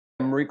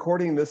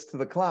recording this to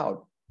the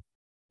cloud.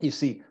 You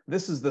see,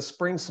 this is the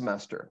spring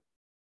semester.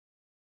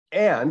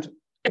 And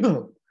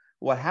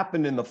what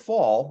happened in the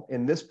fall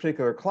in this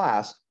particular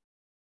class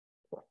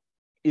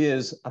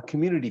is a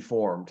community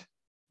formed.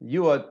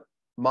 Yua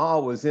Ma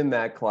was in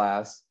that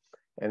class.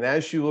 And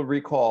as you will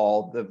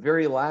recall, the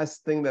very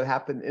last thing that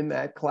happened in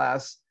that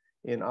class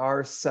in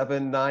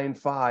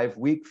R795,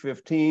 week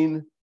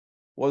 15,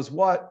 was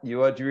what?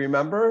 Yua, do you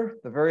remember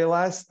the very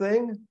last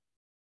thing?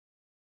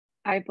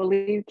 I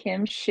believe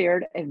Kim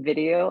shared a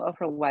video of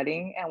her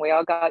wedding and we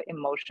all got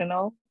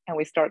emotional and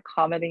we start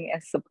commenting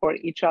and support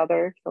each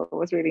other. So it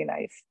was really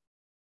nice.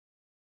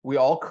 We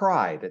all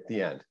cried at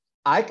the end.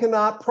 I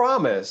cannot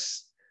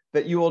promise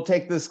that you will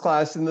take this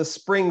class in the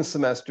spring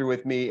semester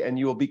with me and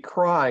you will be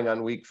crying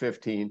on week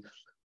 15.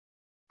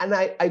 And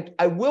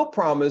I will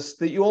promise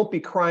that you won't be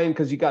crying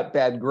because you got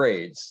bad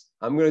grades.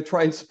 I'm going to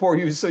try and support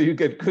you so you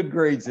get good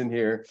grades in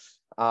here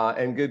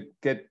and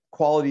get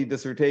quality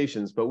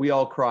dissertations. But we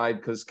all cried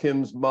because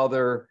Kim's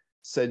mother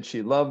said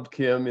she loved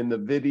Kim in the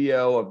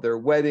video of their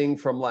wedding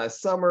from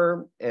last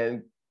summer.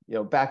 And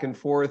back and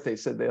forth, they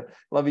said they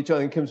love each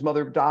other. And Kim's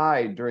mother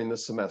died during the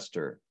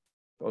semester.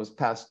 It was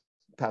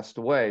passed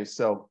away.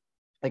 So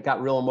it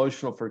got real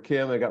emotional for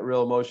Kim. It got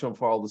real emotional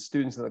for all the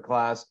students in the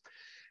class.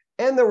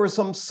 And there were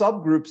some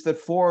subgroups that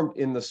formed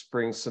in the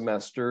spring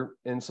semester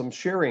and some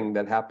sharing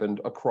that happened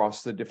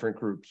across the different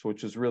groups,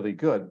 which is really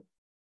good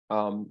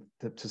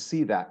to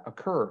see that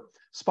occur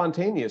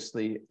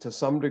spontaneously to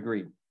some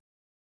degree.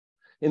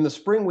 In the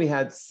spring, we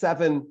had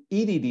 7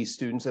 EDD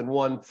students and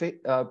 1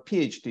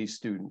 PhD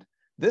student.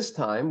 This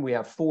time, we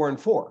have 4 and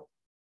 4.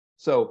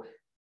 So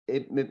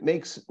it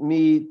makes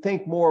me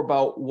think more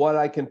about what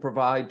I can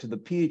provide to the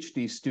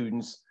PhD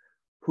students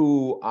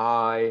who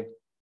I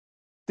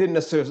didn't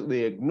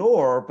necessarily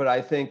ignore, but I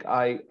think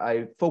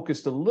I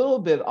focused a little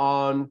bit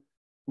on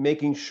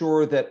making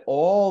sure that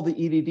all the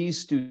EDD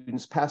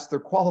students passed their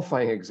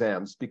qualifying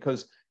exams,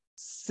 because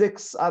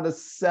 6 out of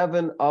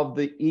 7 of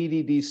the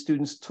EDD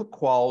students took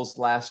quals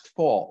last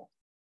fall.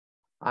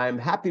 I'm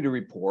happy to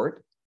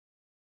report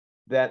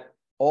that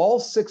all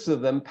 6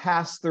 of them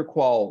passed their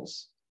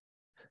quals.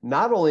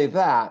 Not only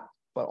that,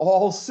 but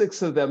all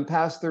 6 of them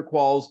passed their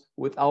quals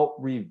without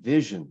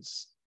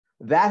revisions.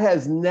 That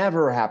has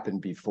never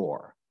happened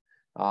before.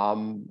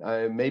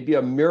 Maybe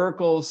a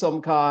miracle of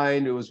some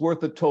kind. It was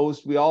worth a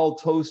toast. We all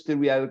toasted.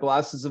 We had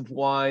glasses of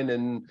wine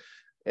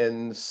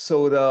and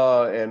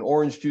soda and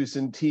orange juice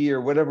and tea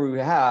or whatever we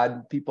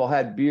had. People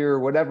had beer,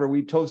 whatever.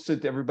 We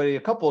toasted to everybody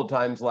a couple of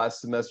times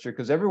last semester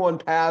because everyone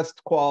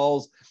passed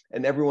quals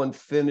and everyone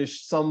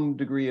finished some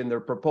degree in their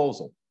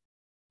proposal.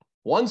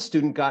 One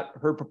student got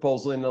her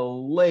proposal in a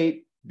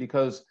late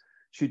because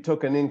she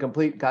took an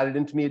incomplete, got it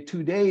into me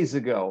 2 days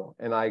ago,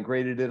 and I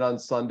graded it on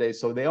Sunday.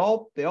 So they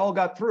all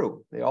got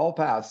through. They all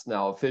passed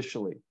now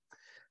officially.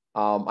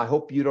 I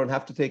hope you don't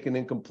have to take an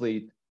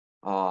incomplete.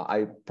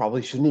 I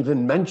probably shouldn't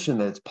even mention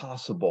that it's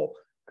possible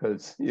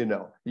because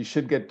you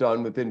should get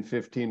done within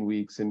 15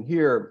 weeks. And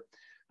here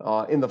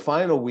in the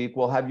final week,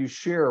 we'll have you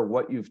share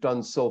what you've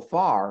done so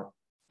far,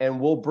 and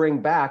we'll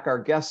bring back our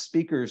guest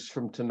speakers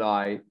from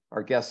tonight.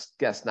 Our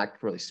guests not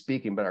really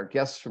speaking, but our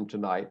guests from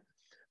tonight.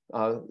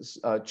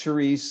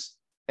 Cherisse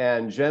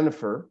and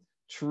Jennifer.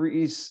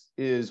 Cherisse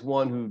is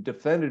one who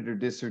defended her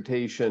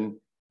dissertation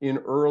in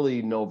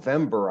early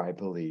November, I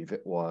believe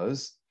it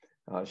was.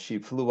 She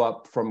flew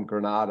up from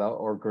Grenada,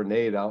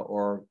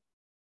 or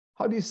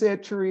how do you say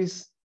it,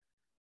 Cherisse?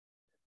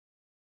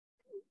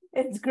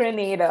 It's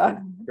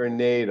Grenada.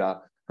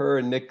 Grenada. Her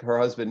and her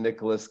husband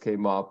Nicholas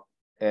came up,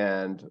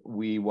 and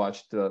we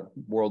watched the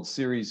World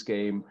Series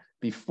game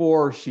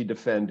before she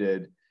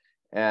defended.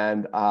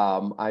 And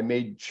I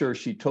made sure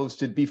she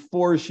toasted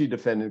before she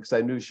defended because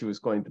I knew she was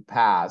going to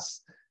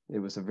pass. It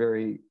was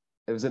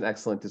an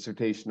excellent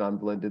dissertation on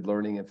blended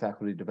learning and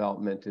faculty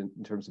development in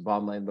terms of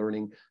online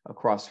learning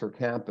across her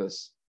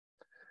campus.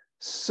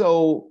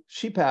 So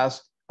she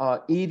passed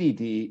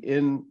EDD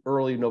in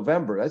early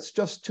November. That's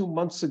just 2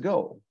 months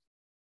ago.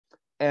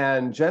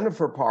 And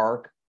Jennifer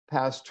Park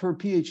passed her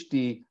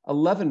PhD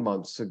 11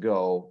 months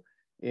ago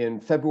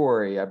in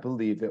February, I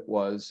believe it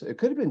was. It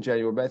could have been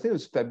January, but I think it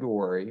was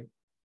February.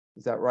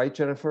 Is that right,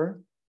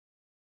 Jennifer?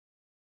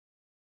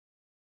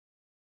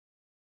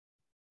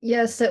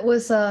 Yes, it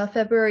was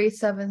February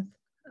 7th,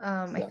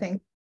 I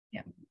think.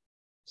 Yeah.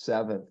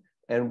 7th.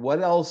 And what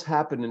else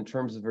happened in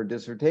terms of her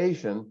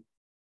dissertation?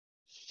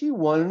 She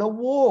won an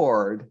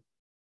award.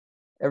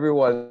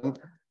 Everyone,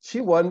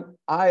 she won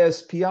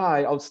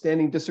ISPI,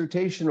 Outstanding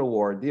Dissertation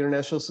Award, the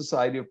International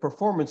Society of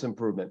Performance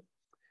Improvement.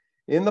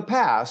 In the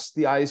past,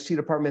 the IST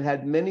department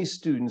had many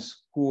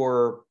students who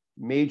were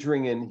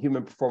majoring in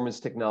human performance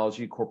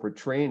technology corporate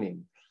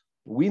training.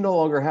 We no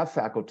longer have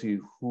faculty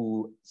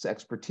whose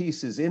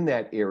expertise is in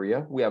that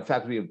area. We have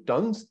faculty who have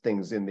done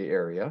things in the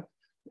area,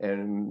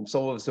 and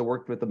some of us have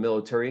worked with the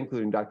military,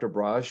 including Dr.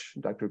 Brush,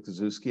 Dr.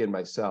 Kazuski, and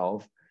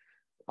myself.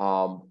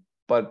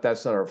 But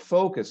that's not our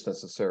focus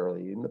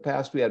necessarily. In the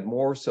past, we had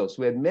more so. So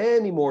we had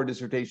many more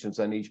dissertations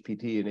on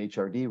HPT and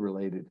HRD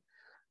related.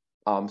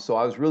 So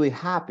I was really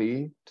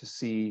happy to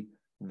see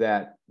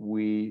that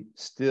we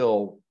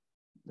still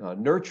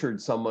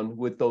nurtured someone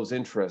with those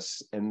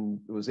interests and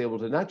was able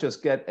to not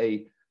just get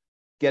a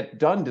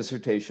get-done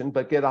dissertation,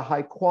 but get a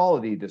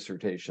high-quality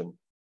dissertation.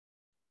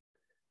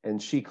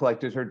 And she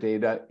collected her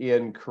data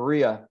in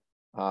Korea,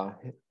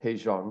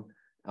 Haejong,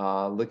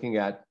 looking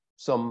at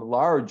some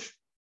large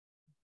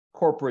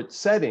corporate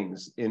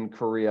settings in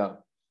Korea.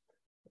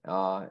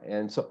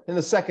 And so in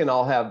a second,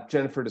 I'll have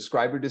Jennifer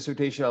describe her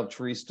dissertation. I'll have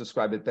Cherisse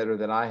describe it better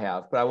than I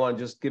have, but I want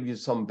to just give you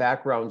some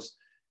backgrounds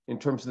in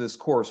terms of this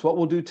course. What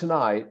we'll do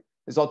tonight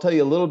is I'll tell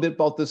you a little bit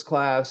about this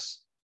class,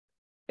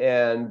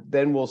 and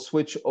then we'll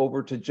switch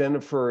over to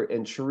Jennifer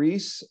and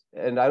Cherisse.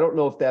 And I don't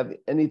know if they have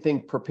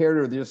anything prepared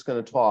or they're just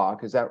going to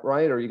talk. Is that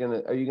right? Or are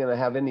you gonna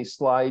have any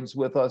slides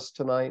with us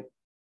tonight?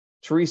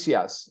 Cherisse,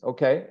 yes.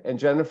 Okay. And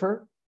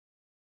Jennifer?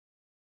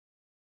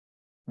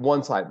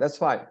 One slide. That's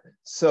fine.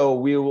 So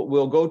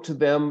we'll go to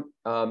them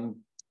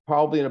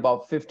probably in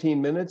about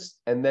 15 minutes,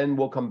 and then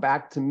we'll come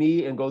back to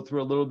me and go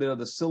through a little bit of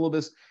the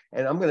syllabus.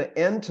 And I'm going to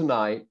end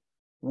tonight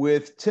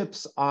with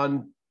tips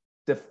on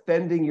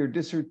defending your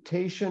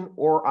dissertation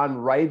or on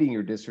writing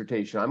your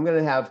dissertation. I'm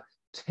going to have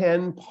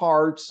 10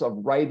 parts of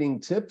writing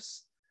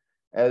tips.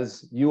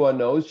 As Yua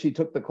knows, she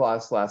took the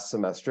class last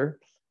semester.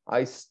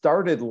 I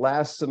started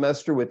last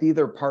semester with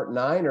either part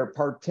 9 or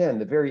part 10,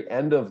 the very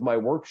end of my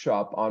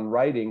workshop on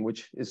writing,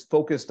 which is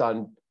focused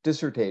on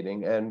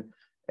dissertating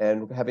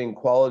and having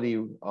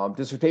quality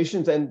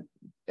dissertations and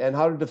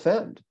how to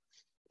defend.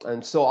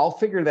 And so I'll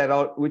figure that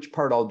out, which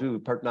part I'll do,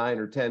 part 9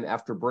 or 10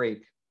 after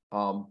break.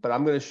 But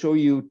I'm going to show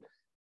you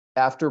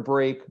after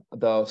break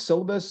the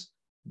syllabus,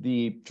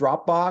 the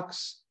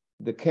Dropbox,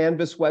 the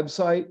Canvas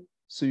website,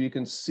 so you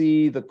can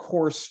see the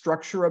course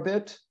structure a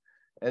bit.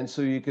 And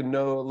so you can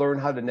learn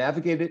how to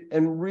navigate it.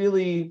 And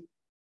really,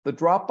 the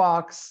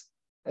Dropbox,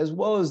 as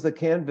well as the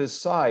Canvas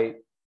site,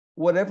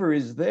 whatever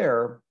is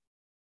there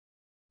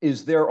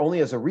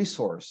only as a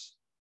resource.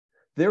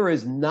 There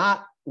is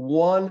not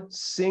one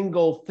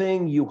single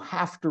thing you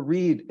have to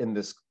read in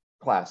this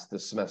class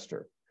this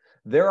semester.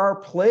 There are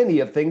plenty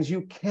of things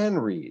you can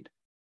read,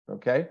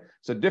 okay?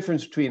 So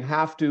difference between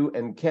have to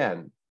and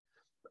can.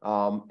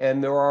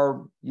 And there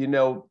are,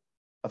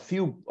 a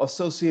few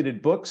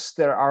associated books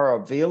that are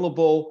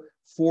available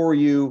for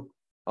you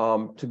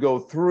to go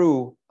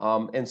through.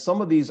 And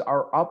some of these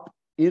are up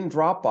in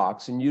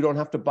Dropbox, and you don't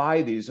have to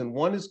buy these. And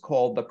one is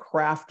called The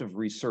Craft of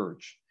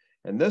Research.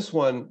 And this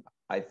one,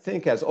 I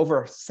think, has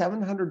over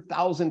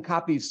 700,000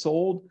 copies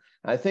sold.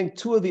 I think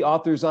 2 of the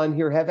authors on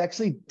here have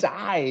actually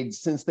died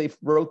since they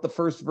wrote the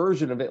first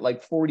version of it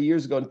like 40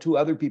 years ago, and 2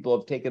 other people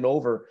have taken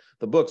over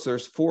the books.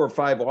 There's 4 or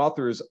 5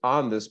 authors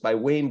on this by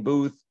Wayne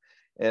Booth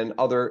and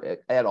other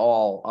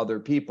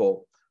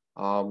people.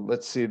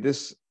 Let's see,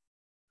 this,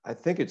 I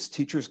think it's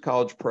Teachers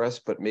College Press,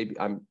 but maybe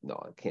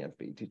no, it can't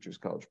be Teachers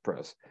College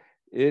Press.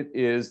 It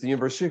is the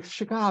University of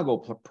Chicago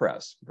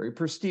Press, very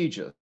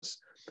prestigious.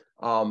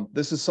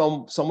 This is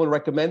someone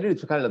recommended.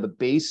 It's kind of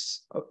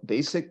the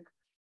basic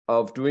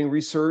of doing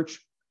research.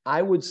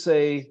 I would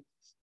say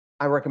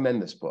I recommend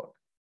this book.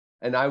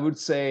 And I would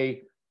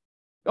say,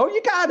 oh,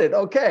 you got it.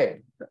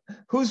 Okay.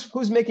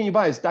 Who's making you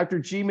buy it? Is Dr.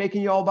 G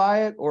making you all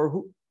buy it, or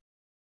who?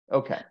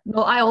 Okay.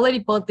 No, I already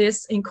bought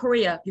this in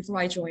Korea before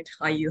I joined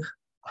IU.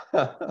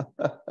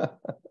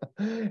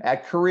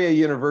 At Korea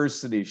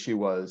University, she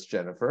was,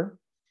 Jennifer.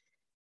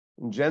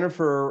 And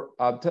Jennifer,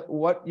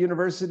 what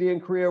university in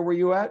Korea were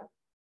you at?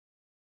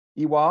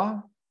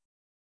 Iwa?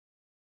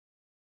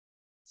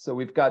 So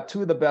we've got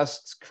 2 of the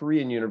best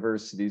Korean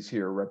universities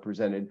here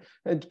represented.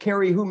 And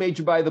Carrie, who made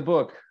you buy the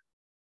book?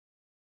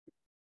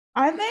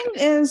 I think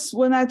it's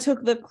when I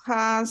took the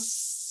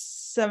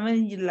class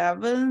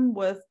 711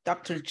 with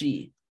Dr.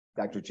 G.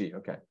 Dr. G,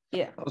 okay.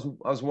 Yeah.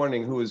 I was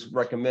wondering who was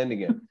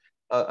recommending it.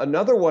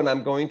 Another one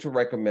I'm going to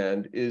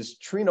recommend is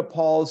Trina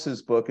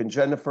Pauls's book, and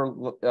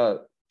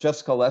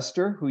Jessica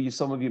Lester,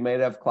 some of you may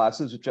have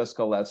classes with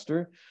Jessica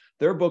Lester,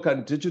 their book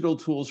on digital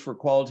tools for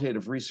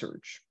qualitative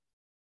research.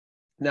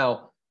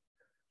 Now,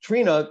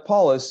 Trina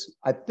Paulus,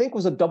 I think,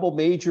 was a double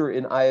major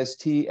in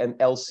IST and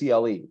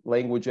LCLE,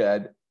 language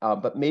ed,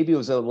 but maybe it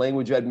was a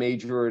language ed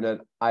major and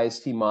an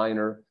IST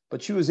minor,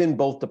 but she was in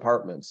both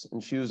departments,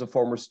 and she was a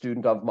former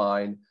student of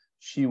mine.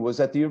 She was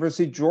at the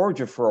University of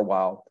Georgia for a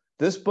while.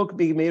 This book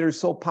made her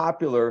so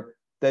popular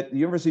that the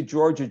University of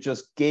Georgia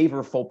just gave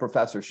her full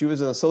professor. She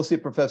was an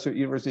associate professor at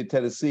University of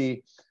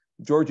Tennessee.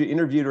 Georgia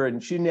interviewed her,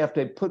 and she didn't have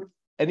to put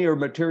any of her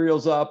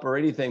materials up or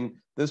anything.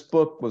 This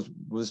book was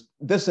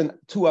this and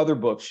 2 other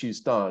books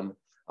she's done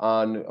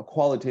on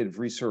qualitative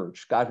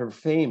research got her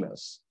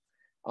famous.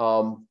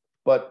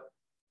 But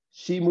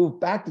she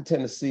moved back to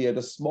Tennessee at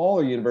a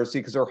smaller university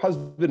because her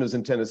husband was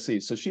in Tennessee.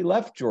 So she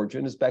left Georgia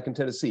and is back in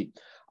Tennessee.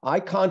 I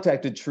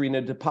contacted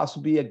Trina to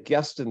possibly be a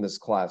guest in this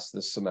class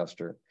this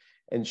semester,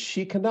 and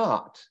she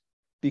cannot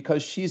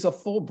because she's a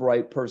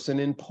Fulbright person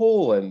in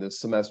Poland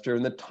this semester,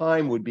 and the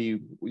time would be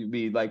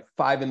like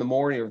 5 in the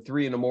morning or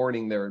 3 in the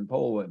morning there in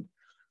Poland.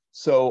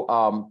 So,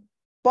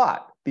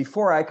 but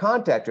before I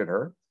contacted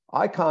her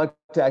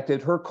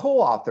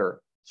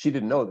co-author, She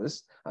didn't know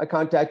this. I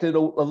contacted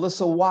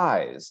Alyssa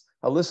Wise.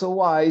 Alyssa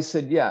Wise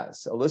said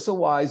yes. Alyssa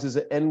Wise is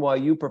an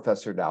NYU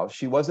professor now.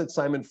 She was at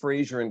Simon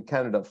Fraser in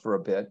Canada for a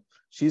bit.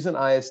 She's an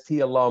IST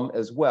alum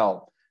as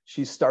well.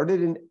 She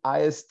started in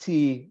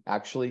IST,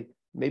 actually,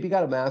 maybe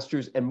got a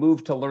master's and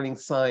moved to learning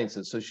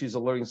sciences. So she's a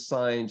learning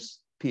science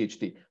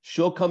PhD.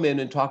 She'll come in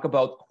and talk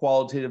about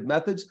qualitative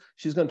methods.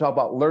 She's going to talk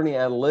about learning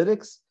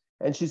analytics,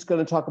 and she's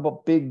going to talk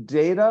about big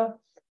data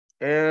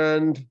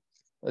and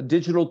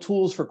digital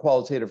tools for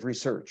qualitative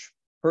research.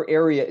 Her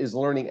area is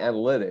learning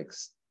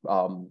analytics,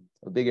 a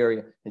big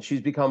area, and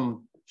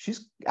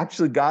she's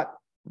actually got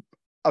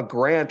a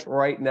grant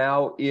right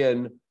now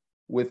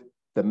with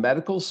the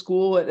medical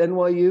school at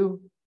NYU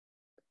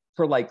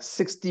for like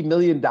 $60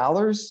 million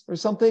or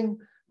something,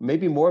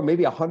 maybe more,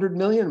 maybe 100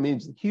 million. I mean,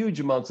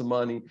 huge amounts of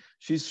money.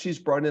 She's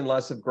brought in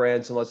lots of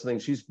grants and lots of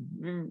things. She's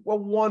a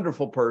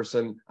wonderful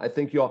person. I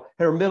think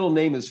her middle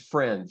name is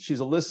Friend. She's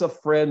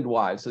Alyssa Friend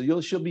Wise.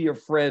 So she'll be your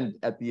friend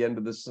at the end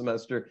of the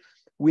semester.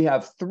 We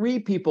have 3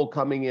 people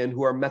coming in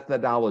who are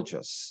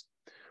methodologists.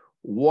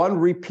 1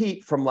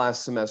 repeat from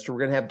last semester. We're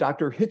going to have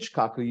Dr.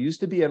 Hitchcock, who used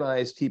to be an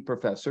IST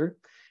professor.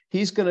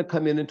 He's going to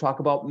come in and talk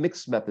about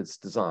mixed methods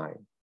design.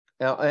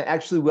 Now,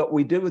 actually, what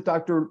we did with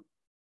Dr.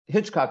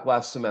 Hitchcock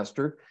last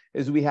semester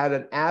is we had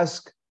an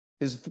ask,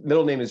 his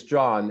middle name is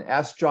John,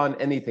 Ask John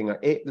Anything.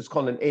 It's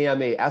called an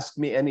AMA, Ask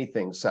Me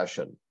Anything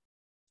session.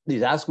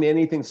 These Ask Me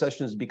Anything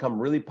sessions become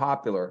really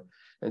popular.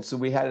 And so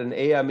we had an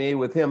AMA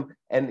with him,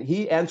 and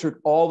he answered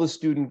all the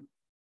student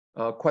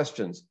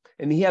questions.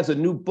 And he has a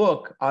new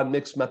book on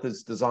mixed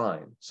methods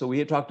design. So we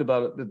had talked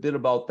about a bit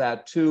about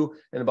that too,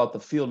 and about the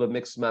field of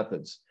mixed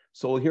methods.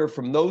 So we'll hear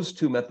from those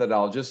 2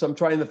 methodologists. I'm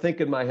trying to think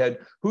in my head,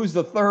 who's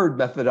the 3rd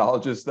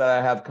methodologist that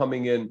I have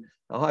coming in?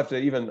 I'll have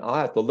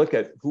to look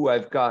at who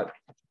I've got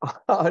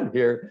on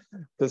here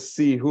to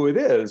see who it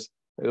is.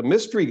 A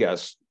mystery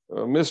guest.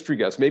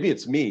 Maybe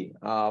it's me.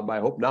 I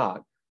hope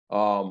not.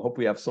 Hope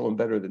we have someone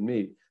better than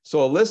me.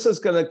 So Alyssa's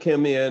going to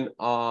come in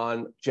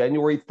on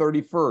January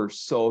 31st.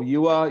 So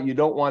you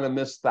don't want to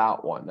miss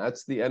that one.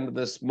 That's the end of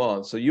this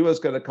month. So Yua's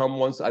going to come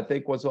once. We're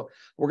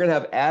going to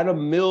have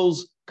Adam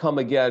Mills come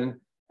again,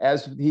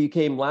 as he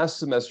came last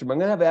semester. But I'm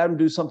going to have Adam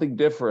do something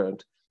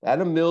different.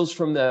 Adam Mills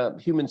from the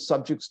Human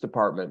Subjects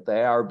Department, the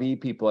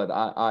ARB people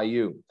at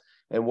IU.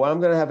 And what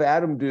I'm going to have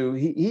Adam do,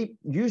 he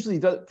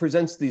usually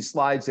presents these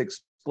slides,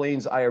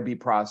 explains IRB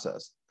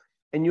process.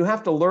 And you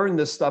have to learn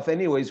this stuff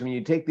anyways when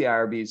you take the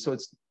IRB, so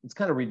it's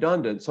kind of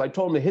redundant. So I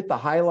told him to hit the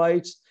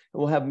highlights, and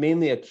we'll have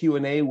mainly a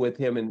Q&A with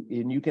him,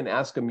 and you can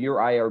ask him your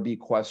IRB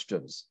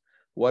questions.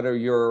 What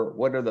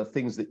are the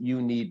things that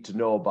you need to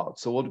know about?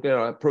 So we're going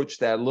to approach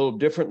that a little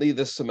differently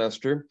this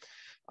semester.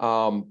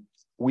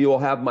 We will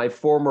have my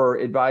former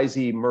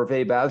advisee,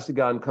 Merve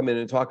Bazdagan, come in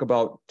and talk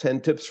about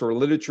 10 tips for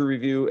literature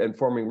review and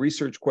forming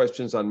research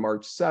questions on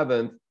March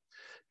 7th.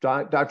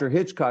 Dr.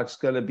 Hitchcock's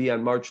going to be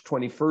on March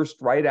 21st,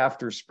 right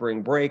after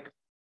spring break.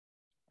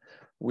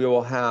 We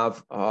will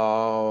have,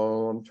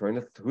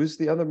 who's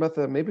the other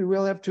method? Maybe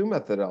we'll have 2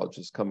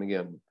 methodologists coming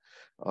in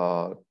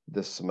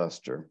this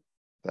semester.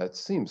 That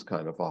seems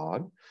kind of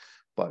odd,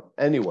 but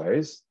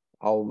anyways,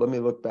 let me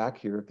look back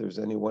here if there's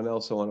anyone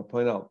else I want to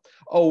point out.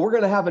 Oh, we're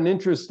going to have an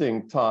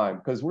interesting time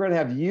because we're going to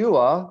have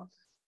Yua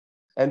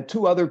and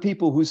 2 other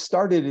people who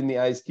started in the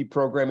IST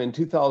program in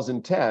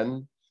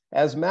 2010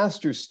 as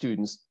master's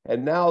students,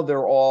 and now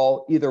they're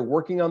all either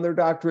working on their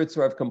doctorates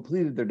or have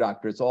completed their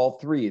doctorates, all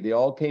 3. They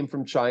all came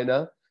from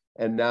China,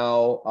 and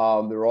now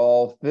they're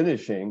all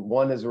finishing.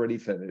 1 has already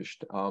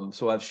finished.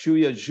 So I have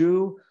Shuya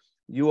Zhu,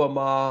 Yua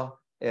Ma,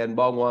 and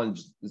Bangwan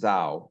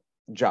Zhao.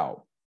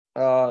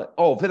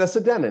 Vanessa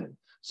Denon.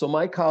 So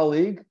my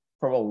colleague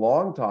from a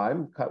long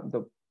time,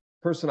 the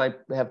person I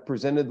have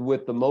presented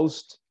with the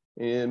most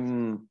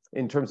in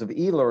terms of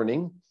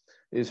e-learning,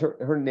 is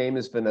her name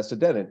is Vanessa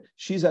Denon.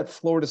 She's at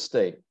Florida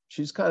State.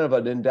 She's kind of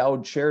an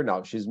endowed chair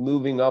now. She's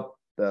moving up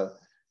the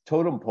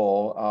totem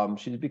pole.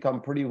 She's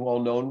become pretty well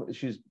known.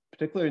 She's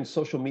particularly in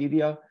social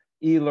media,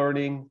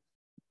 e-learning.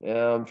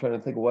 I'm trying to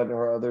think of what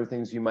are other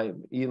things you might,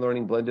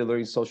 e-learning, blended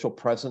learning, social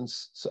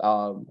presence,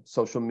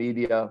 social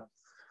media,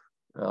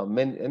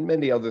 and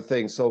many other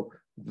things. So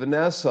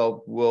Vanessa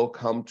will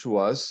come to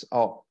us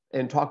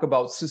and talk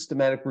about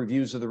systematic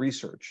reviews of the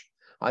research.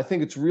 I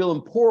think it's real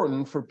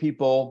important for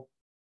people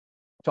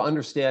to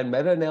understand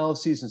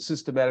meta-analyses and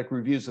systematic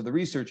reviews of the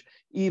research,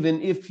 even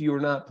if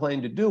you're not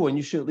planning to do one.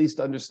 You should at least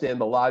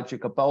understand the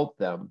logic about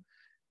them,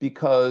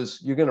 because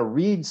you're going to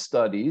read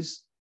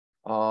studies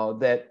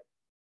that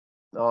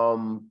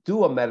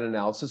do a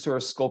meta-analysis or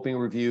a scoping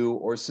review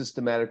or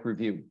systematic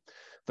review.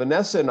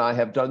 Vanessa and I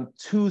have done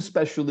 2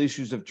 special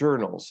issues of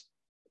journals,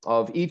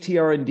 of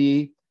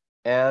ETR&D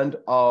and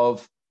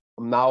of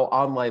now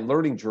Online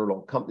Learning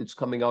Journal. It's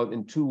coming out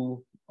in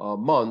 2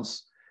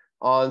 months,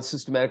 on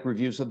systematic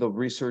reviews of the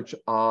research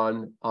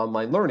on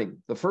online learning.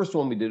 The first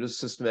one we did is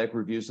systematic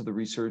reviews of the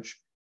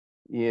research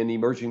in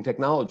emerging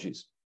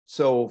technologies.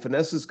 So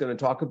Vanessa is going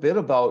to talk a bit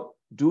about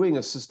doing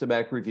a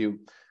systematic review.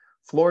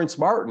 Florence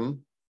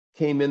Martin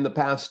came in the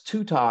past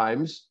 2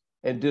 times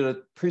and did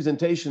a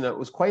presentation that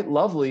was quite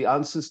lovely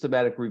on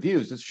systematic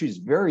reviews. She's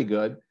very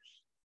good.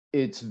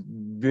 It's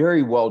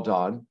very well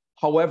done.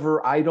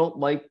 However, I don't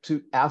like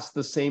to ask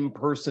the same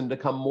person to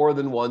come more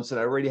than once, and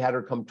I already had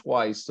her come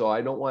twice, so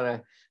I don't want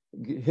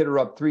to hit her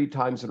up 3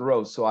 times in a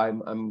row. So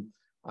I'm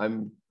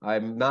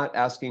not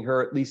asking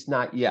her, at least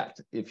not yet.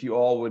 If you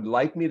all would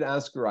like me to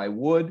ask her, I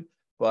would,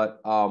 but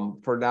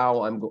for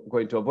now, I'm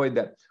going to avoid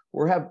that.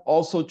 We have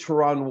also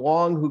Charan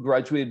Wong, who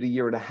graduated a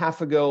year and a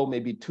half ago,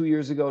 maybe 2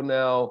 years ago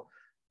now,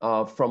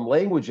 from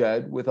Language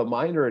Ed with a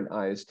minor in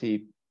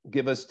IST.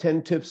 Give us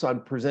 10 tips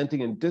on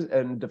presenting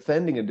and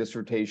defending a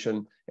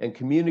dissertation and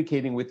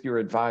communicating with your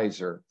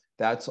advisor.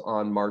 That's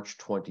on March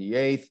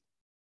 28th.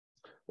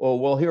 Well,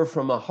 we'll hear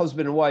from a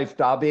husband and wife,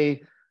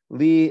 Dabe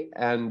Lee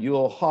and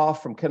Yul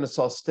Hoff from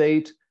Kennesaw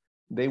State.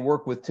 They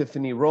work with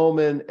Tiffany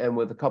Roman and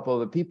with a couple of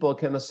the people at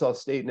Kennesaw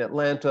State in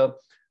Atlanta.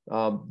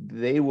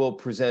 They will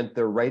present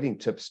their writing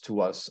tips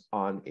to us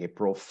on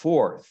April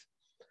 4th.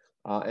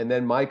 And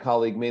then my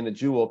colleague, Maina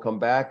Ju, will come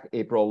back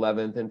April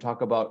 11th and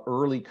talk about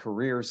early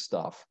career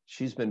stuff.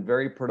 She's been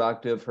very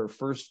productive. Her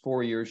first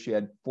 4 years, she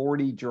had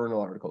 40 journal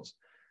articles.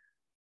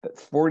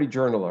 40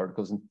 journal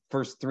articles in the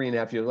first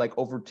 3.5 years, like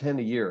over 10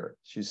 a year.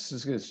 She's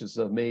just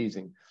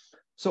amazing.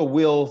 So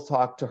we'll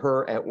talk to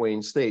her at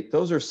Wayne State.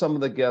 Those are some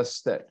of the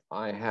guests that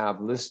I have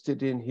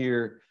listed in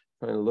here.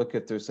 Trying to look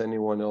if there's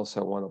anyone else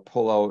I want to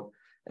pull out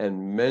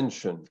and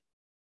mention.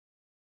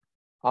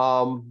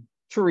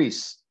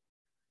 Cherisse,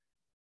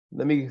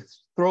 let me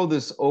throw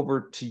this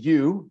over to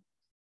you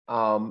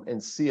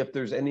and see if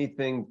there's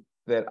anything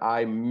that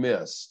I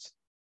missed.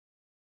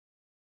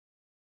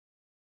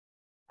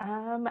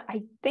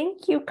 I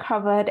think you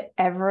covered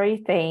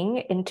everything.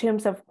 In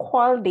terms of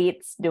qual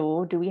dates,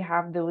 though, do we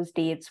have those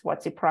dates?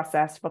 What's the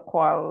process for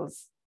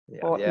quals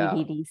for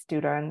ADD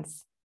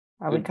students?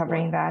 Are we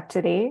covering that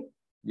today?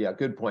 Yeah,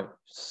 good point.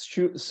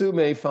 Sue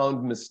May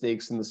found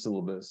mistakes in the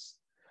syllabus.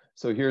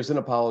 So here's an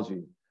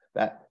apology.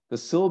 That the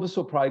syllabus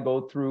will probably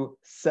go through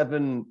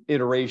 7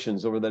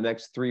 iterations over the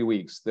next 3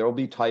 weeks. There'll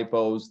be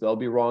typos, there'll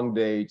be wrong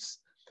dates.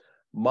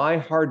 My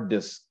hard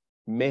disk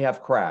may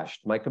have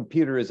crashed. My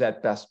computer is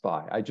at Best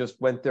Buy. I just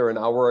went there an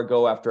hour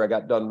ago after I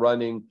got done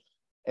running,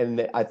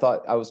 and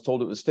I was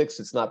told it was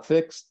fixed. It's not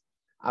fixed.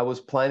 I was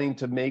planning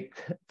to make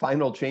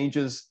final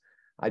changes.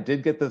 I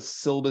did get the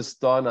syllabus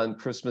done on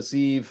Christmas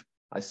Eve.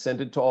 I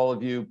sent it to all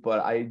of you,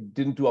 but I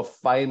didn't do a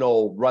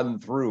final run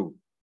through.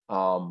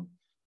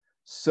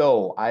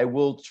 So I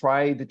will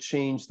try to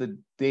change the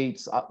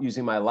dates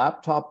using my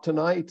laptop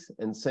tonight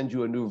and send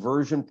you a new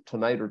version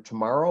tonight or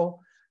tomorrow.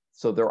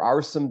 So there are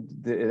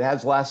it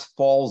has last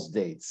fall's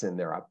dates in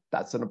there.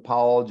 That's an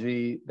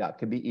apology. That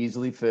can be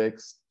easily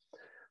fixed.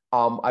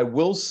 I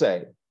will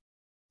say,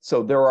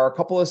 so there are a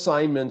couple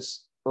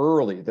assignments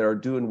early that are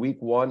due in week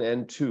 1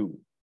 and 2.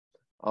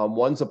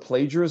 One's a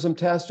plagiarism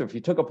test. If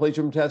you took a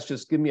plagiarism test,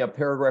 just give me a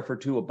paragraph or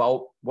 2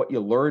 about what you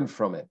learned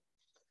from it.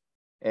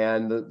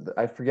 And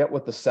I forget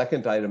what the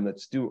second item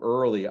that's due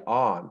early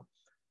on.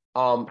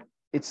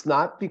 It's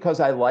not because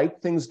I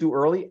like things due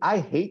early. I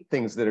hate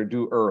things that are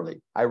due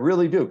early. I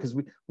really do, because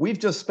we've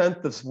just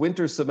spent this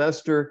winter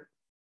semester.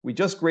 We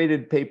just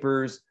graded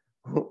papers.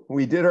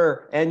 We did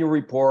our annual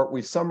report.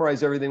 We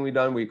summarized everything we've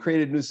done. We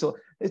created new. So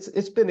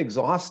it's been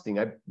exhausting.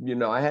 I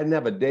hadn't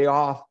had a day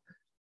off.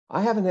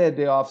 I haven't had a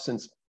day off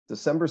since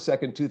December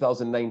 2nd,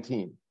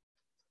 2019.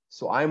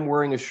 So I'm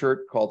wearing a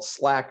shirt called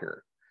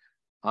Slacker.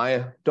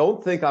 I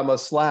don't think I'm a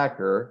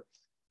slacker,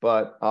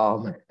 but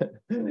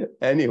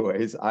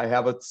anyways, I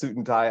have a suit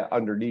and tie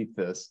underneath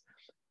this.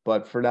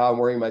 But for now, I'm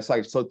wearing my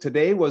slacker. So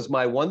today was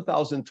my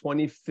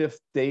 1,025th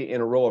day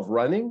in a row of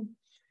running.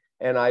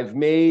 And I've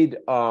made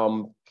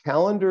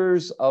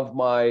calendars of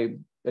my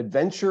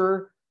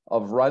adventure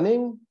of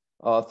running,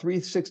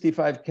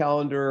 365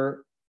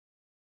 calendar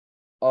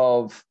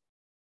of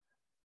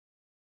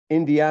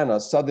Indiana,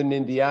 Southern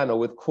Indiana,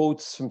 with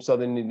quotes from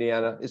Southern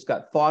Indiana. It's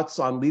got thoughts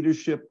on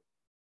leadership,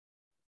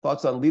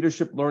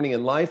 learning,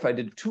 and life. I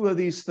did 2 of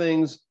these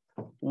things,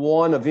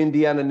 one of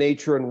Indiana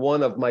nature and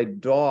one of my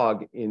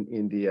dog in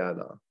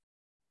Indiana,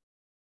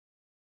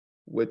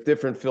 with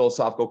different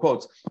philosophical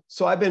quotes.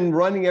 So I've been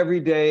running every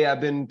day.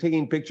 I've been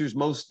taking pictures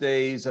most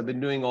days. I've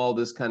been doing all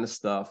this kind of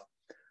stuff.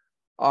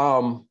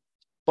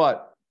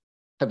 But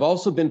I've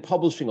also been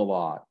publishing a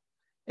lot.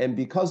 And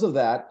because of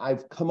that,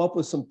 I've come up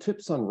with some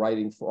tips on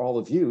writing for all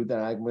of you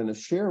that I'm going to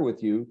share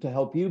with you to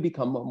help you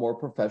become a more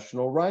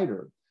professional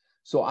writer.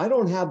 So I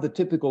don't have the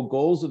typical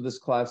goals of this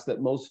class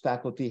that most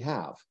faculty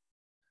have.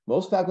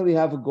 Most faculty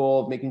have a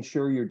goal of making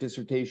sure your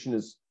dissertation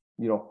is,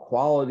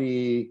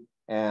 quality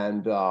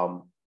and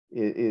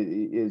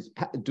is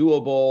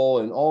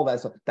doable and all that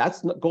stuff.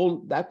 That's not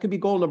goal. That could be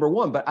goal number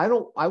 1, but I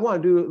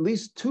want to do at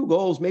least 2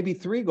 goals, maybe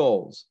 3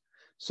 goals.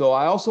 So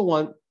I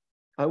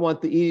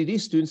want the EDD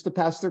students to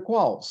pass their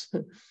quals.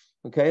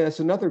 Okay,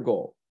 that's another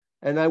goal.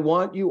 And I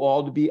want you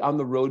all to be on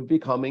the road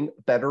becoming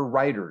better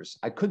writers.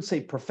 I could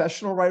say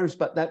professional writers,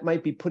 but that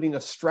might be putting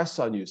a stress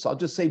on you. So I'll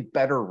just say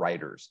better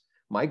writers.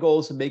 My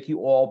goal is to make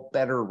you all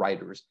better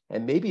writers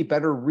and maybe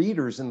better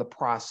readers in the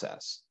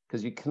process.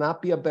 because you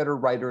cannot be a better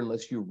writer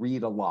unless you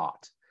read a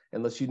lot,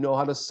 unless you know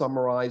how to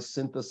summarize,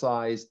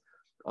 synthesize,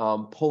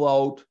 pull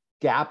out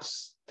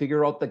gaps,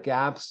 figure out the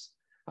gaps.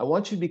 I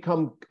want you to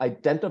become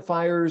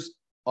identifiers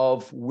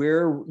of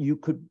where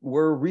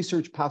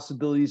research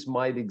possibilities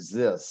might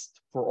exist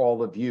for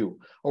all of you,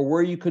 or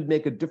where you could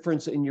make a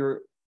difference in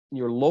your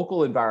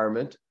local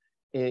environment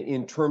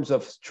in terms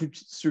of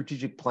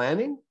strategic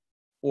planning,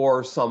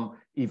 or some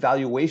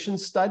evaluation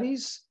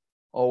studies,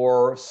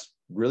 or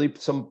really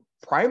some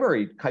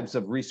primary kinds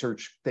of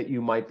research that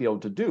you might be able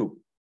to do.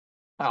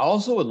 I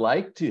also would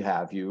like to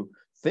have you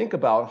think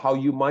about how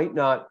you might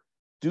not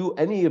do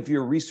any of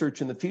your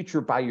research in the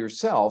future by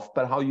yourself,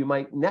 but how you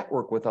might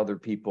network with other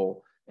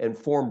people and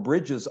form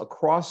bridges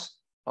across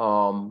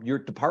your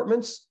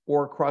departments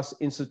or across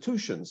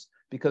institutions,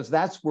 because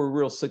that's where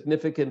real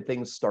significant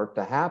things start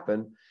to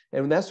happen.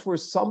 And that's where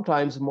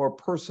sometimes more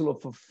personal,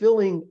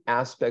 fulfilling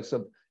aspects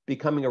of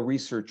becoming a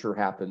researcher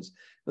happens.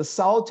 The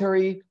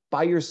solitary,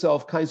 by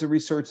yourself kinds of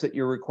research that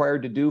you're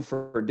required to do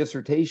for a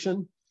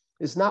dissertation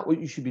is not what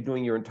you should be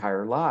doing your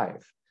entire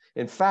life.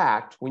 In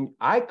fact, when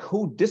I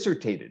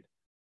co-dissertated,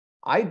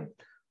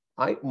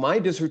 my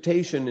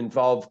dissertation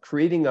involved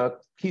creating a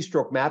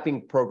keystroke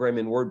mapping program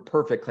in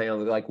WordPerfect, kind of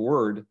like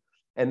Word,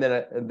 and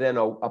then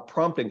a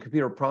prompting,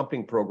 computer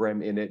prompting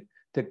program in it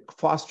to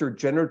foster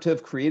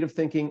generative creative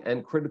thinking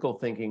and critical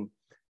thinking.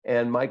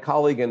 And my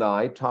colleague and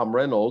I, Tom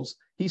Reynolds,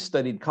 he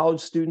studied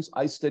college students,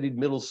 I studied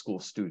middle school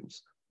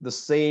students. The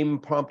same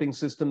prompting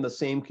system, the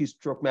same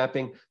keystroke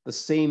mapping, the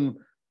same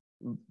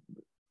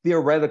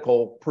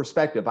theoretical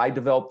perspective. I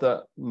developed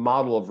the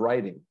model of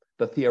writing,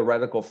 the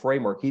theoretical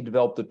framework. He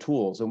developed the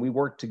tools, and we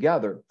worked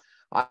together.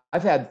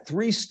 I've had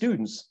 3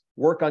 students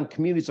work on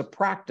communities of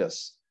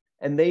practice,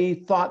 and they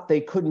thought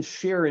they couldn't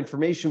share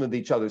information with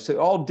each other. So they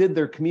all did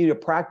their community of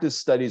practice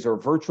studies or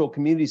virtual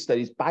community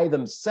studies by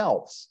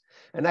themselves.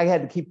 And I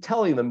had to keep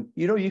telling them,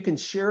 you can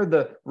share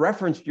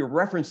your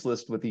reference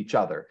list with each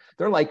other.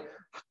 They're like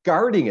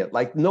guarding it,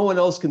 like no one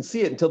else can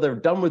see it until they're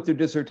done with their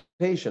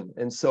dissertation.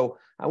 And so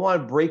I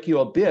want to break you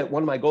a bit.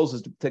 One of my goals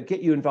is to get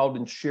you involved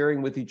in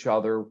sharing with each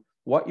other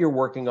what you're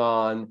working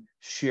on,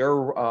 share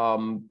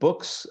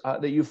books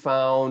that you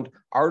found,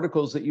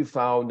 articles that you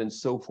found, and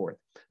so forth.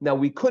 Now,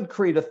 we could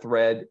create a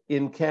thread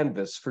in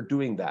Canvas for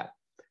doing that.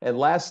 And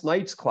last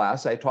night's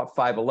class, I taught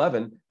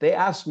 511, they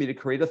asked me to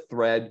create a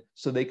thread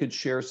so they could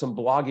share some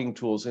blogging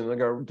tools, and they're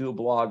going to do a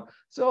blog.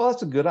 So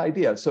that's a good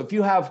idea. So if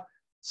you have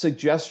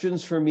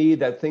suggestions for me,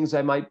 that things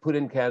I might put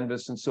in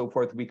Canvas and so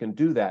forth, we can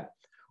do that.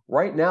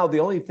 Right now,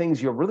 the only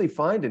things you'll really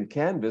find in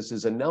Canvas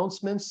is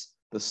announcements,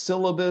 the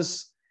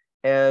syllabus,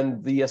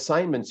 and the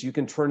assignments. You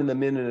can turn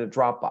them in a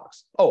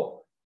Dropbox.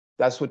 Oh,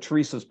 that's what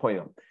Cherisse was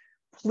pointing out.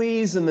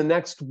 Please, in the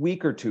next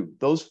week or two,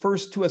 those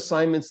first 2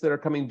 assignments that are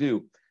coming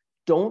due,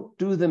 don't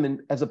do them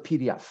as a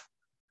PDF.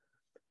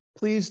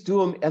 Please do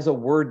them as a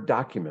Word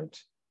document.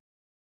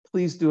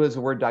 Please do it as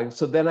a Word document.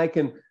 So then I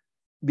can,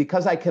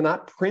 because I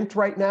cannot print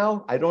right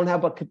now, I don't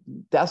have a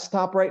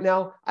desktop right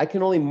now, I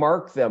can only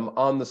mark them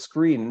on the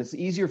screen. And it's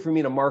easier for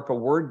me to mark a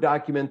Word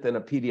document than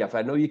a PDF.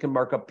 I know you can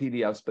mark up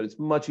PDFs, but it's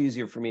much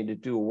easier for me to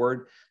do a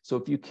Word. So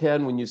if you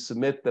can, when you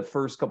submit the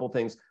first couple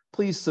things,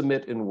 please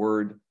submit in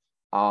Word.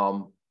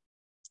 Sunmi,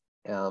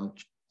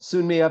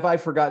 have I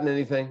forgotten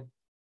anything?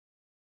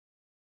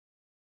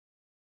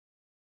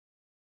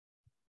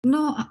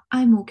 No,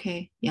 I'm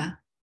okay. Yeah.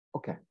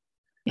 Okay.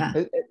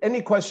 Yeah.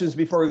 Any questions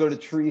before we go to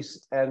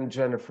Cherisse and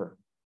Jennifer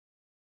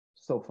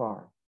so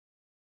far?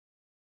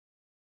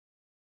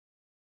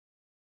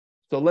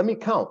 So let me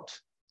count.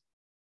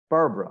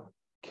 Barbara,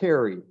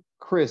 Carrie,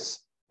 Chris,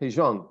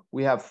 Hejong.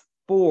 We have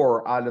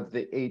 4 out of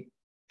the 8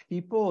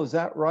 people. Is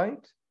that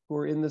right? Who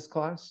are in this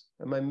class?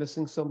 Am I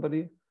missing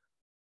somebody?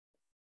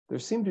 There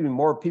seem to be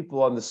more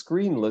people on the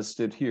screen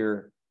listed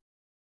here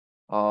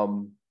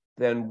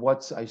than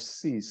what I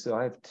see. So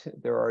I have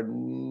there are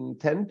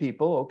 10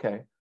 people.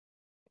 Okay.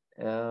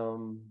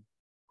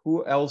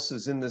 Who else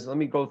is in this? Let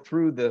me go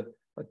through the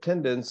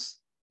attendance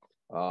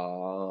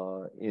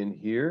in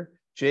here.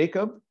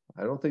 Jacob,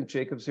 I don't think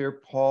Jacob's here.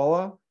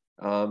 Paula,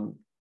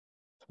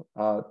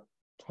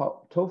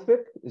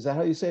 Tofik, is that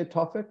how you say it?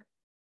 Tofik?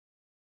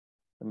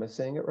 Am I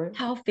saying it right?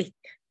 Taufik.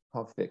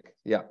 Tofik,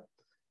 yeah.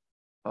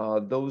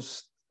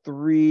 Those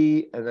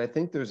 3, and I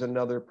think there's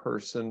another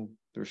person.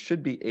 There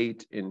should be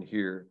 8 in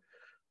here,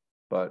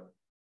 but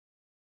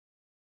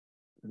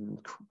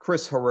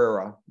Chris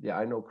Herrera. Yeah,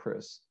 I know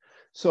Chris.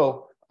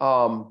 So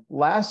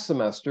last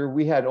semester,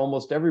 we had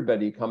almost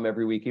everybody come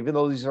every week. Even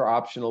though these are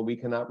optional, we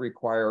cannot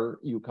require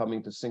you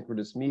coming to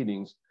synchronous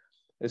meetings,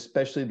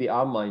 especially the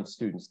online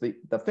students.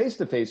 The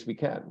face-to-face we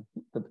can,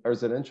 the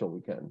residential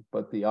we can,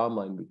 but the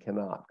online we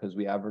cannot because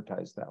we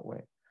advertise that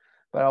way.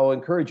 But I'll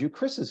encourage you.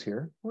 Chris is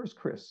here. Where's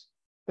Chris?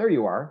 There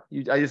you are.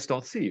 I just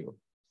don't see you.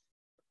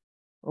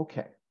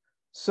 Okay.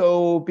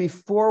 So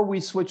before we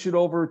switch it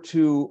over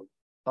to,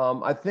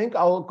 I think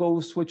I'll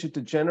go switch it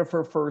to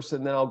Jennifer first,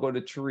 and then I'll go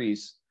to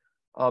Cherisse.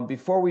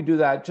 Before we do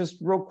that, just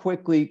real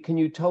quickly, can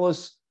you tell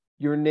us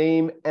your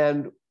name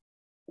and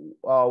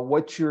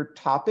what's your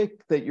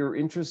topic that you're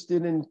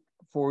interested in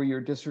for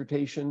your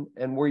dissertation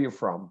and where you're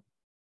from.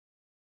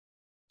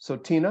 So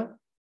Tina?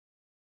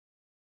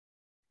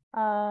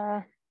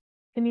 Can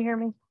you hear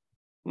me?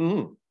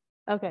 Mm-hmm.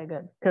 Okay,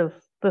 good. Because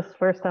this is the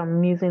first time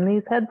I'm using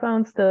these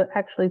headphones to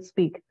actually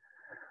speak.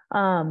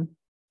 So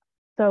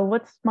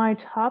what's my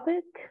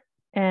topic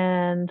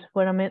and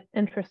what I'm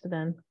interested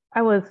in?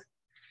 I was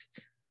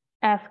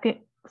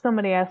asking,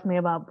 somebody asked me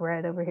about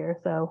bread over here,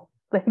 so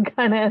they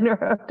kind of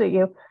interrupted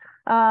you.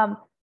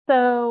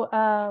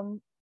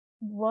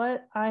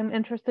 What I'm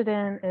interested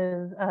in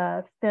is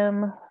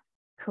STEM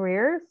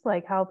careers,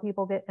 like how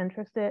people get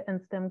interested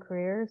in STEM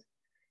careers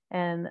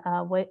and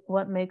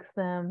what makes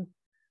them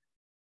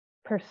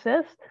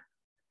persist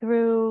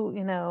through,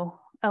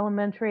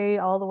 elementary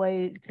all the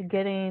way to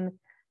getting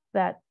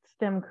that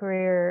STEM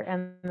career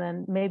and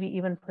then maybe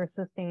even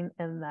persisting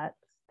in that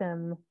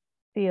STEM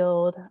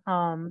field.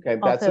 Okay,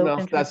 that's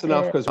enough. That's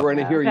enough because we're going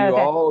to hear you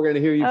all. We're going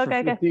to hear you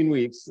for 15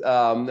 weeks,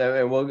 and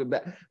we'll get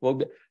back.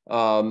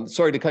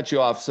 Sorry to cut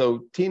you off.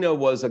 So Tina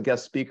was a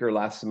guest speaker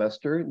last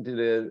semester.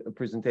 Did a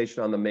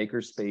presentation on the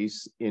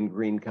makerspace in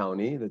Greene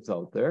County that's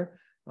out there,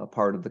 a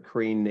part of the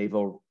Crane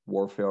Naval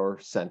Warfare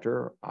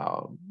Center.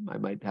 I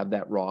might have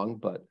that wrong,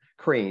 but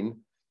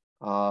Crane,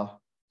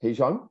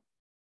 Hejiang,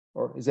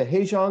 or is it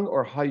Hejiang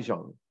or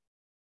Haijiang?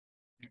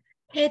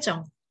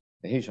 Hejiang.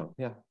 Hejiang,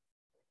 yeah.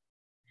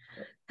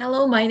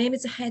 Hello, my name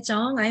is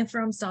Hejiang. I'm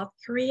from South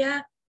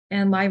Korea,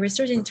 and my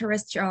research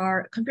interests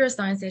are computer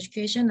science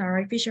education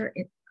and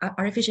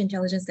artificial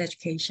intelligence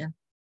education.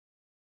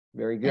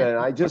 Very good.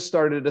 I just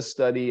started a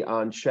study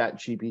on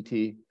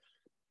ChatGPT,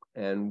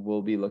 and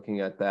we'll be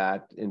looking at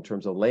that in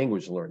terms of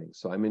language learning.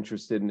 So I'm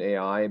interested in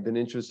AI. I've been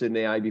interested in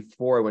AI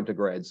before I went to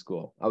grad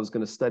school. I was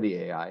going to study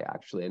AI,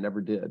 actually. I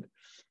never did.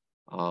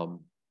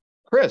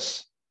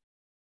 Chris.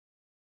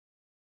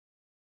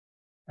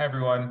 Hi,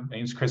 everyone. My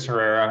name is Chris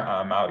Herrera.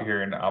 I'm out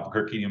here in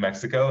Albuquerque, New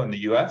Mexico in the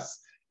US.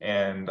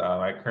 And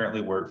I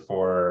currently work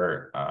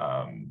for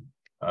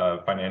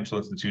a financial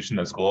institution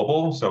that's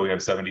global. So we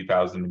have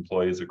 70,000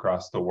 employees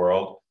across the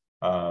world.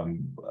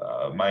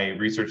 My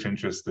research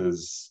interest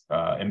is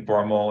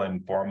informal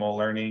and formal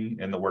learning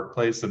in the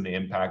workplace and the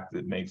impact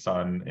it makes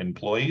on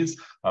employees.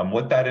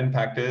 What that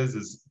impact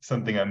is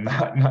something I'm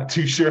not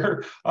too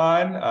sure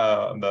on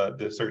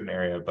the certain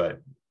area,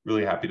 but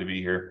really happy to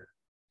be here.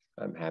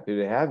 I'm happy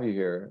to have you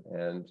here,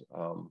 and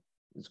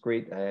it's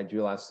great. I had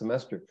you last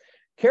semester.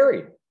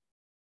 Carrie.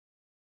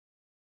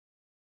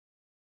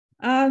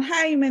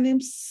 Hi, my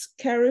name's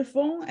Carrie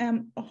Fong.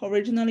 I'm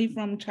originally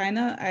from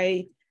China.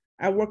 I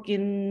work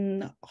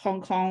in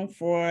Hong Kong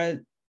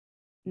for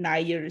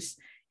 9 years,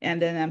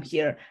 and then I'm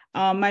here.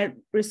 My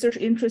research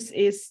interest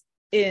is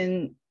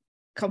in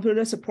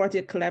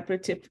computer-supported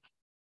collaborative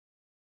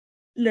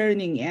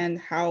learning and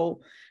how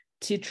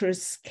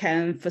teachers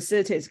can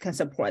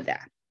support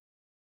that.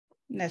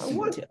 Nice to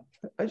meet you.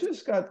 I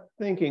just got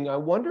thinking, I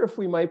wonder if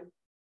we might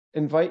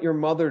invite your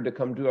mother to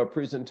come do a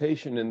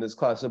presentation in this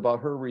class about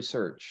her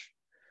research.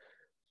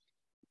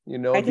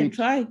 I can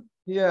try.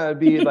 Yeah, it'd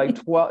be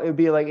like 12, it'd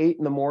be like 8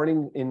 in the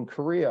morning in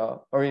Korea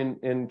or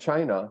in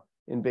China,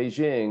 in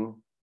Beijing,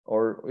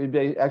 or it'd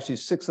be actually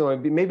 6 in the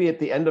morning, maybe at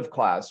the end of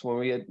class when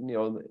we had,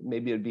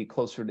 maybe it'd be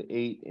closer to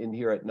 8 in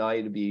here at night,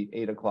 it'd be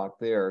 8 o'clock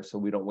there, so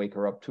we don't wake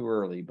her up too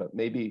early. But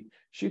maybe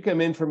she'd come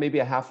in for maybe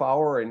a half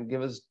hour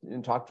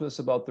and talk to us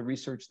about the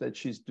research that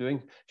she's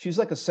doing. She's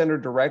like a center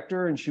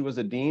director and she was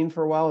a dean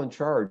for a while in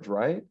charge,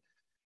 right?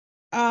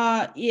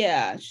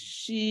 Yeah,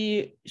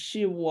 she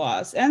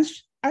was, and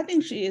I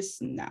think she is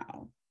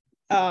now.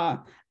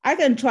 I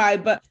can try,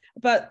 but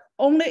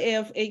only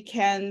if it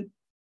can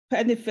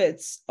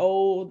benefits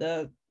all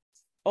the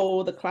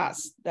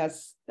class.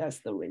 That's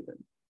the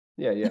reason.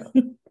 Yeah.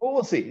 Well,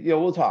 we'll see. Yeah,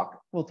 we'll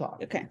talk.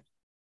 Okay.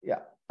 Yeah.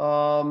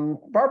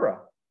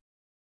 Barbara.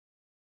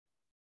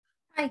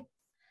 Hi.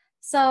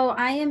 So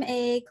I am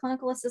a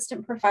clinical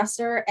assistant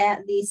professor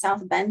at the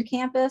South Bend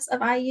campus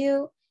of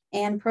IU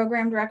and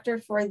program director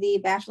for the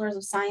Bachelor's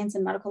of Science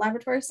in Medical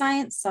Laboratory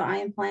Science. So I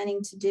am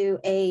planning to do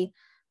a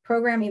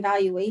program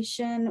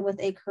evaluation with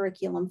a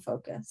curriculum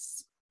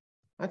focus.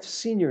 I've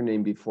seen your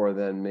name before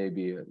then,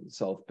 maybe at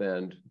South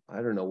Bend.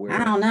 I don't know where.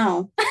 I don't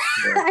know.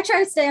 Yeah. I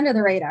try to stay under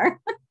the radar.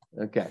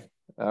 Okay.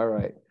 All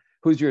right.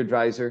 Who's your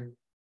advisor?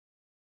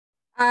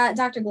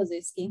 Dr.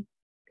 Glazewski.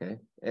 Okay.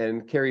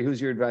 And Carrie,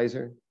 who's your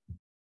advisor?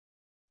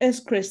 It's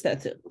Chris,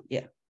 that's it.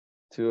 Yeah.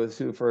 Two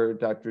for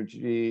Dr.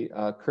 G.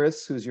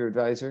 Chris, who's your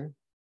advisor?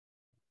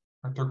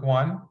 Dr.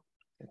 Kwan.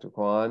 Dr.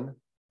 Kwan.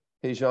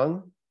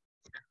 Hejiang.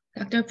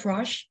 Dr.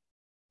 Prosh.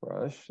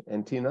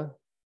 And Tina?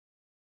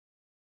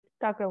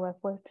 Dr.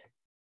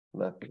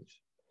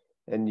 Lethbridge.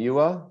 And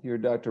Yua, you're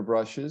Dr.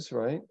 Brush's,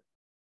 right?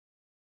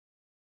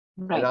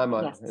 Right.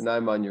 And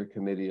I'm on your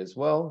committee as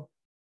well.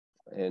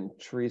 And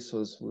Cherisse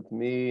was with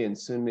me, and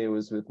Sunmi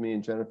was with me,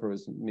 and Jennifer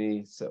was with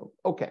me. So,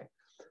 okay.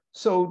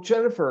 So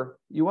Jennifer,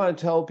 you want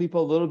to tell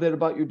people a little bit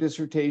about your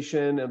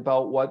dissertation,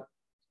 about what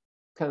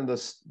kind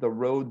of the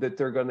road that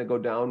they're going to go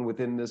down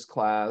within this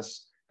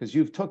class, because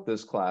you've took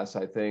this class,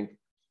 I think,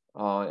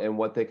 and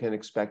what they can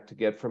expect to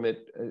get from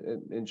it.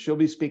 And she'll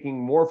be speaking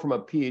more from a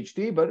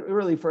PhD, but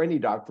really for any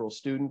doctoral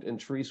student, and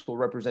Cherisse will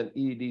represent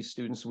EED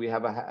students. We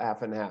have a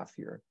half and half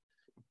here.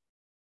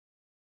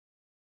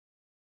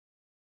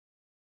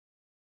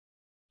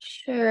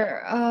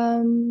 Sure.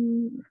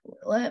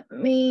 Let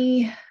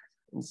me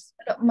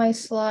set up my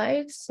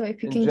slides. So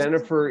if you can.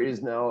 Jennifer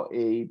is now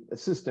an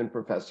assistant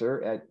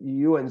professor at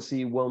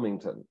UNC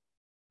Wilmington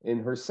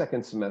in her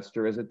second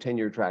semester as a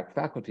tenure track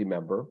faculty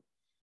member.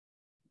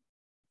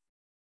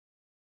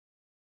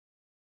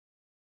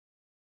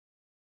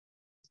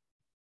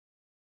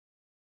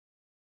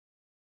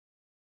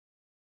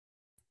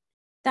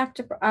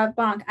 Dr.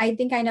 Bonk, I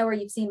think I know where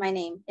you've seen my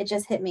name. It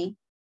just hit me.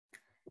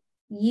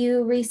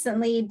 You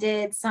recently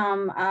did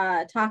some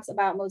talks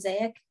about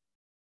Mosaic.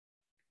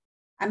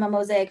 I'm a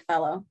Mosaic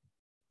fellow.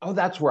 Oh,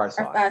 that's where I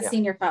saw it.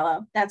 Senior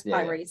fellow. That's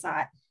probably where you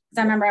saw it. Because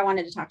I remember I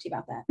wanted to talk to you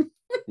about that.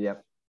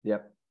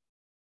 Yep.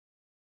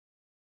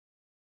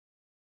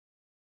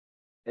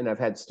 And I've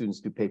had students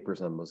do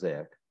papers on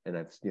Mosaic, and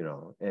I've,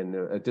 and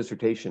a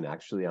dissertation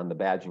actually on the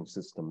badging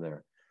system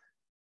there.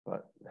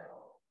 But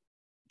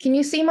can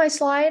you see my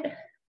slide?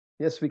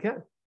 Yes, we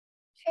can.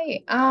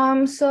 Okay,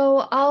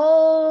 so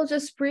I'll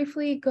just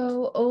briefly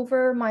go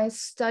over my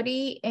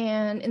study,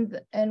 and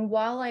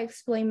while I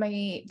explain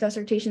my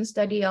dissertation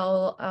study,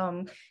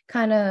 I'll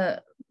kind of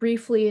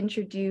briefly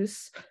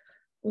introduce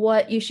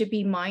what you should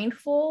be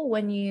mindful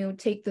when you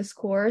take this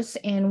course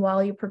and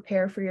while you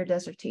prepare for your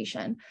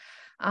dissertation.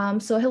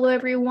 So hello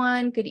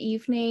everyone, good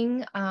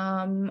evening.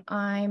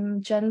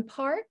 I'm Jen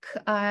Park.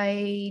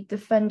 I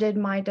defended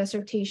my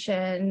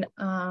dissertation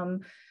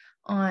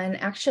on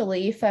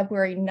actually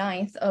February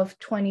 9th of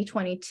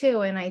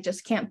 2022, and I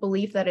just can't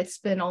believe that it's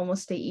been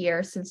almost a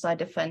year since I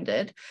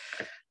defended.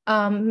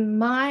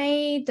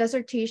 My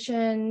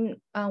dissertation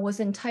was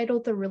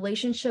entitled The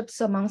Relationships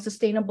Among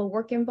Sustainable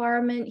Work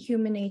Environment,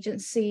 Human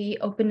Agency,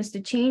 Openness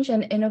to Change,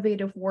 and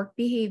Innovative Work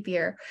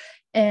Behavior.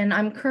 And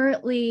I'm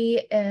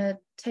currently a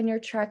tenure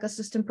track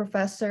assistant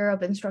professor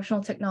of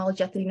instructional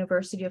technology at the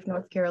University of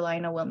North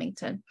Carolina,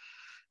 Wilmington.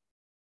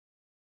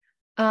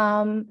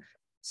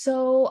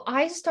 So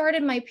I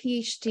started my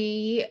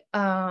PhD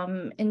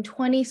in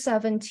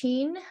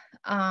 2017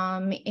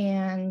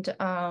 and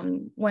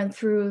went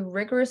through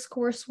rigorous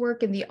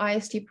coursework in the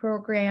IST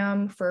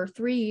program for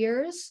 3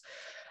 years.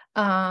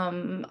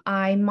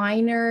 I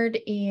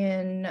minored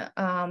in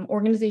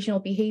organizational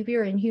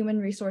behavior and human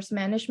resource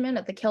management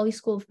at the Kelley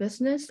School of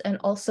Business, and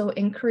also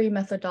inquiry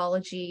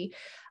methodology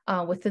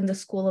within the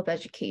School of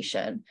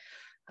Education.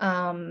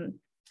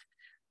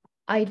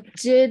 I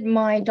did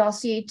my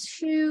dossier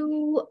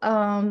 2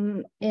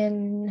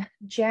 in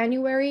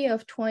January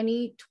of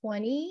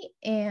 2020,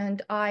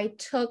 and I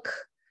took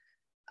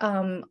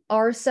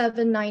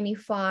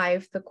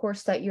R795, the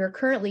course that you're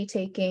currently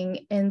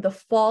taking, in the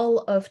fall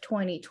of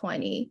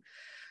 2020.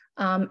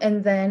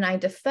 And then I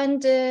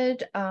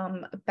defended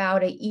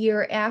about a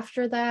year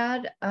after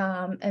that,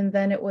 and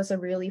then it was a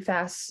really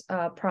fast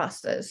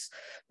process.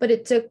 But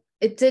it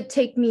did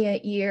take me a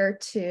year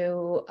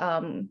to,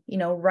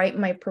 write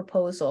my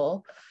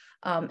proposal.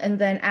 And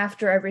then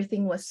after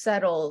everything was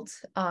settled,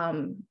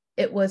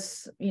 it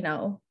was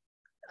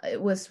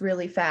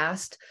really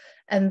fast.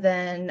 And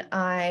then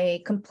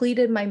I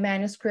completed my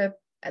manuscript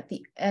at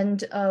the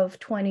end of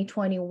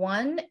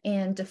 2021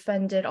 and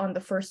defended on the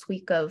first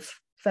week of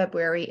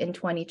February in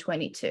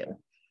 2022.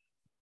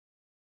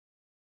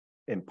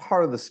 And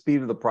part of the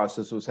speed of the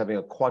process was having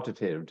a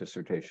quantitative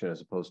dissertation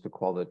as opposed to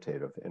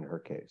qualitative in her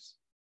case.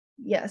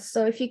 Yes,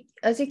 so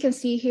as you can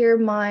see here,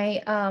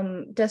 my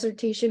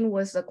dissertation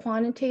was a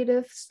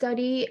quantitative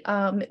study.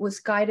 It was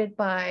guided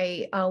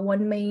by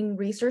one main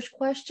research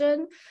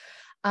question.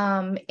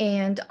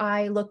 And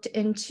I looked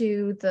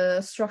into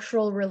the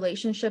structural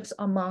relationships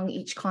among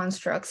each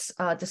constructs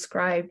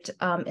described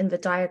in the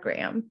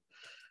diagram.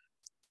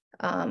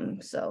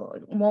 So I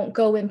won't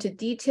go into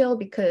detail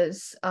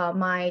because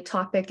my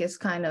topic is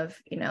kind of,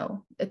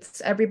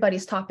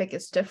 everybody's topic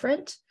is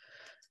different.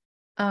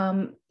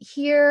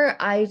 Here,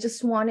 I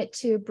just wanted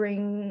to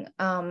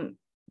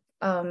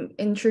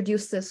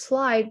introduce this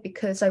slide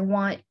because I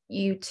want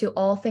you to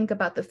all think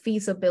about the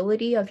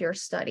feasibility of your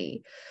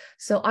study.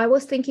 So I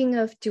was thinking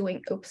of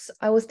doing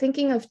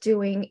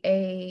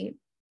a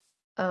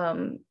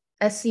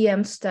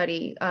SEM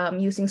study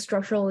using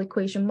structural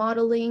equation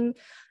modeling,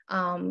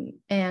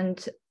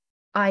 and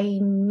I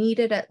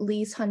needed at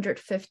least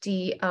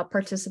 150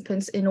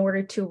 participants in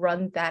order to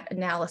run that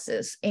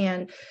analysis.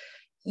 And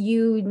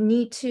you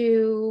need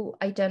to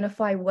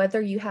identify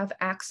whether you have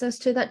access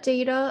to that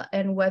data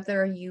and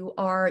whether you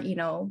are,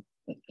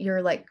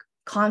 you're like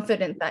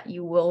confident that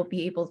you will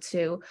be able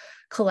to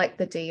collect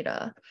the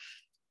data.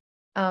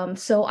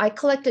 So I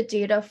collected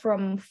data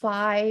from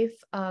 5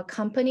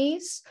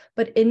 companies,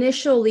 but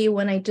initially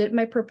when I did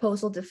my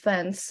proposal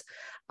defense,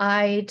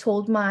 I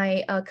told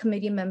my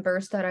committee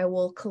members that I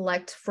will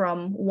collect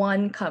from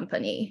 1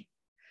 company.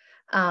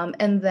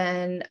 And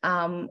then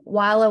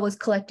while I was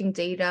collecting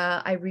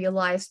data, I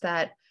realized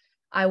that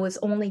I was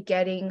only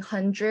getting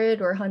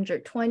 100 or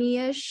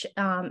 120-ish,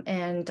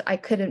 and I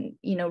couldn't,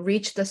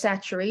 reach the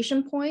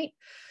saturation point.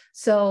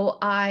 So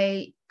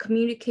I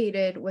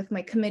communicated with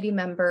my committee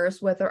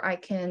members whether I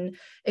can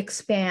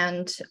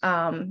expand,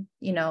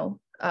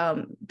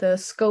 the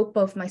scope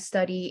of my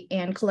study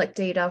and collect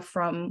data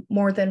from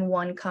more than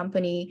one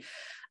company,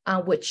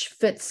 which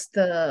fits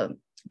the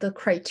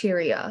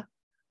criteria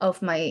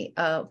of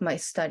my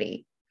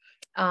study.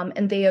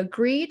 And they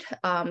agreed.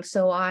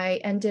 So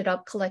I ended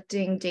up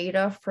collecting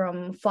data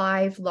from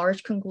 5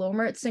 large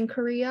conglomerates in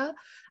Korea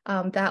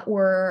that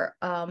were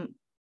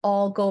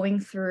all going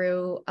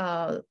through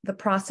the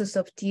process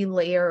of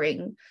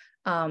delayering,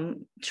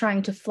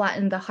 trying to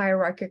flatten the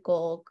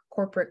hierarchical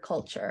corporate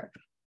culture.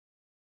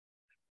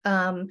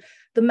 The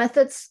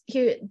methods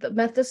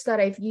that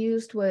I've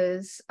used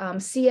was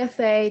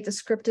CFA,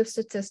 descriptive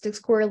statistics,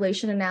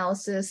 correlation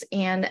analysis,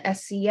 and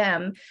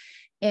SEM.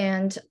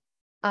 And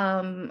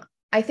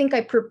I think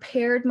I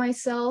prepared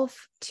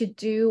myself to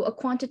do a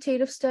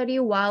quantitative study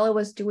while I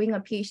was doing a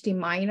PhD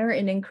minor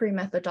in inquiry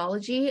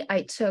methodology.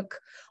 I took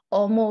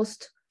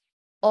almost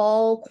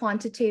all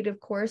quantitative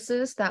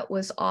courses that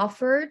was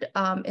offered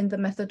in the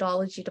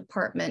methodology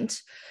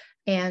department.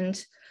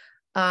 And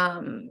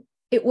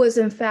it was,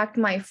 in fact,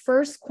 my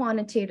first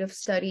quantitative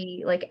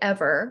study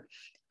ever.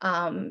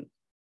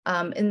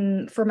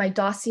 For my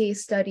dossier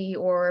study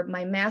or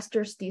my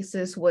master's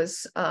thesis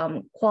was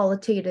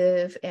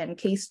qualitative and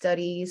case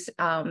studies.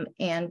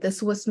 And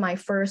this was my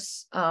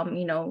first,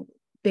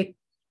 big,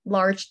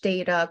 large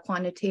data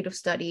quantitative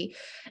study.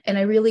 And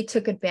I really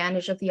took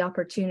advantage of the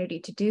opportunity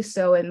to do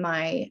so in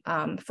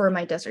for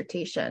my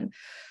dissertation.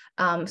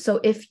 So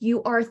if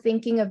you are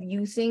thinking of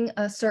using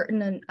a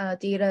certain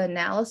data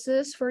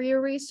analysis for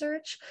your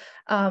research,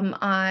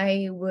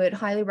 I would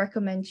highly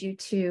recommend you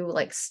to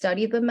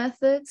study the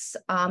methods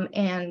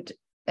and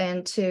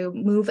to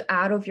move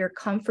out of your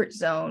comfort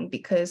zone,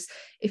 because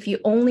if you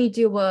only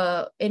do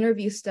a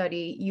interview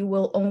study, you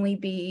will only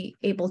be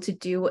able to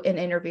do an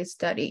interview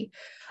study.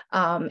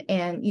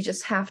 And you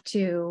just have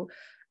to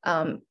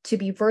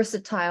be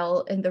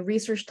versatile in the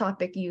research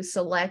topic you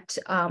select,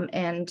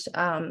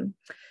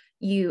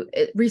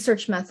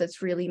 research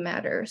methods really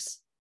matters.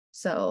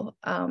 So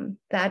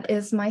that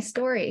is my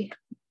story.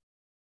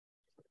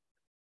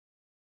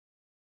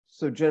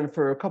 So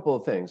Jennifer, a couple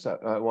of things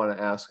I want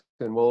to ask,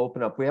 and we'll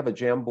open up. We have a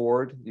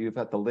Jamboard. You've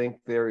got the link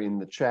there in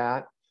the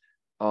chat.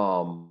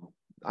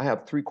 I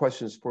have 3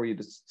 questions for you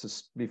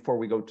before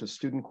we go to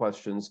student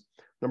questions.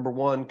 Number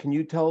 1, can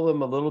you tell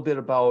them a little bit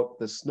about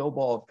the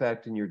snowball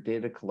effect in your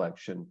data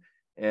collection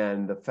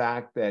and the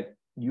fact that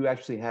you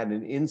actually had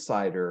an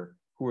insider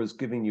who was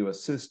giving you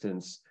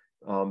assistance?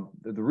 The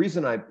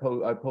reason I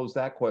pose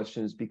that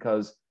question is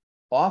because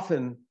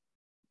often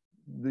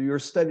your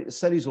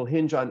studies will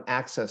hinge on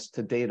access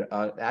to data,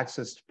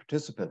 access to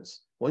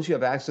participants. Once you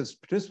have access to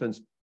participants,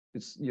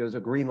 it's a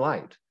green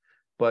light.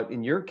 But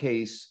in your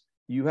case,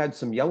 you had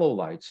some yellow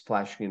lights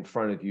flashing in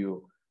front of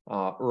you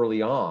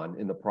early on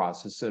in the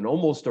process, and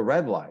almost a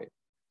red light.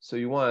 So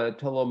you want to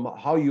tell them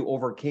how you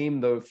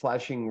overcame the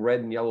flashing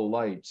red and yellow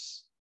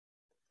lights.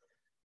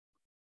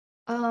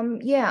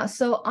 Yeah,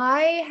 so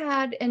I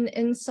had an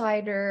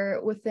insider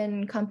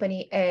within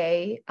company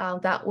A,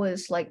 that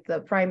was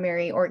the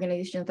primary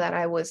organization that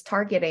I was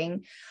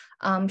targeting.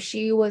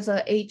 She was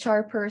a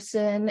HR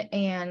person,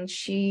 and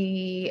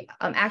she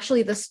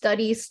actually the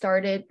study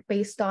started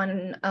based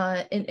on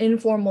an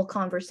informal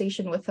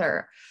conversation with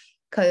her,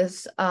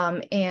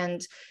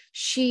 and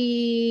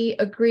she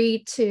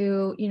agreed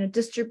to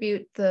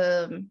distribute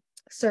the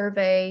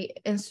survey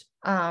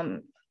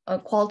a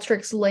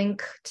Qualtrics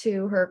link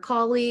to her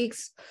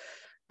colleagues,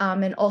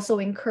 and also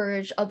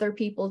encourage other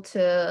people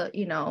to,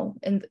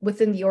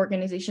 within the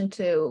organization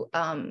to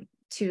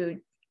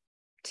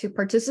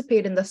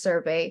participate in the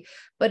survey.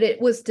 But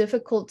it was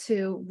difficult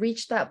to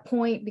reach that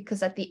point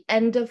because at the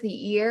end of the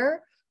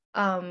year,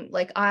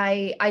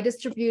 I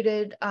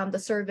distributed the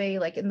survey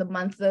in the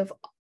month of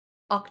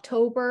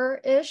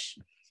October-ish.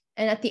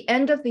 And at the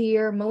end of the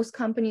year, most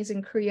companies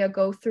in Korea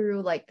go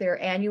through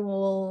their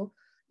annual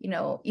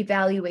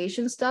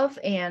evaluation stuff,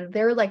 and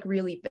they're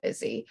really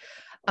busy.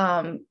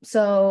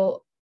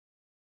 So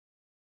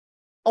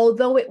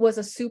although it was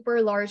a super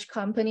large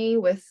company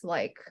with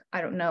I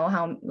don't know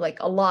how,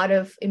 a lot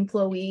of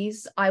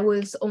employees, I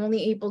was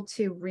only able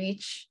to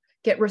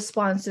get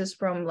responses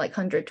from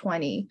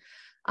 120.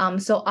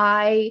 So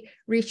I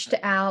reached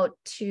out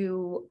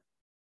to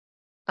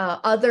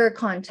other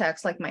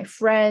contacts, my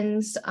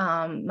friends,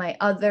 my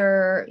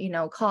other,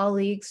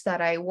 colleagues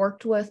that I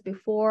worked with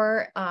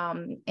before,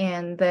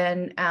 and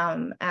then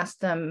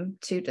asked them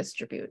to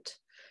distribute.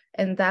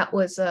 And that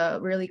was a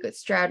really good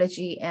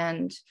strategy,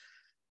 and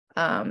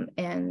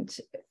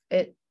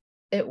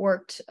it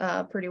worked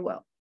pretty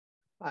well.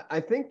 I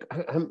think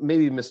I'm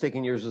maybe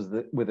mistaking yours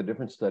with a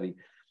different study.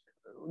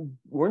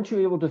 Weren't you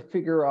able to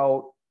figure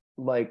out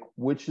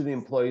which of the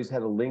employees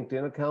had a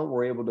LinkedIn account,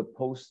 were able to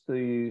post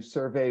the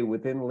survey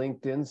within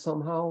LinkedIn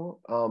somehow?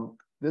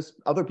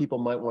 Other people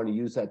might want to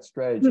use that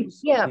strategy.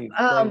 So yeah. can you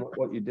explain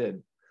what you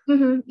did?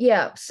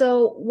 Yeah.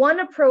 So one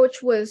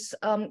approach was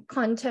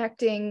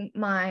contacting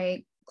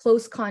my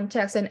close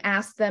contacts and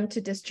ask them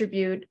to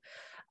distribute.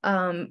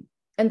 And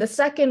the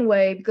second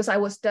way, because I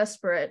was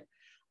desperate,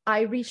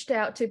 I reached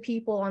out to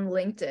people on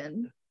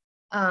LinkedIn.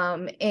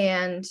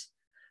 And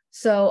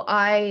so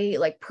I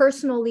like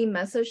personally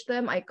messaged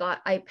them.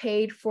 I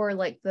paid for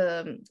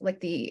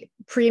the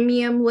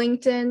premium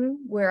LinkedIn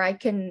where I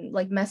can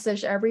like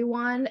message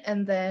everyone.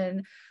 And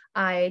then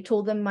I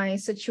told them my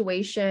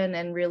situation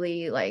and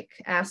really like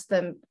asked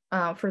them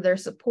for their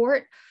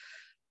support.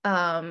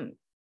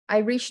 I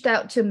reached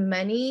out to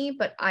many,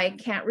 but I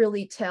can't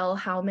really tell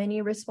how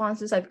many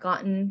responses I've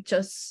gotten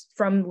just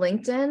from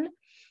LinkedIn.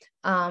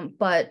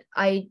 But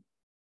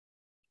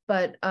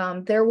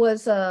there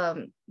was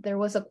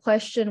a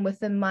question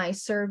within my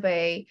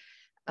survey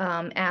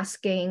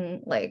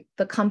asking like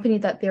the company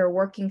that they're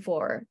working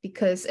for,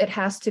 because it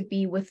has to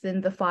be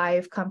within the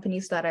 5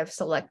 companies that I've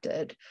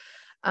selected.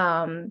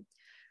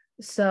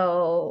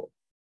 So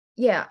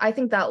yeah, I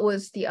think that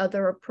was the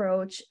other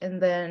approach.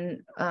 And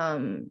then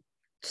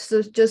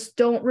so just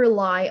don't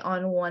rely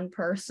on one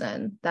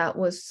person. That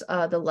was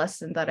the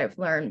lesson that I've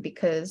learned,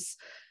 because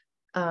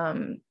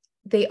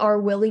they are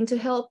willing to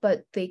help,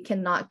 but they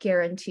cannot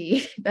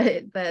guarantee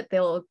that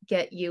they'll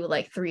get you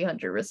like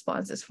 300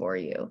 responses for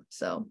you.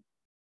 So.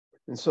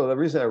 And so the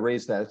reason I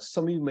raised that,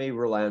 some of you may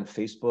rely on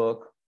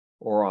Facebook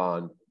or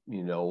on,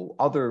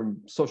 other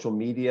social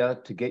media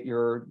to get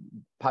your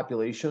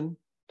population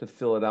to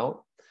fill it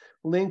out.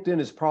 LinkedIn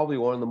is probably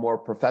one of the more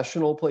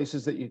professional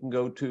places that you can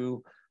go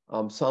to.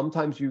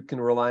 Sometimes you can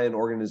rely on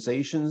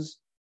organizations,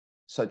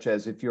 such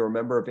as if you're a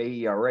member of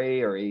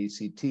AERA or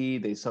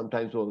AECT, they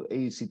sometimes will,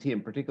 AECT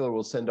in particular,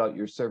 will send out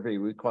your survey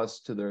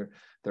requests to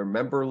their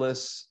member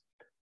lists.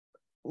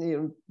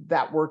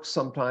 That works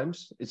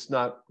sometimes. It's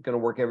not going to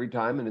work every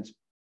time, and it's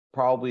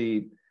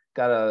probably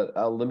got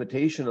a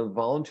limitation of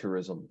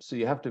volunteerism. So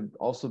you have to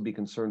also be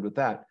concerned with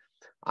that.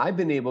 I've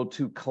been able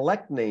to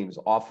collect names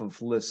off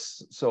of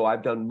lists. So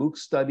I've done MOOC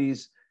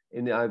studies,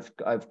 and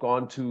I've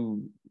gone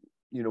to,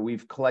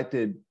 we've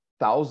collected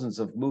thousands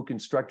of MOOC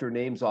instructor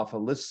names off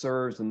of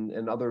listservs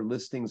and other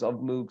listings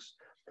of MOOCs.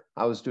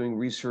 I was doing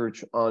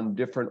research on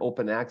different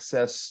open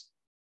access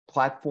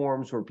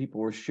platforms where people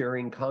were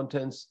sharing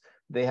contents.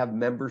 They have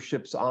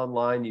memberships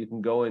online. You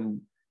can go and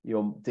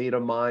data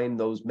mine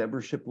those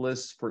membership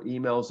lists for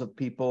emails of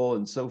people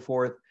and so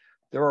forth.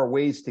 There are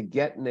ways to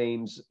get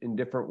names in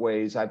different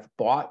ways. I've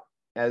bought,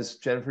 as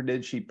Jennifer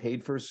did, she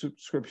paid for a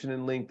subscription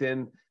in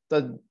LinkedIn.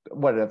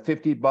 What,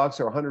 $50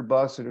 or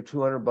 $100 or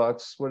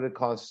 $200? What did it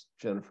cost,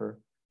 Jennifer?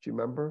 Do you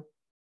remember?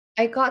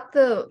 I got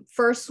the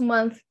first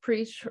month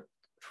free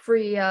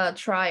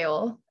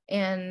trial,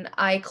 and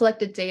I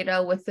collected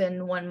data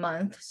within 1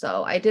 month.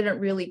 So I didn't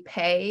really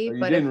pay. Oh,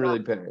 you didn't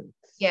really pay.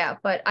 Yeah,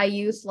 but I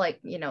used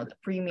the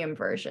premium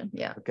version.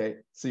 Yeah. Okay,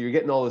 so you're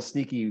getting all the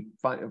sneaky,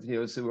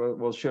 so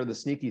we'll share the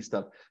sneaky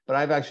stuff. But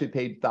I've actually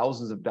paid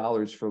thousands of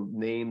dollars for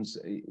names,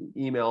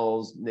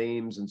 emails,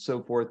 names, and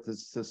so forth to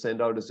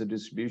send out as a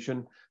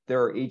distribution.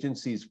 There are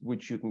agencies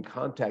which you can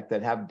contact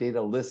that have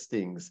data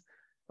listings.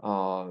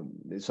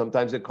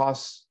 Sometimes it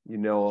costs,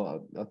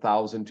 $1,000,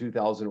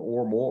 $2,000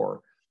 or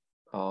more.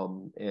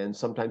 And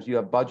sometimes you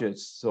have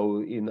budgets.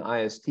 So in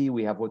IST,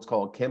 we have what's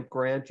called a Kemp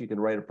grant. You can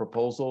write a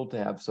proposal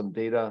to have some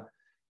data,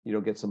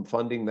 get some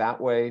funding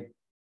that way,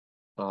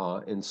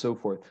 and so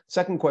forth.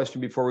 Second question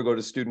before we go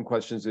to student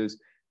questions is,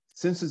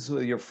 since this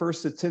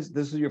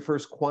is your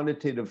first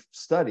quantitative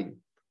study,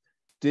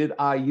 did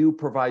IU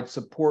provide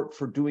support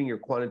for doing your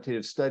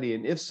quantitative study?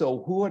 And if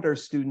so, who are our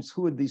students?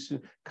 Who would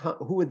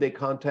they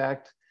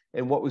contact?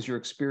 And what was your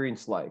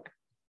experience like?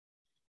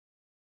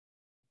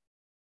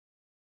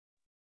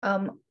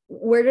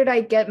 Where did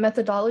I get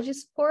methodology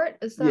support?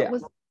 Is that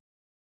was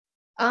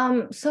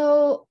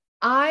so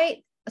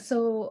I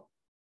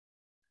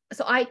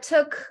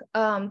took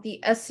the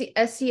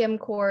SEM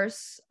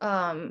course,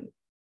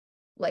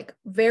 like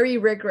very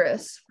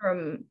rigorous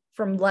from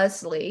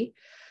Leslie,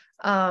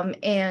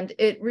 and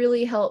it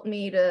really helped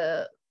me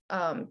to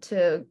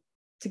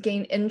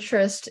gain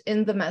interest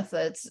in the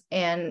methods,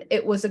 and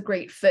it was a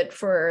great fit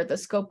for the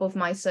scope of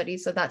my study,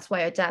 so that's why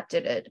I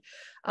adapted it.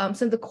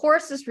 So the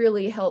courses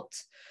really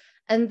helped.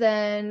 And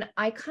then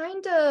I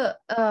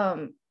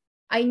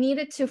I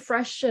needed to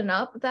freshen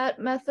up that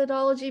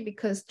methodology,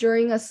 because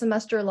during a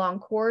semester-long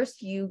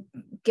course, you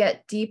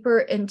get deeper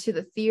into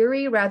the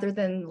theory rather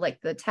than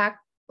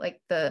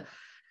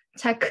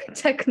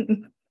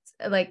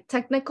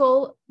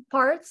technical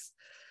parts.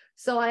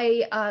 So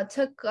I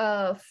took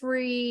a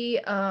free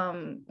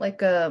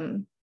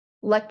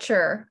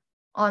lecture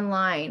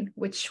online,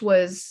 which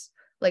was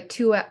like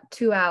two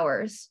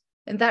hours.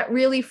 And that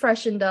really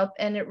freshened up,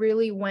 and it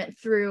really went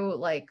through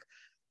like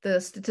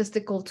the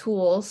statistical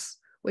tools,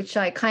 which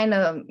I kind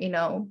of,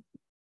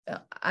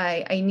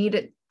 I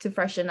needed to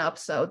freshen up.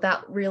 So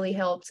that really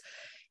helped.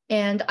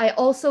 And I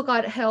also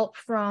got help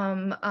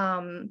from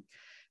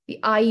the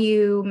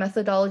IU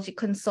methodology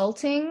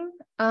consulting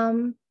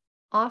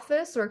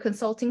office or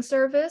consulting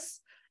service.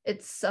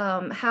 It's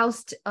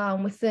housed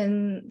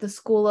within the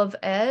School of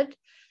Ed.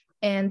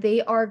 and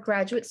they are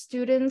graduate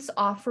students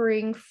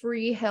offering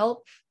free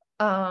help.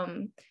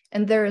 And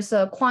there's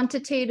a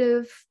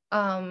quantitative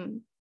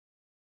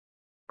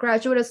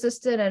graduate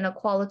assistant and a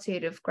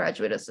qualitative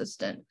graduate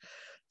assistant.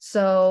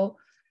 So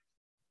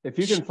if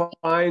you can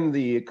find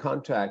the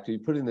contact, you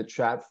put in the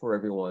chat for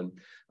everyone.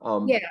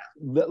 Yeah.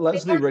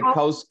 Leslie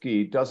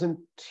Rutkowski doesn't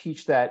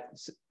teach that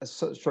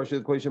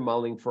structural equation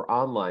modeling for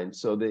online.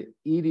 So the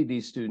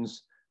EDD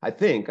students, I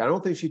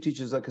don't think she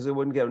teaches that because it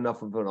wouldn't get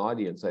enough of an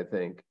audience, I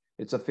think.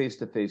 It's a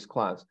face-to-face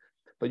class.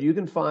 But you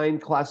can find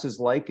classes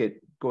like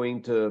it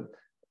going to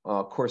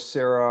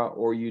Coursera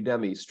or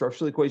Udemy.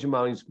 Structural equation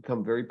modeling has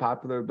become very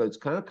popular, but it's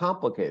kind of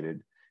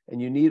complicated.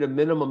 And you need a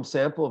minimum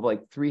sample of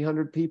like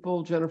 300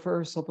 people,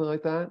 Jennifer, something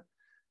like that?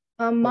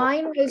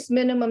 Mine was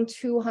minimum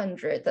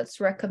 200.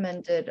 That's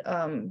recommended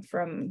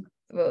from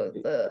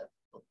the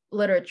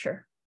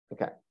literature.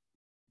 Okay.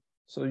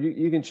 So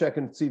you can check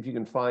and see if you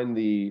can find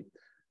the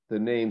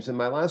names. And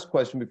my last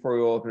question before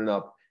we open it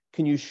up,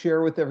 can you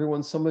share with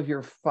everyone some of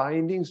your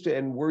findings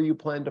and where you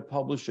plan to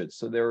publish it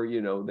so they're,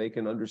 they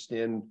can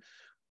understand,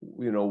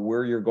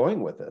 where you're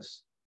going with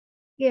this?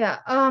 Yeah,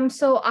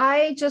 so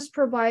I just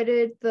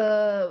provided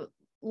the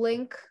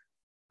link,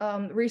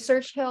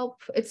 research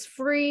help. It's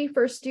free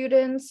for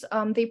students.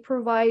 They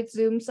provide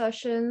Zoom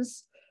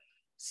sessions.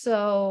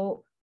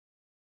 So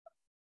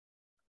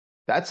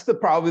that's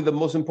probably the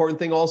most important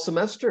thing all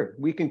semester.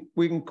 We can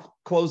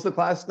close the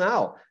class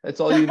now.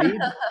 That's all you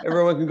need.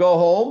 Everyone can go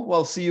home.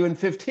 We'll see you in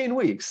 15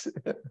 weeks.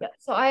 Yeah,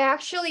 so I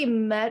actually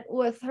met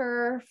with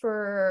her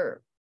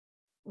for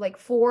like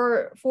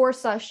four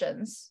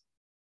sessions.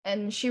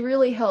 And she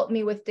really helped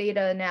me with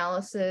data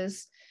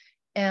analysis.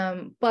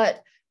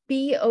 But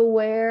be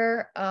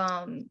aware,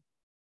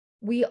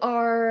 we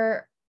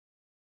are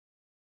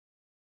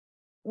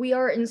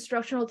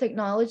instructional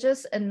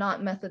technologists and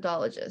not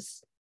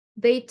methodologists.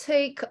 They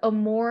take a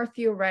more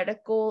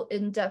theoretical,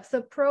 in-depth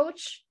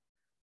approach,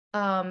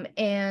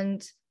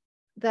 and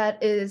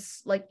that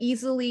is like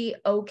easily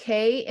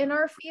okay in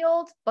our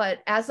field, but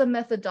as a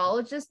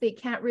methodologist, they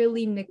can't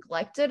really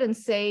neglect it and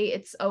say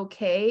it's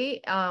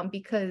okay,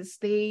 because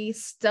they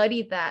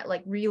study that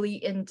like really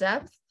in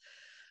depth.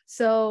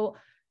 So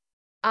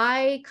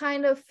I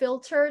kind of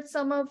filtered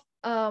some of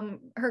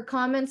her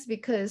comments,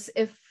 because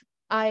if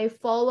I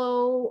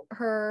follow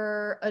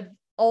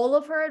all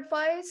of her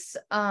advice,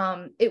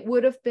 it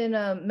would have been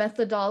a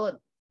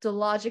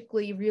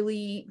methodologically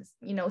really,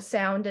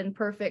 sound and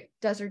perfect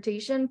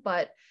dissertation,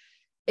 but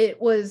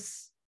it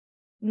was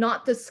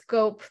not the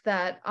scope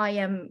that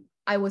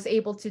I was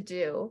able to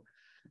do.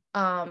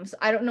 So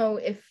I don't know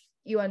if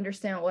you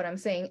understand what I'm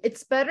saying.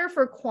 It's better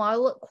for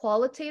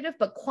qualitative,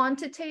 but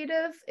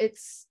quantitative,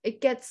 it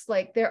gets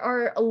like, there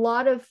are a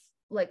lot of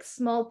like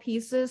small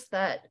pieces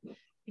that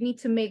you need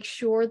to make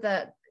sure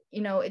that,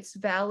 it's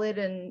valid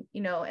and,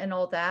 and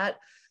all that.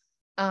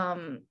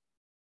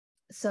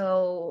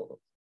 So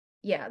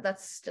yeah,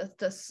 that's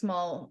just a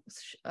small,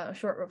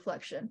 short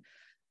reflection.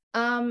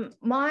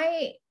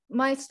 My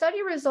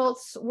study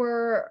results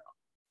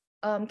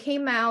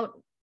came out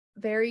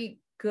very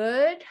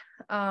good.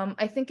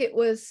 I think it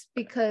was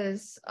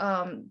because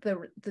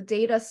the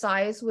data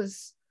size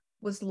was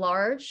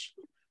large.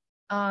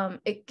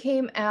 It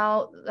came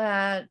out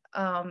that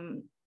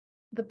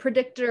the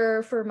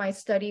predictor for my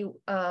study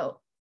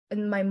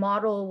in my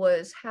model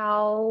was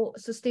how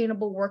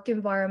sustainable work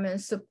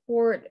environments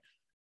support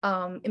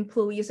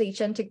employees'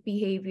 agentic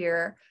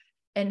behavior,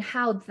 and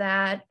how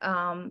that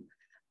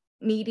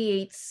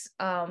mediates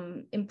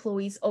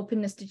employees'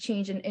 openness to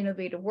change and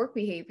innovative work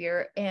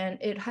behavior. And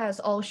it has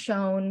all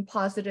shown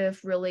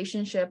positive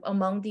relationship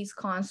among these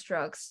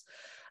constructs.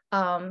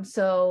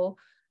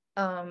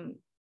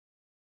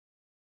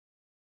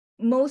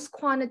 Most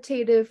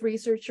quantitative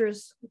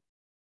researchers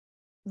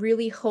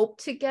really hope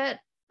to get,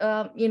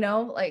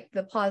 like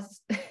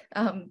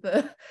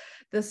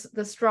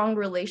the strong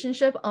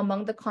relationship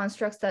among the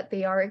constructs that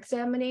they are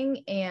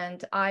examining.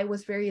 And I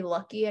was very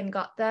lucky and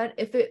got that.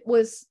 If it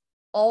was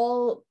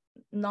all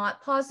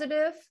not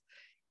positive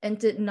and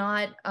did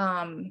not,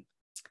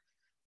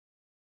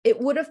 it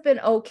would have been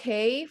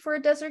okay for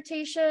a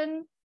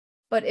dissertation,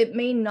 but it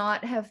may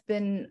not have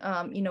been,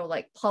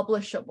 like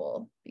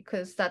publishable,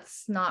 because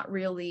that's not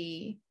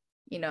really,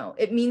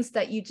 it means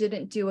that you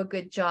didn't do a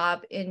good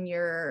job in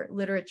your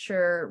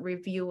literature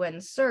review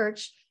and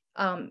search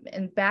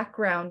and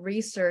background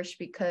research,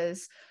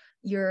 because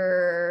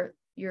your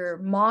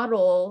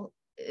model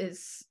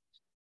is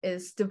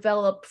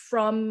developed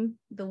from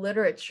the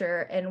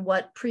literature and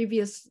what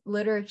previous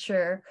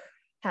literature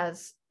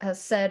has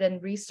said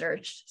and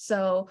researched.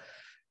 So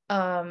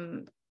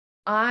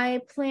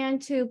I plan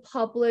to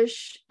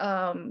publish,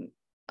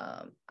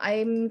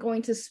 I'm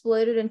going to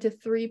split it into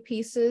 3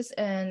 pieces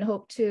and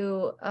hope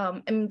to,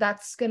 and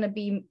that's going to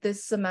be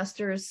this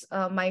semester's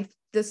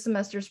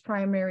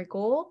primary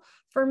goal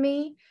for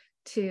me,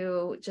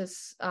 to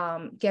just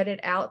get it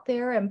out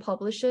there and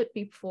publish it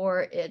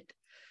before it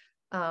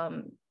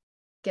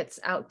gets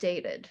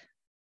outdated.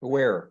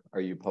 Where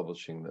are you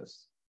publishing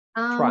this?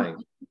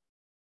 Trying.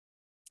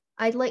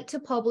 I'd like to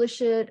publish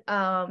it,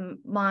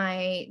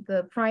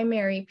 the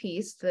primary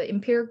piece, the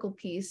empirical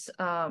piece,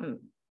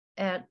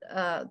 at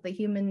the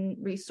Human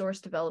Resource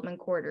Development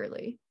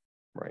Quarterly.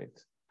 Right,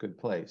 good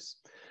place.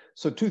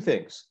 So two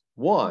things.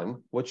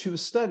 One, what she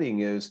was studying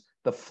is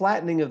the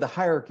flattening of the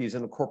hierarchies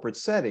in a corporate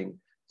setting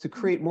to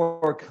create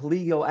more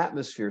collegial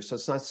atmosphere, so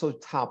it's not so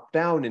top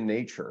down in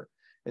nature.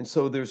 And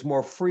so there's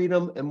more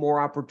freedom and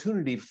more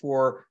opportunity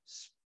for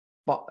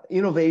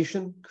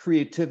innovation,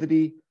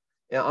 creativity,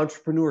 and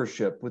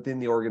entrepreneurship within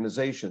the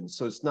organization.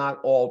 So it's not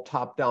all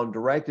top down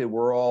directed.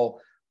 We're all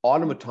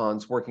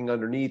automatons working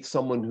underneath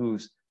someone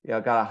who's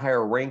got a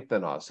higher rank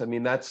than us. I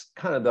mean, that's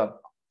kind of the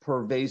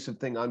pervasive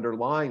thing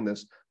underlying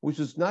this, which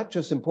is not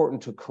just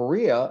important to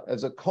Korea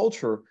as a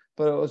culture,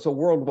 but it's a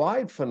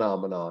worldwide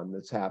phenomenon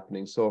that's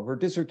happening. So her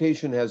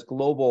dissertation has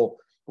global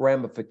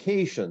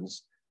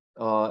ramifications,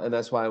 and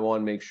that's why I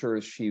want to make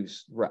sure she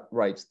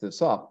writes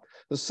this up.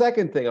 The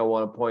second thing I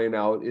want to point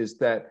out is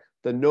that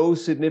the no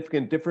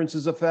significant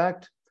differences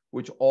effect,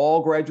 which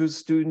all graduate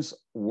students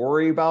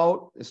worry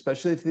about,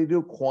 especially if they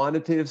do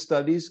quantitative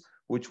studies,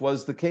 which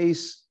was the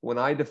case when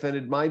I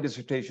defended my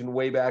dissertation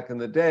way back in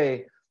the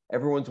day.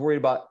 Everyone's worried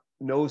about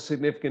no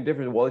significant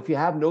difference. Well, if you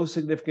have no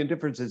significant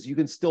differences, you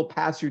can still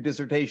pass your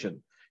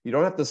dissertation. You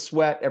don't have to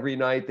sweat every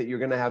night that you're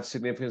going to have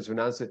significance or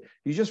not.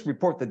 You just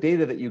report the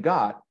data that you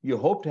got. You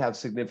hope to have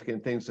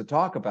significant things to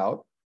talk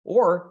about.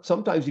 Or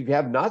sometimes if you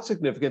have not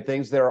significant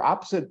things that are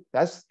opposite,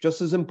 that's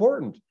just as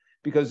important,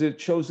 because it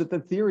shows that the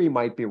theory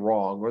might be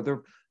wrong,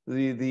 or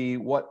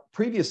what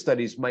previous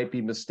studies might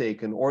be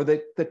mistaken, or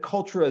that the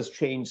culture has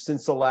changed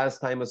since the last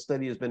time a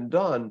study has been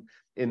done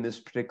in this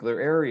particular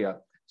area.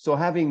 So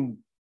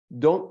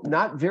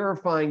not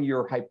verifying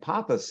your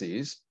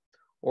hypotheses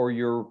or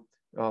your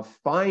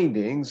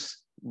findings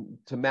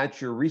to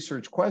match your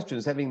research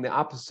questions, having the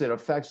opposite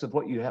effects of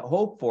what you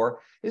hope for,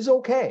 is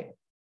okay.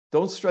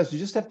 Don't stress. You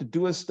just have to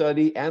do a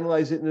study,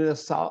 analyze it in a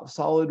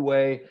solid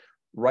way,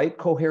 write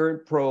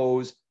coherent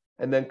prose,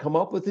 and then come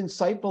up with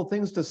insightful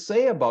things to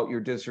say about your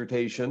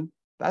dissertation.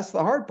 That's the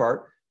hard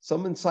part.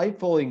 Some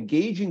insightful,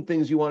 engaging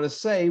things you want to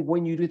say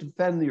when you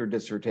defend your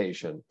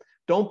dissertation.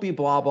 Don't be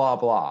blah, blah,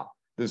 blah.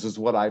 This is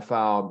what I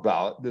found,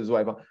 this is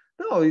what I found.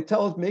 No, you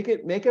tell us, make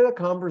it a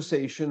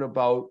conversation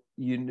about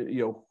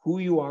who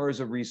you are as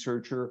a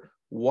researcher,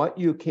 what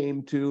you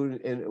came to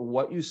and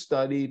what you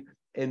studied,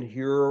 and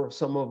here are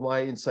some of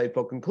my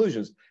insightful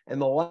conclusions. And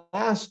the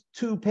last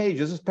 2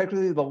 pages,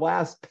 especially the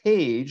last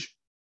page,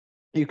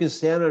 you can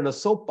stand on a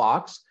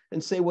soapbox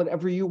and say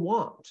whatever you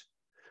want.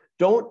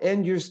 Don't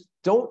end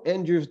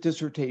your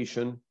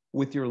dissertation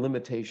with your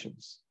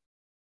limitations.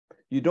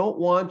 You don't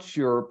want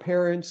your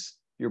parents,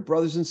 your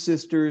brothers and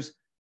sisters,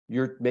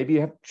 maybe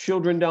you have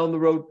children down the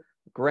road,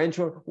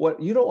 grandchildren.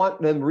 You don't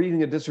want them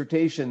reading a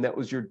dissertation that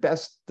was your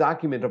best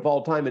document of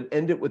all time and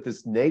end it with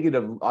this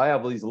negative, I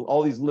have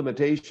all these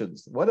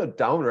limitations. What a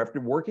downer after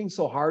working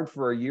so hard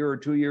for a year or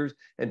 2 years,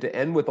 and to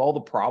end with all the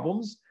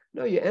problems.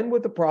 No, you end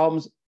with the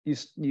problems.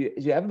 You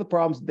have the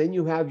problems, then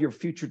you have your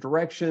future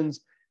directions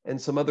and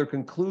some other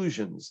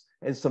conclusions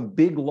and some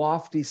big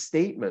lofty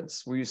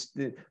statements where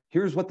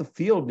here's what the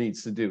field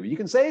needs to do. You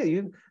can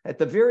say at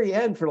the very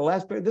end for the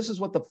last period, this is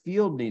what the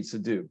field needs to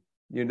do,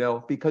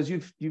 because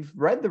you've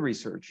read the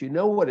research, you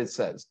know what it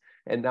says,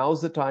 and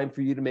now's the time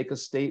for you to make a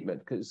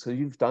statement so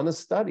you've done a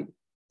study.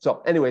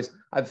 So anyways,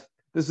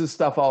 this is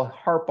stuff I'll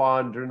harp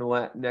on during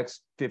the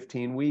next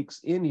 15 weeks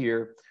in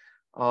here.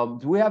 Do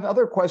we have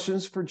other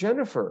questions for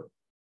Jennifer?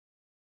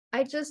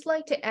 I'd just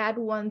like to add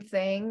one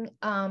thing.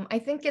 I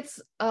think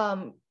it's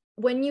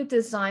when you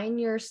design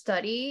your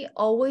study,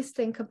 always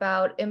think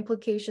about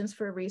implications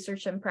for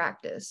research and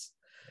practice.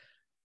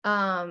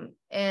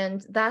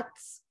 And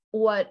that's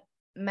what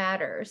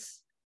matters.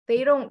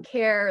 They don't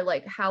care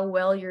how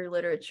well your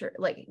literature,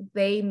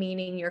 they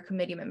meaning your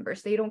committee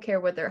members, they don't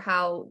care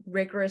how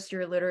rigorous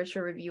your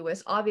literature review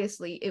is.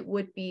 Obviously, it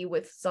would be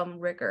with some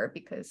rigor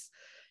because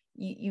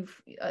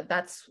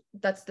that's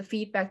the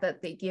feedback that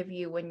they give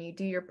you when you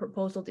do your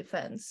proposal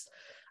defense.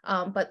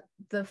 But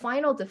the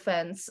final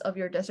defense of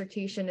your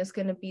dissertation is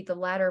going to be the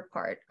latter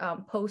part,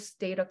 post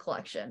data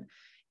collection.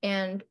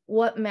 And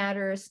what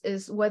matters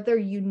is whether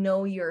you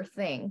know your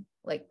thing,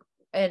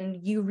 and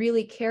you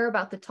really care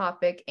about the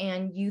topic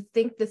and you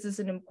think this is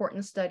an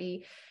important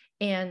study,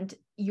 and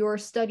your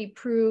study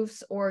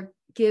proves or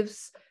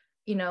gives,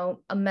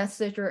 a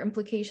message or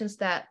implications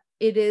that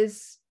it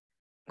is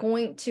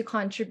going to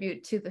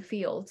contribute to the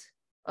field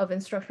of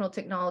instructional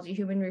technology,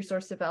 human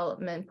resource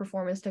development,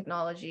 performance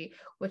technology,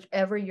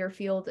 whichever your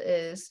field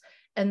is.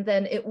 And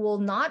then it will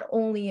not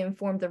only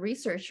inform the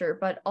researcher,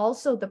 but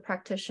also the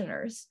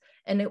practitioners.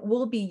 And it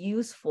will be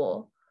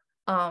useful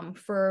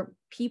for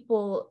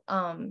people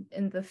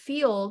in the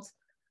field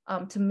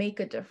to make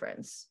a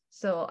difference.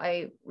 So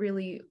I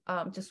really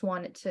just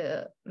wanted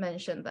to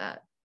mention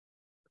that.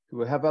 Do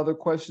we have other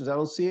questions? I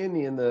don't see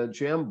any in the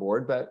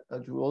Jamboard, but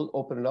we'll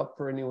open it up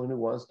for anyone who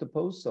wants to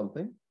pose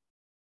something.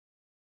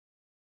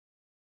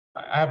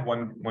 I have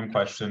one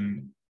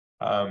question.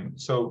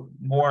 So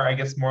more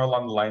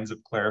along the lines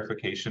of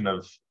clarification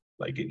of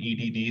like an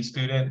EDD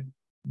student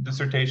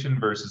dissertation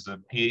versus a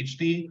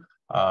PhD,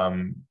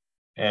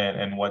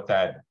 and what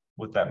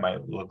that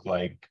might look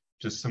like.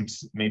 Just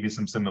maybe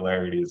some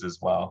similarities as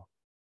well.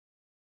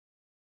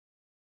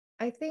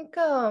 I think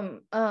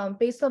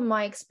based on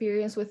my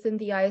experience within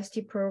the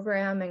IST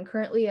program and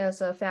currently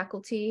as a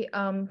faculty,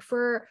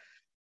 for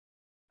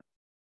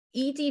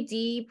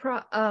EDD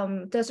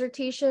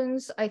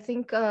dissertations, I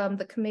think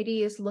the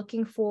committee is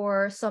looking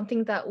for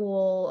something that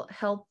will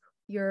help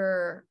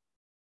your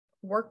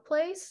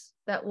workplace,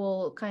 that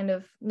will kind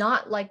of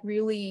not like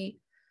really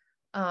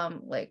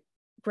like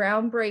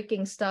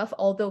groundbreaking stuff,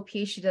 although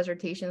PhD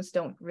dissertations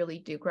don't really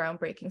do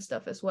groundbreaking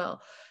stuff as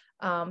well,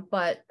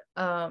 but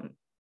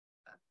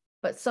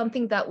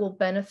something that will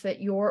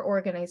benefit your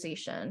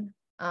organization.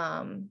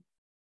 And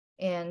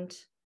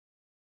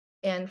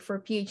for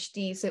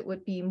PhDs, it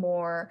would be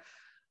more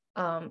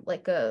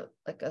like a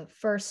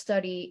first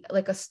study,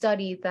 like a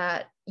study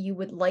that you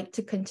would like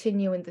to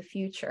continue in the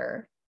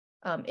future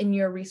in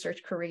your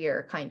research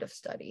career kind of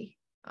study.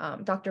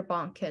 Dr.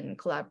 Bonk can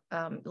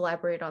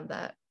elaborate on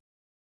that.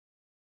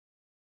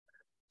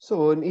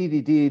 So an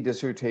EDD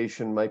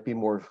dissertation might be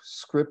more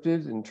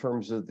scripted in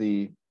terms of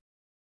the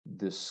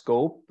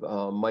scope,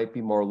 might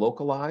be more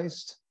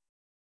localized.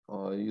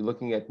 You're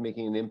looking at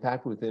making an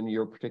impact within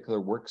your particular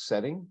work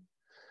setting.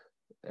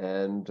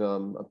 And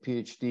a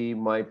PhD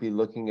might be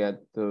looking at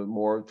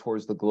more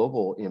towards the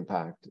global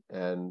impact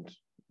and,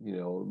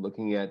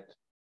 looking at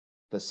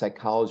the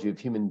psychology of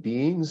human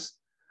beings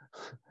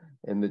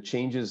and the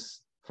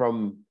changes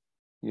from,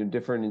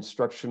 different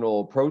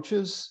instructional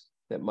approaches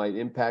that might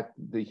impact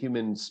the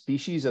human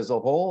species as a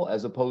whole,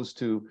 as opposed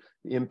to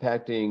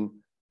impacting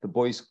the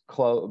boys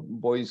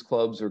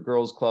clubs or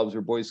girls clubs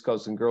or Boy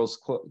Scouts and Girl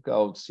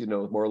Scouts,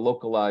 more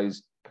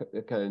localized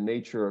kind of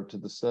nature to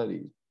the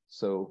study.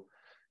 So,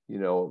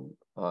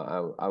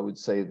 I would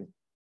say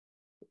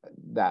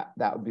that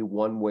would be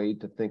one way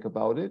to think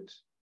about it.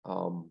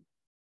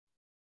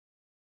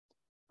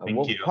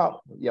 Thank you.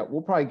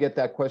 We'll probably get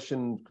that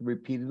question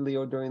repeatedly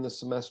during the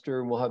semester,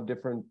 and we'll have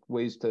different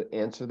ways to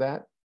answer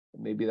that.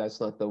 Maybe that's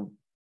not the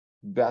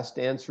best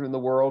answer in the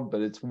world,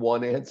 but it's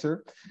one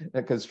answer,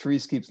 because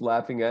Cherisse keeps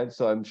laughing at it,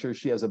 so I'm sure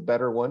she has a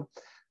better one.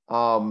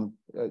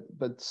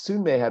 But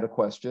Sunmei had a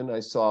question I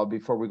saw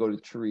before we go to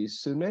Cherisse.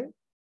 Sunmei?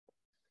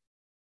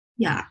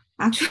 Yeah,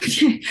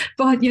 actually,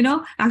 but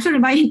actually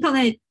my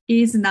internet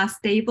is not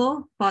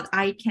stable, but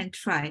I can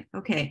try.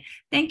 Okay,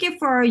 thank you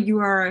for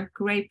your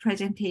great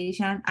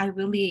presentation. I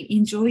really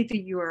enjoyed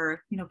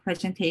your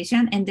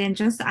presentation. And then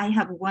I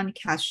have one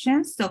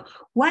question. So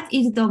what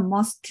is the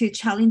most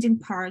challenging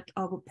part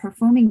of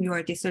performing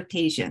your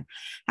dissertation?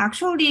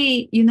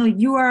 Actually,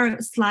 your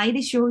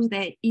slide shows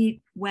that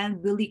it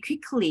went really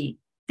quickly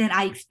than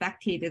I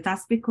expected.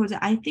 That's because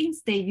I think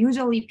the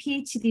usually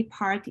PhD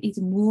part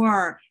is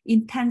more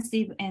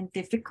intensive and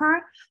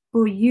difficult,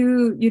 but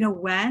you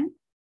went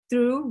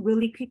through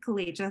really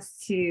quickly,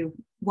 just to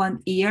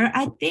 1 year,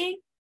 I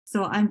think.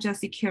 So I'm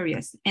just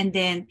curious. And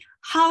then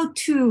how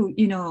to,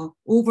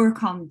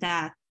 overcome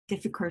that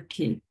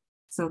difficulty.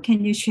 So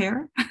can you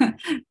share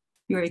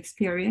your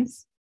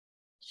experience?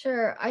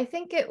 Sure. I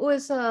think it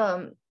was,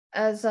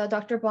 as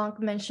Dr.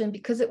 Bonk mentioned,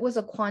 because it was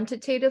a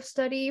quantitative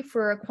study.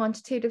 For a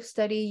quantitative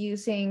study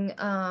using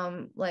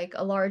like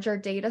a larger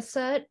data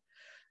set,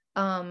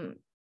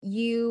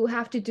 you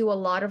have to do a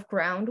lot of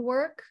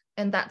groundwork.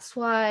 And that's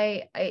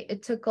why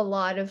it took a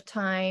lot of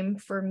time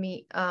for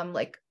me,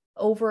 like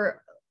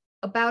over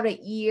about a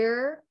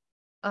year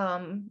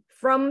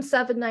from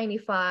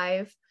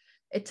 795.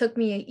 It took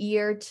me a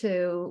year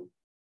to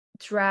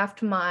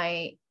draft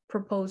my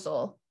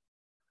proposal.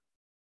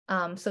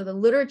 So the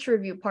literature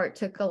review part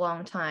took a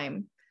long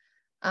time.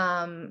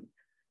 I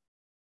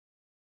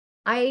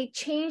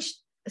changed,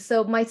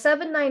 so my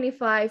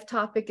 795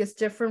 topic is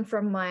different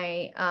from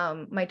my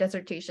my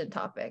dissertation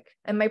topic,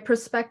 and my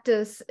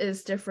prospectus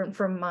is different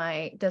from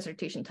my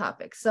dissertation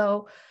topic.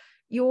 So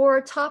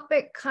your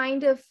topic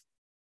kind of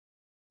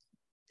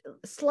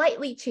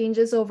slightly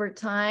changes over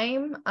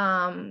time.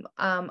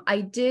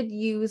 I did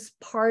use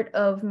part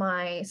of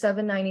my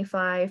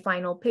 795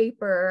 final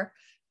paper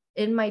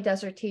in my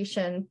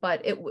dissertation,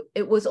 but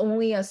it was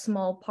only a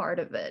small part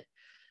of it.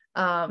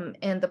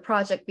 And the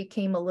project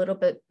became a little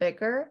bit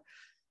bigger.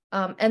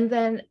 And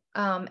then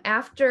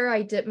after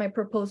I did my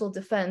proposal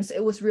defense,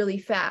 it was really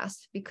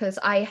fast because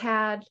I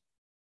had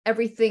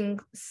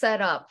everything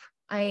set up.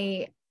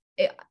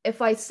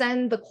 If I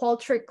send the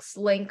Qualtrics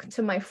link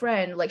to my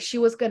friend, like she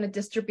was going to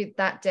distribute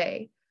that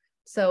day.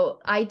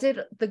 So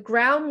the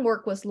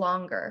groundwork was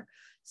longer.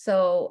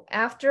 So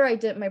after I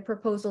did my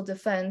proposal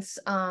defense,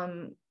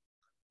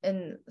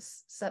 in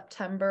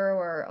September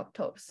or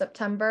October,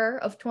 September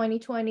of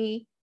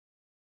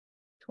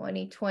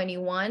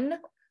 2021,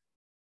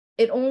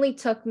 it only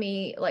took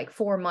me like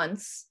 4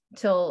 months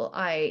till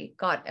I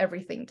got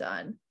everything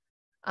done.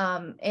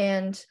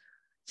 And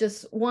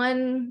just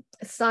one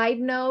side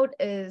note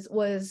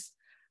was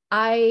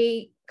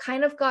I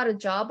kind of got a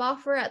job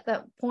offer at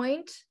that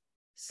point.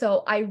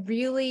 So I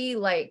really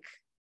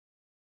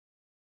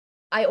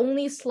I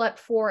only slept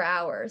 4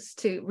 hours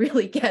to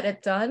really get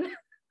it done.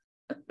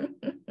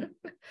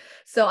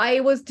 So I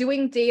was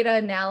doing data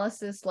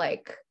analysis,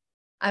 like,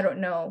 I don't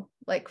know,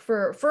 like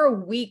for a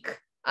week,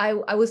 I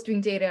was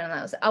doing data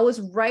analysis. I was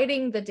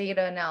writing the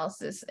data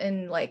analysis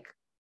in like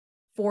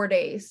 4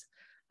 days.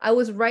 I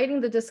was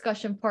writing the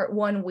discussion part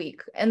 1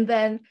 week. And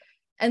then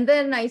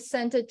I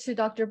sent it to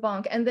Dr.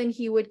 Bonk, and then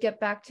he would get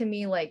back to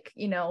me like,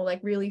 you know, like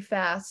really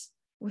fast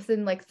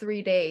within like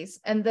 3 days.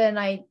 And then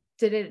I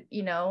did it,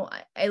 you know,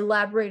 I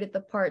elaborated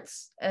the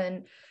parts,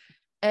 and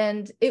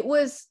it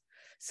was,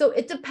 so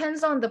it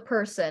depends on the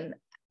person.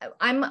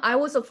 I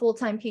was a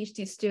full-time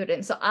PhD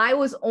student, so I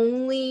was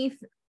only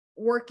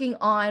working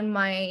on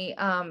my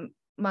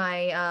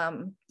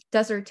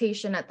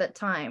dissertation at that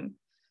time.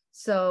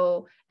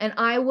 So, and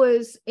I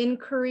was in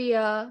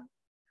Korea,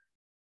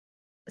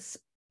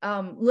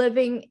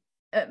 living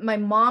at my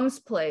mom's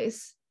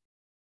place.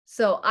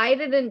 So I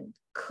didn't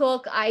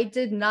cook, I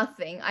did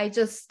nothing. I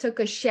just took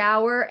a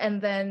shower,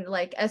 and then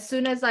like as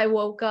soon as I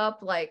woke up,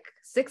 like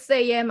 6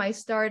 a.m. I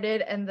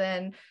started, and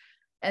then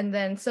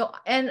so,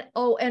 and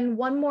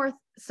one more,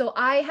 so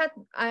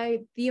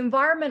the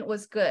environment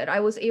was good.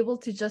 I was able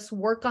to just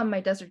work on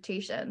my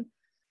dissertation.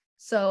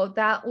 So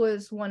that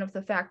was one of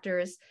the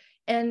factors.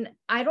 And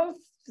I'm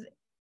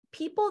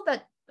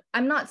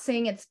not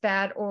saying it's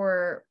bad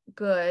or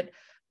good,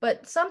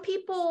 but some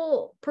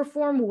people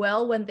perform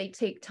well when they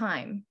take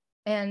time,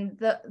 and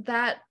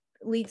that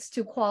leads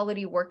to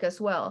quality work as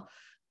well.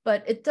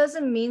 But it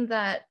doesn't mean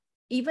that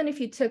even if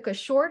you took a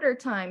shorter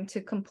time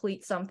to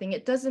complete something,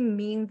 it doesn't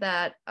mean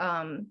that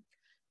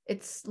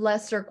it's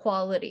lesser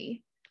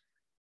quality.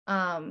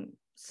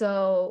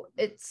 So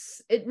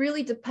it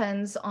really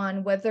depends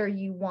on whether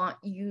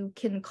you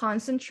can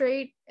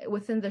concentrate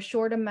within the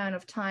short amount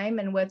of time,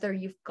 and whether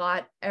you've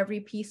got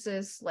every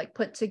pieces like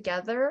put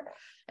together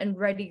and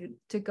ready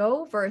to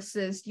go,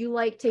 versus you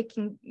like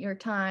taking your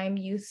time,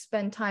 you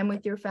spend time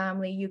with your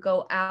family, you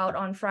go out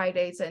on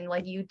Fridays and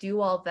like you do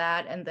all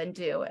that and then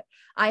do it.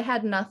 I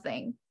had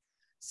nothing.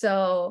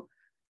 So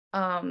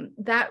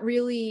that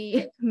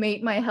really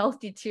made my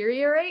health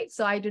deteriorate.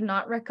 So I do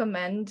not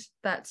recommend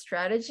that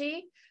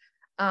strategy.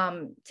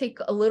 Take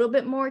a little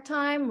bit more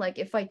time. Like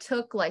if I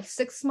took like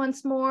 6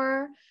 months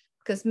more,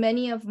 because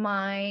many of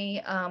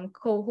my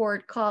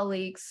cohort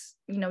colleagues,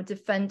 you know,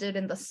 defended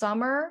in the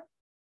summer,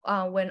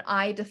 when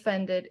I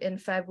defended in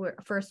February,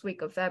 first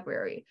week of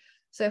February.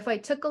 So if I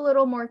took a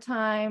little more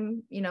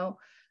time, you know,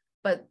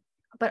 but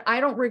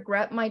I don't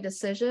regret my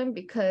decision,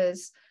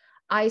 because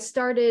I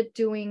started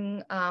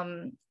doing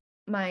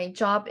my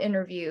job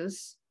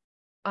interviews.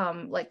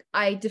 Like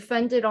I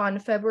defended on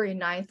February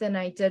 9th, and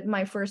I did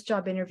my first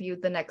job interview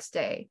the next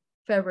day,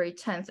 February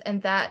 10th.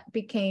 And that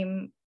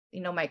became,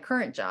 you know, my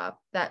current job.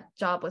 That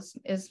job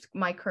is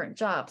my current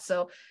job.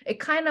 So it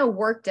kind of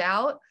worked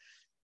out.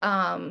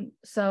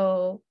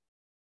 So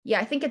yeah,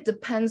 I think it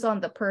depends on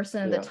the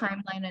person and the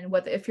timeline, and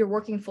whether, if you're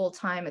working full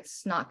time,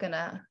 it's not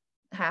gonna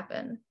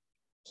happen.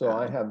 So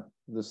I have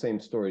the same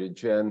story that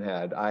Jen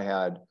had. I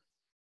had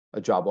a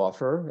job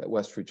offer at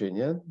West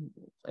Virginia,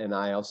 and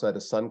I also had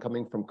a son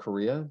coming from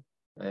Korea,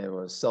 and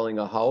was selling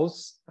a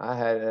house. I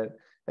had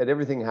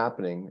everything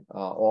happening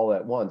all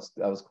at once.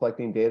 I was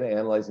collecting data,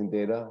 analyzing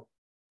data.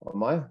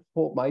 My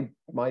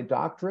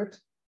doctorate,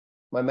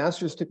 my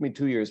master's took me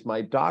 2 years.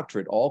 My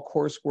doctorate, all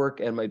coursework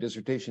and my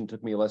dissertation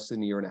took me less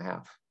than 1.5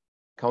 years,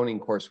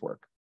 counting coursework.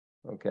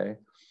 Okay.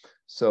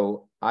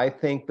 So I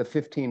thank the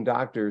 15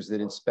 doctors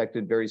that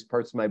inspected various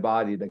parts of my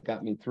body that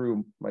got me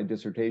through my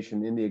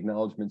dissertation in the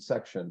acknowledgement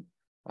section.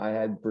 I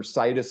had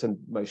bursitis in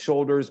my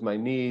shoulders, my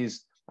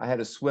knees. I had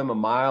to swim 1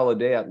 mile a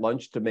day at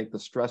lunch to make the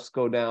stress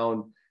go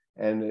down,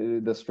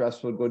 and the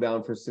stress would go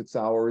down for 6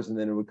 hours, and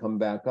then it would come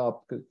back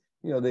up.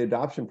 You know, the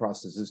adoption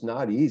process is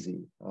not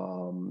easy.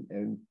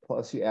 And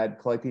plus you add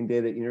collecting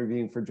data,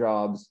 interviewing for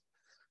jobs,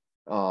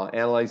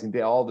 analyzing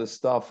data, all this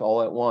stuff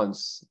all at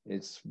once.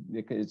 It's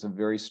a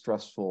very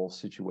stressful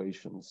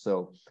situation.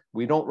 So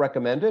we don't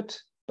recommend it,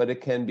 but it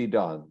can be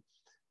done.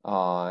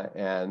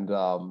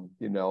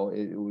 You know,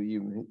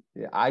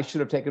 I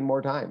should have taken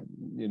more time.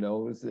 You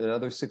know,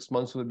 another 6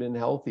 months would have been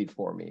healthy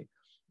for me,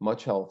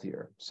 much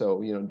healthier.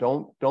 So, you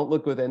know, don't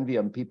look with envy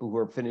on people who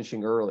are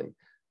finishing early.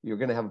 You're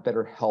going to have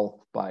better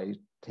health by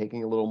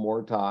taking a little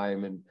more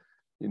time, and,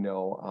 you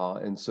know,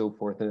 and so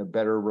forth, and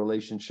better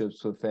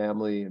relationships with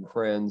family and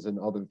friends and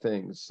other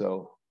things.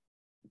 So,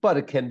 but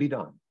it can be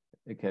done.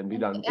 It can be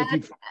done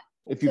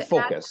if you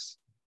focus.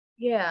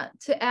 Yeah,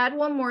 to add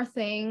one more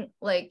thing,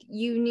 like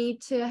you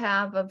need to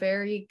have a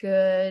very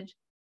good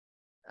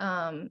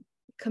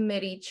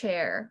committee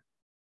chair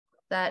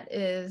that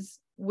is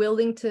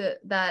willing to,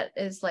 that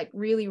is like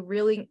really,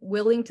 really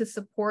willing to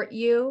support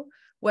you,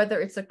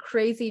 whether it's a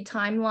crazy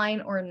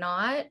timeline or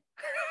not,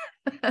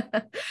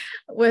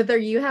 whether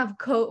you have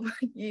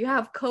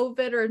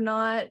COVID or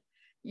not,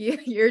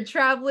 you're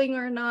traveling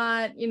or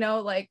not, you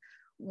know, like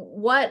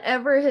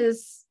whatever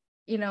his,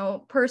 you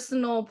know,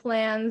 personal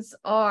plans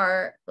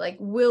are, like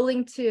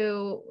willing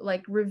to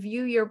like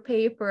review your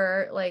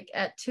paper like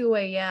at 2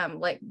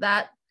 a.m. like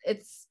that.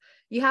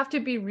 you have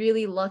to be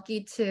really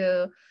lucky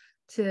to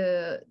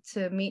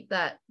meet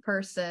that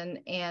person,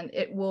 and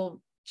it will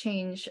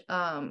change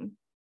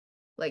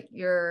like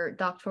your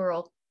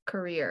doctoral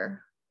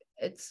career.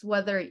 It's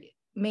whether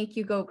make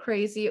you go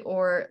crazy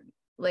or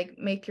like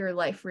make your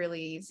life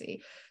really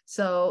easy.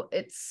 So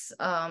it's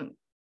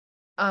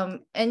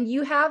and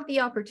you have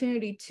the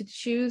opportunity to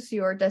choose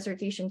your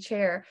dissertation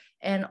chair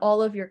and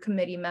all of your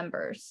committee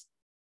members.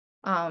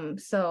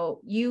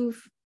 So you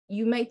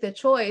make the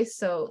choice.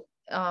 So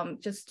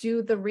just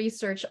do the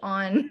research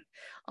on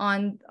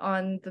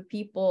the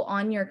people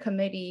on your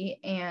committee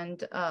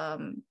and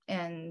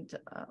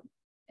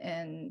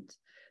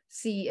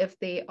see if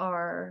they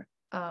are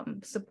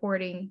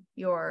supporting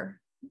your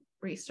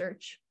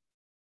research.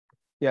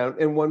 Yeah,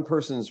 and one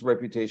person's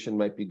reputation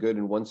might be good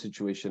in one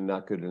situation,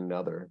 not good in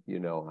another. You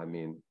know, I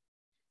mean,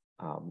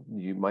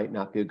 you might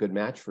not be a good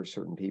match for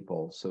certain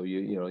people. So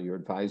you know, your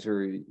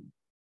advisor,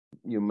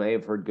 you may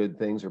have heard good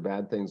things or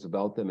bad things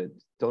about them.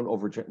 Don't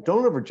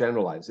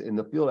overgeneralize. In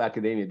the field of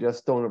academia,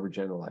 just don't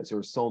overgeneralize. There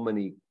are so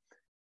many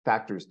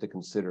factors to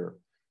consider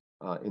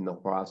in the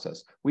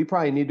process. We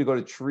probably need to go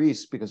to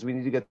Cherisse because we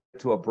need to get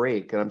to a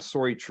break. And I'm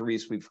sorry,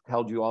 Cherisse, we've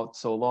held you out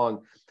so long.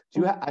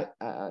 Do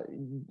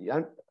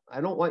you I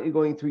don't want you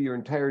going through your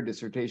entire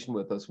dissertation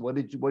with us. What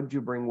did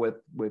you bring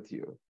with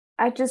you?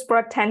 I just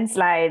brought 10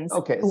 slides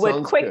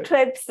with quick good.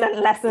 tips and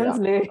lessons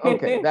learned.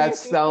 Okay, that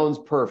sounds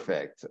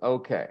perfect.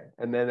 Okay,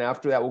 and then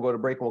after that, we'll go to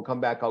break and we'll come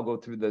back. I'll go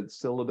through the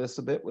syllabus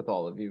a bit with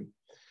all of you.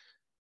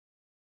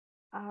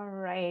 All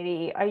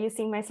righty. Are you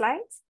seeing my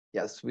slides?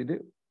 Yes, we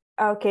do.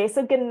 Okay,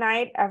 so good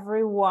night,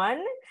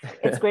 everyone.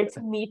 It's great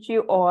to meet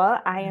you all.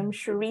 I am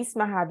Cherisse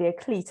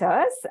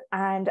Mahabir-Cletus,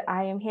 and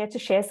I am here to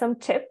share some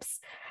tips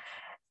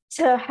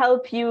to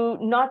help you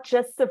not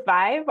just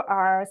survive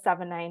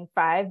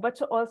R795, but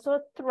to also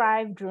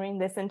thrive during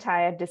this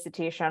entire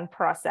dissertation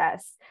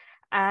process.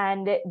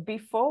 And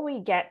before we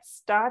get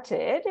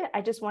started,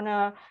 I just want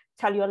to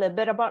tell you a little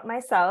bit about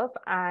myself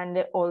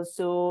and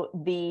also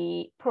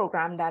the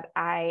program that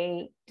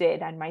I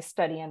did and my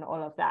study and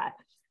all of that.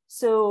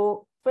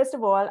 So first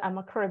of all, I'm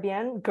a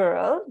Caribbean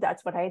girl.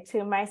 That's what I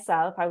term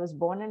myself. I was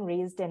born and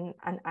raised in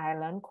an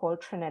island called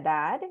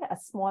Trinidad, a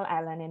small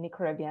island in the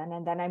Caribbean.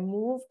 And then I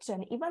moved to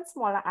an even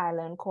smaller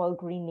island called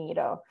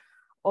Grenada,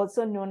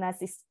 also known as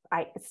the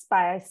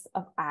Spice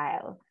of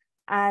Isle.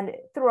 And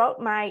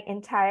throughout my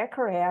entire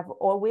career, I've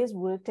always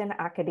worked in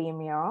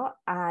academia,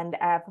 and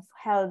I've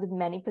held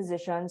many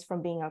positions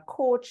from being a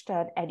coach to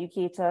an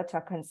educator to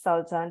a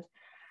consultant.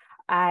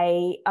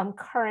 I am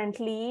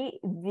currently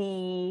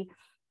the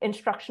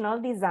instructional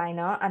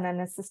designer and an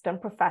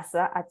assistant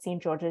professor at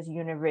St. George's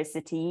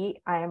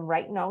University. I am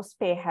right now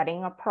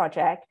spearheading a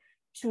project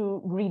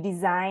to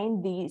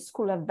redesign the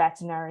School of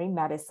Veterinary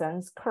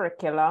Medicine's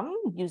curriculum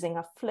using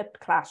a flipped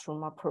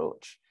classroom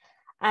approach.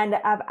 And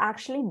I've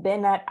actually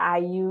been at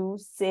IU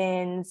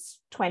since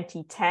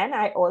 2010.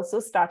 I also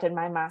started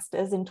my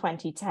master's in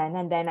 2010,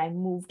 and then I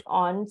moved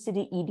on to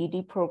the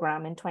EDD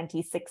program in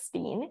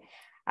 2016.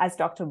 As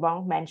Dr.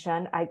 Bonk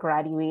mentioned, I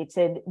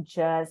graduated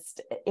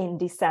just in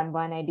December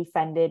and I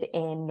defended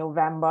in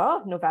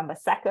November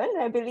 2nd,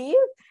 I believe.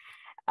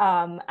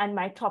 And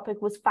my topic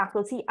was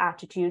faculty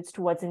attitudes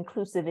towards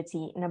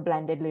inclusivity in a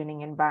blended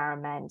learning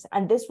environment.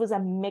 And this was a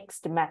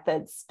mixed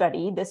method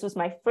study. This was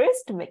my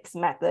first mixed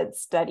method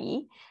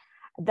study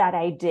that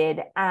I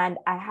did. And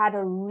I had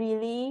a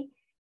really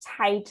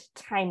tight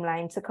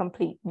timeline to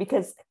complete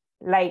because,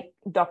 like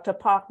Dr.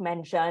 Park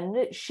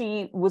mentioned,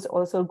 she was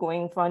also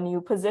going for a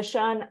new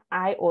position.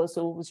 I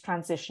also was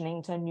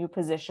transitioning to a new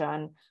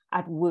position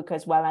at work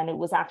as well. And it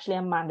was actually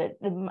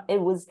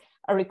it was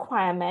a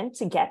requirement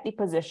to get the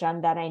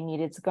position that I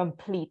needed to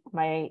complete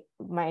my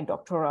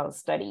doctoral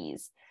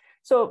studies.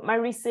 So my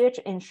research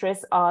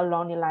interests are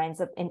along the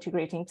lines of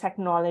integrating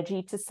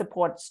technology to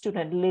support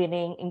student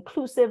learning,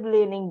 inclusive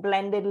learning,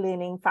 blended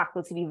learning,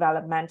 faculty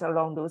development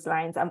along those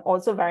lines. I'm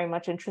also very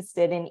much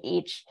interested in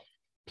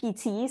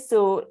PT.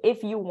 So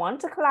if you want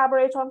to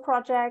collaborate on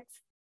projects,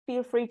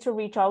 feel free to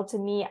reach out to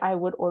me. I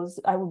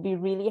would be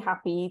really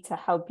happy to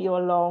help you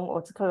along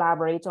or to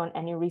collaborate on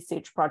any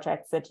research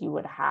projects that you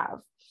would have.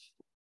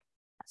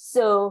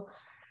 So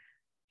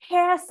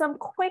here are some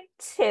quick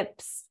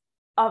tips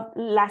of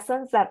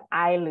lessons that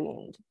I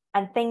learned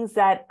and things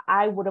that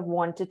I would have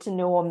wanted to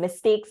know, or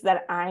mistakes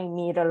that I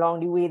made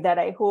along the way that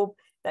I hope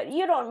that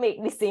you don't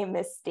make the same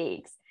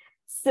mistakes.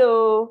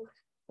 So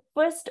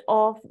first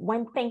off,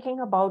 when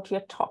thinking about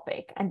your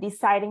topic and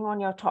deciding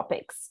on your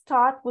topic,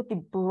 start with the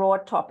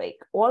broad topic.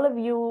 All of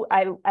you,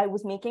 I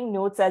was making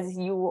notes as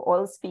you were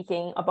all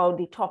speaking about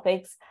the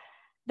topics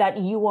that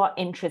you are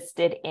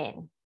interested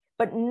in.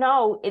 But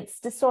now it's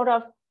to sort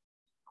of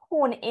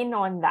hone in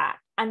on that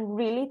and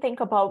really think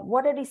about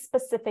what are the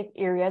specific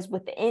areas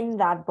within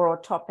that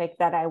broad topic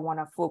that I want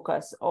to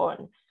focus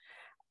on.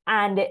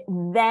 And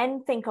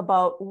then think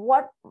about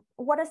what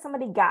are some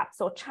of the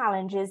gaps or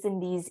challenges in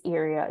these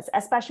areas,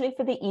 especially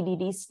for the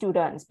EDD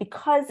students,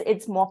 because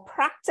it's more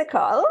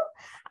practical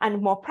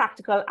and more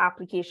practical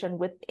application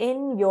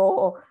within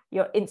your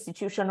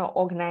institution or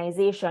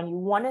organization. You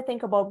want to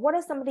think about what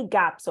are some of the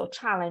gaps or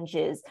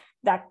challenges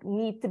that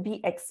need to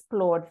be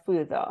explored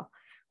further.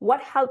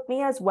 What helped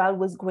me as well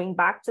was going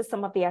back to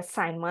some of the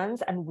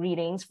assignments and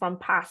readings from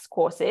past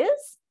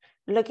courses,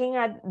 looking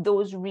at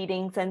those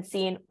readings and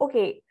seeing,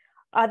 okay,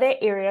 are there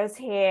areas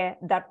here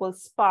that will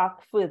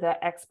spark further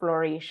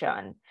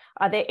exploration?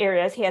 Are there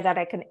areas here that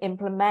I can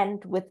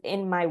implement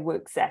within my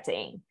work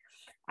setting?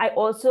 I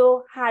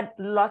also had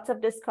lots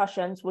of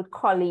discussions with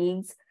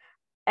colleagues,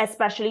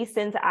 especially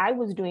since I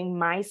was doing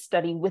my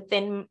study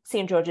within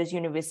St. George's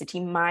University,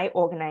 my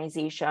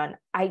organization.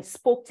 I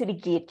spoke to the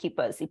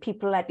gatekeepers, the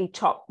people at the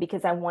top,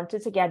 because I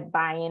wanted to get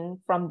buy-in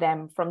from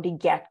them from the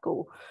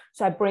get-go.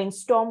 So I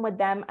brainstormed with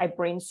them. I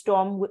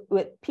brainstormed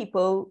with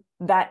people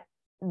that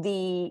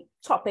the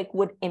topic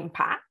would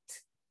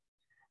impact,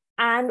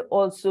 and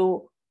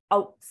also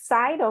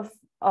outside of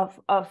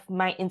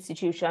my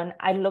institution,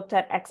 I looked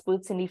at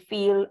experts in the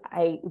field.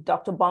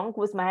 Dr. Bonk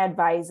was my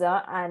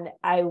advisor, and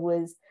I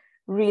was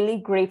really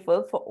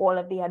grateful for all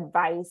of the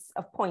advice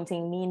of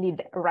pointing me in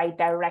the right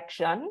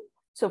direction.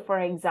 So for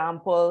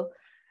example,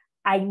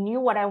 I knew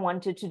what I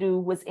wanted to do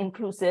was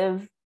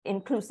inclusive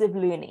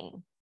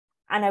learning.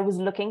 And I was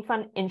looking for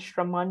an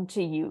instrument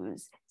to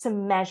use to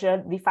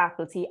measure the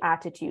faculty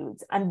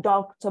attitudes. And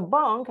Dr.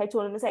 Bonk, I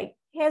told him, it's like,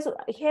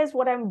 here's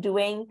what I'm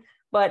doing,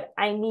 but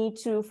I need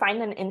to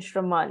find an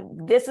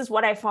instrument. This is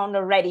what I found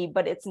already,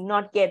 but it's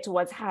not geared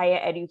towards higher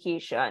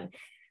education.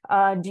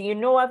 Do you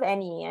know of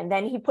any? And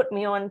then he put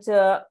me on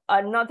to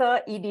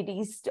another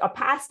a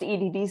past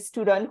EDD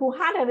student who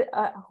had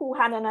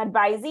an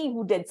advisee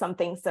who did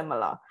something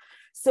similar.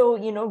 So,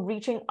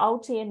 reaching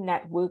out to your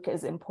network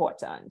is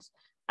important.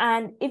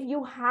 And if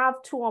you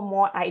have 2 or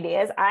more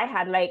ideas,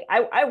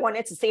 I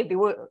wanted to save the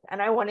world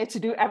and I wanted to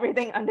do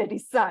everything under the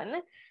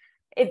sun.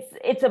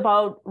 It's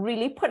about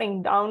really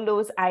putting down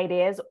those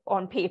ideas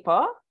on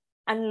paper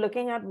and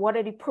looking at what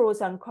are the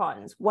pros and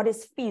cons, what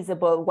is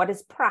feasible, what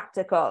is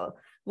practical,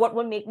 what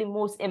will make the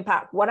most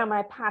impact, what am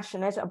I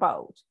passionate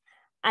about,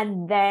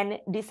 and then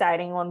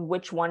deciding on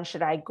which one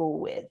should I go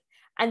with.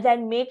 And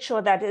then make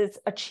sure that it's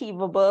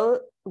achievable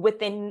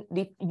within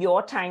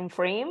your time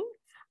frame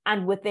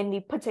and within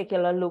the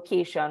particular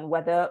location,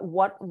 whether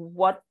what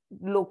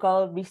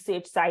local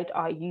research site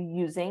are you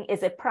using?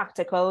 Is it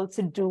practical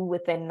to do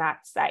within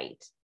that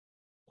site?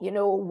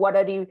 What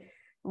are the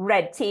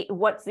red tape?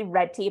 What's the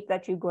red tape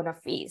that you're going to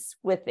face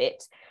with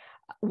it?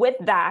 With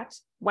that,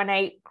 when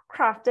I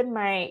crafted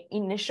my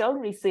initial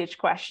research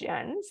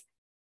questions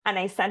and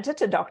I sent it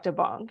to Dr.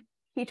 Bonk,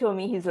 he told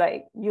me, he's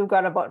like, you've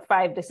got about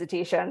 5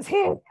 dissertations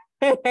here.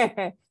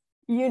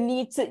 You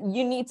need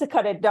to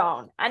cut it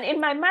down. And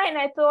in my mind,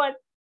 I thought,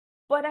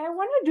 but I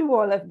want to do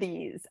all of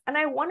these and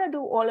I want to do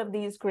all of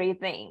these great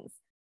things.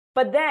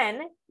 But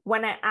then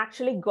when I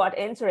actually got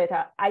into it,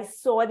 I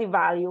saw the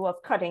value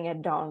of cutting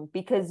it down,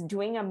 because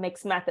doing a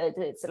mixed method,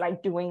 it's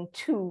like doing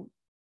 2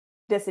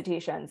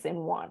 dissertations in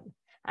one.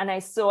 And I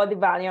saw the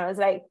value and I was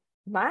like,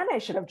 man, I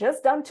should have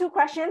just done 2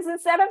 questions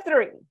instead of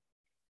 3.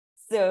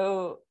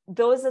 So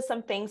those are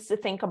some things to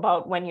think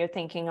about when you're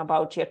thinking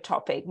about your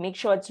topic. Make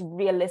sure it's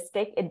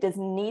realistic. It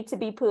doesn't need to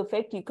be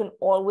perfect. You can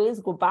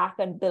always go back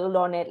and build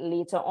on it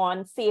later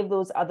on. Save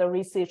those other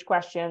research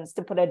questions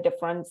to put a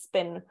different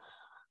spin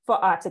for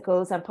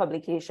articles and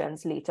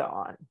publications later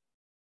on.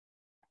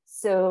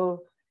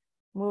 So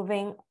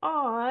moving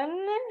on,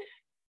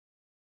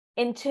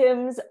 in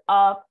terms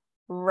of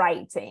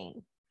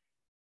writing,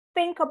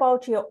 think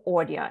about your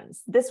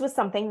audience. This was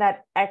something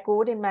that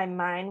echoed in my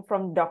mind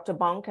from Dr.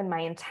 Bonk and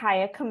my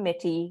entire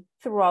committee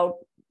throughout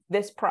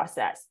this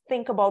process.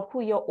 Think about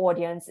who your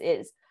audience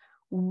is.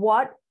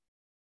 What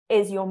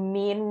are your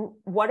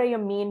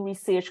main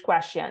research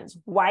questions?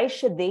 Why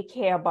should they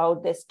care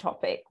about this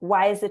topic?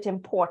 Why is it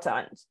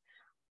important?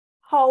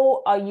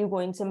 How are you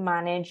going to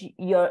manage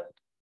your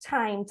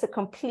time to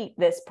complete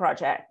this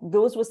project?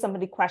 Those were some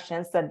of the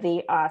questions that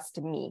they asked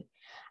me.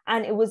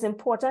 And it was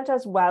important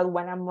as well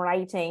when I'm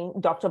writing,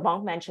 Dr.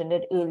 Bonk mentioned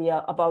it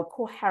earlier, about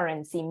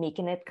coherency,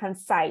 making it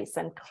concise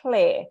and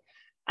clear,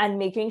 and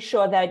making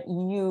sure that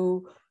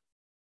you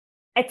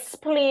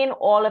explain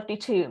all of the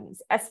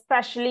terms,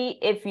 especially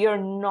if you're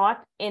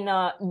not in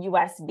a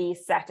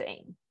US-based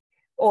setting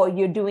or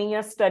you're doing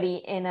your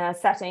study in a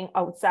setting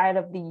outside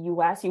of the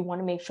US. You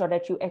want to make sure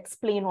that you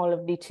explain all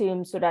of the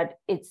terms so that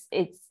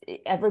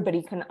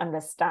everybody can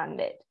understand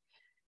it.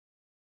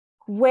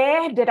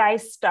 Where did I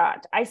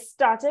start? I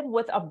started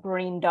with a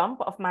brain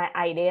dump of my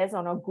ideas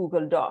on a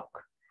Google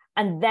Doc.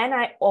 And then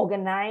I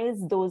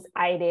organized those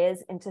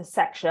ideas into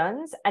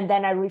sections. And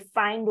then I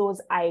refined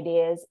those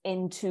ideas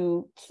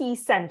into key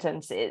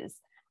sentences.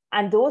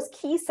 And those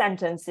key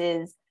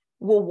sentences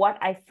were what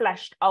I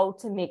fleshed out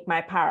to make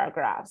my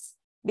paragraphs.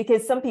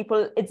 because some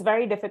people, it's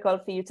very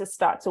difficult for you to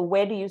start. So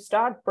where do you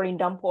start? Brain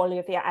dump all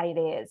of your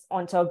ideas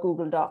onto a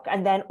Google Doc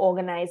and then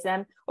organize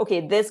them.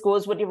 Okay, this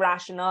goes with the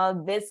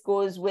rationale, this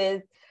goes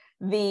with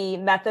the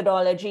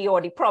methodology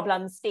or the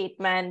problem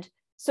statement.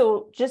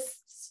 So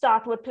just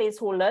start with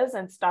placeholders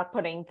and start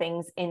putting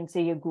things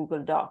into your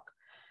Google Doc.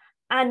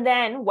 And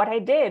then what I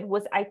did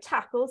was I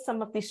tackled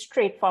some of the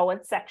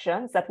straightforward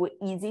sections that were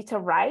easy to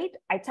write.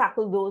 I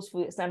tackled those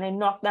first and I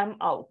knocked them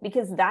out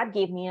because that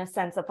gave me a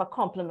sense of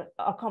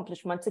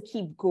accomplishment to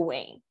keep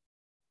going.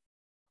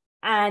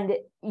 And,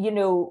 you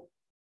know,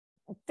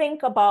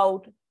 think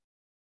about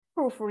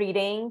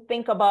proofreading,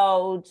 think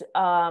about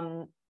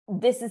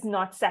this is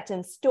not set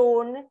in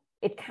stone.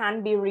 It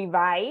can be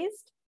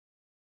revised.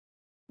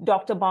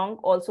 Dr. Bonk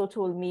also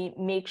told me,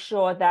 make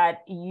sure that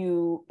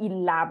you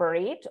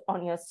elaborate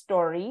on your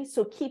story.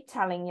 So keep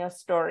telling your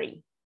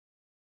story.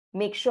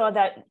 Make sure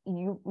that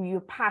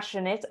you're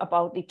passionate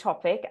about the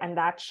topic and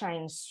that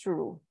shines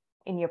through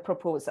in your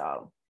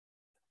proposal.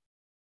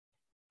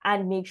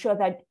 And make sure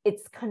that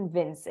it's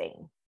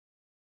convincing.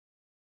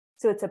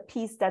 So it's a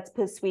piece that's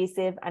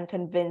persuasive and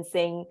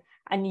convincing,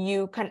 and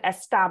you can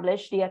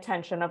establish the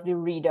attention of the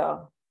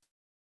reader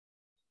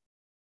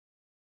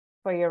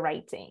for your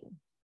writing.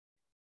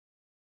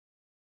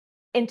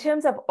 In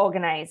terms of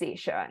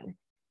organization,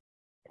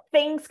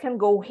 things can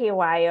go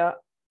haywire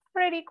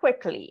pretty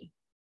quickly.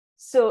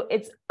 So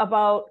it's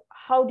about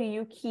how do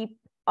you keep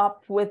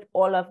up with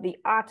all of the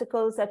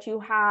articles that you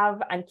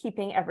have and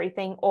keeping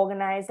everything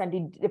organized and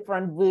the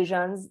different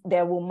versions.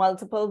 There were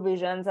multiple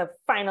versions of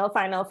final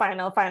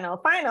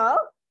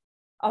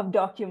of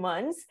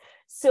documents.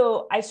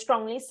 So I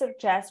strongly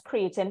suggest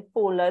creating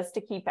folders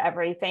to keep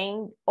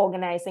everything,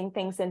 organizing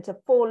things into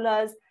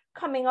folders,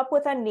 coming up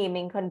with a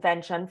naming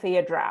convention for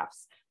your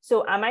drafts.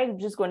 So am I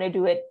just going to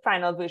do it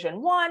final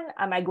version 1?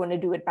 Am I going to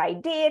do it by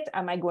date?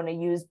 Am I going to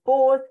use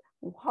both?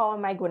 How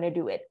am I going to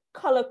do it?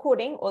 Color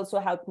coding also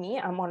helped me.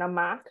 I'm on a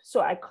Mac,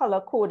 so I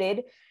color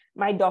coded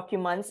my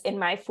documents in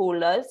my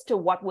folders to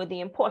what were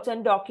the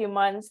important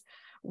documents,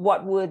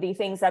 what were the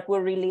things that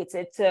were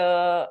related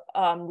to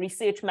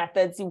research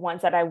methods, the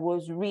ones that I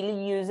was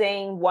really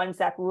using, ones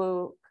that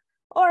were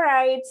all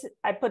right,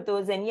 I put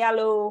those in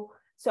yellow.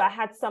 So I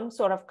had some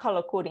sort of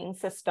color coding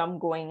system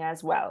going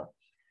as well.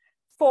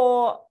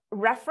 For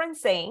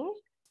referencing,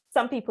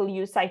 some people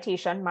use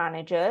citation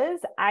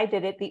managers. I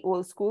did it the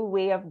old school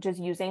way of just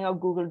using a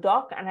Google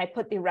Doc, and I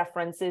put the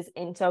references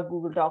into a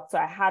Google Doc. So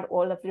I had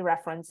all of the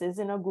references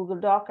in a Google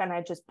Doc and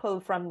I just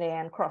pulled from there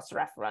and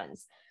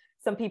cross-reference.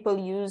 Some people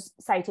use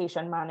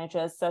citation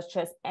managers such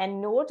as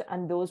EndNote,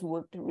 and those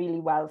worked really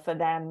well for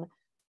them.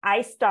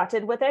 I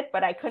started with it,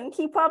 but I couldn't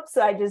keep up,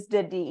 so I just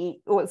did the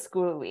old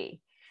school way.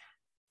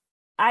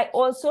 I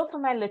also, for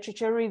my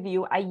literature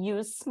review, I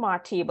use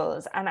smart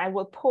tables, and I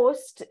will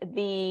post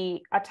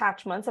the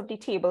attachments of the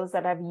tables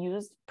that I've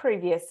used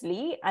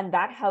previously, and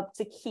that helped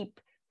to keep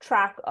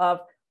track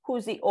of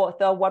who's the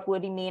author, what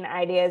were the main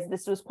ideas,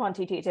 this was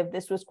quantitative,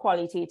 this was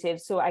qualitative,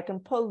 so I can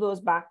pull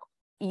those back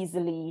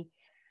easily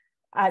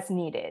as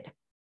needed.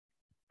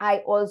 I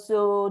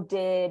also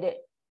did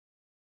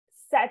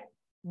set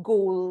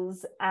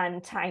goals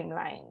and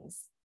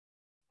timelines.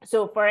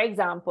 So for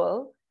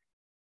example,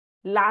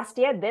 last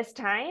year, this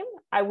time,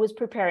 I was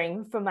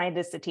preparing for my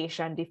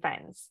dissertation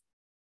defense.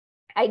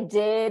 I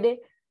did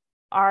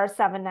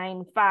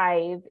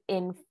R795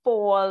 in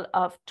fall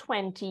of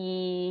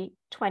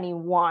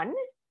 2021.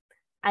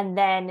 And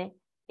then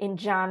in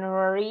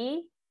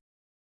January,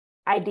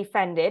 I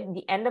defended,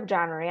 the end of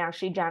January,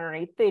 actually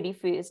January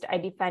 31st, I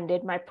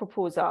defended my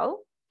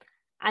proposal.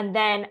 And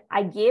then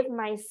I gave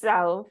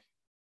myself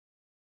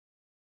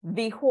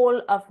the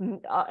whole of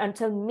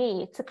until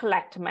May to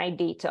collect my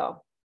data,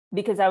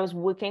 because I was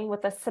working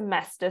with a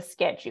semester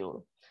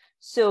schedule.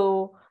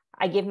 So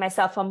I gave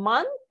myself a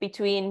month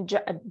between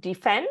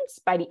defense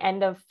by the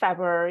end of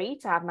February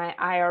to have my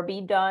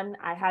IRB done.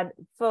 I had,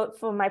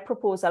 for my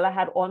proposal, I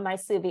had all my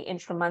survey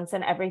instruments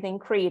and everything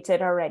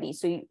created already.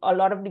 So a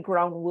lot of the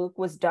groundwork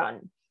was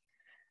done.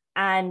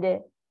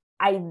 And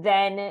I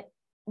then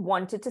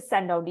wanted to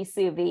send out the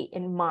survey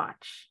in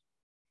March.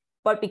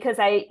 But because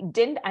I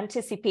didn't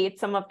anticipate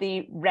some of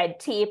the red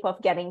tape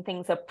of getting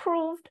things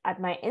approved at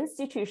my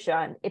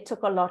institution, it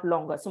took a lot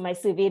longer. So my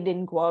survey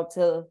didn't go out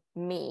till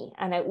May,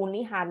 and I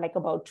only had like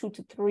about 2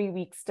 to 3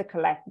 weeks to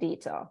collect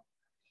data.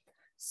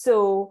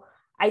 So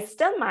I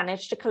still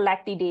managed to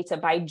collect the data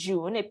by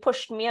June. It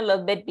pushed me a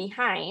little bit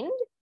behind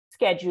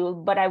schedule,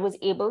 but I was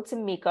able to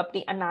make up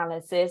the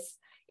analysis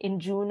in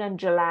June and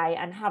July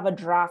and have a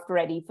draft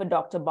ready for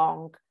Dr.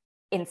 Bonk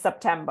in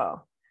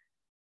September.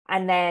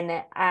 And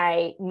then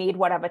I made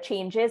whatever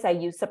changes. I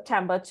used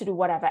September to do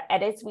whatever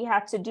edits we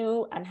had to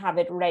do and have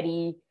it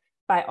ready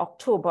by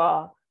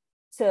October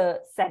to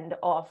send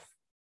off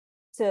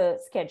to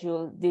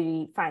schedule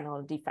the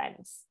final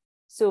defense.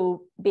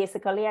 So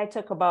basically, I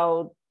took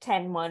about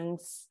 10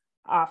 months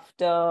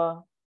after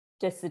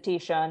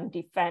dissertation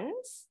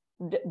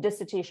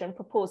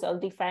proposal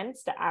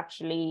defense to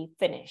actually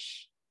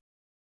finish.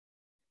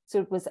 So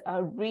it was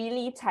a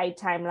really tight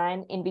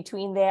timeline. In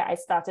between there, I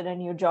started a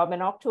new job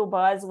in October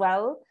as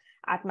well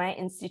at my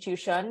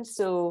institution.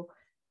 So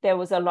there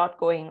was a lot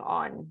going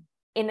on,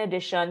 in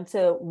addition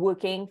to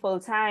working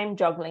full-time,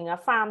 juggling a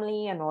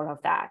family and all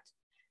of that.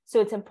 So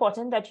it's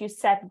important that you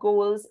set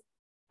goals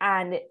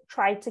and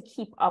try to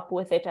keep up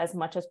with it as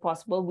much as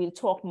possible. We'll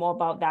talk more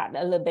about that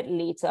a little bit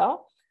later.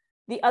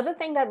 The other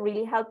thing that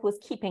really helped was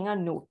keeping a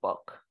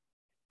notebook,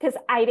 because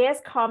ideas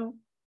come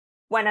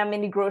when I'm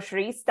in the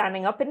grocery,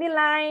 standing up in the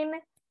line,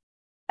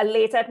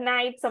 late at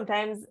night.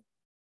 Sometimes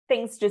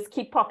things just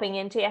keep popping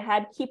into your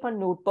head. Keep a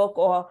notebook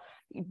or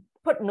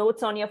put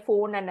notes on your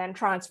phone and then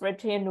transfer it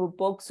to your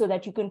notebook so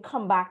that you can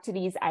come back to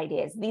these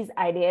ideas. These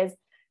ideas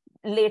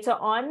later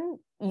on,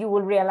 you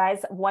will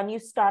realize when you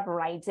start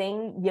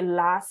writing your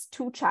last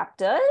 2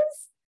 chapters,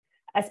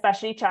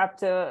 especially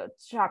chapter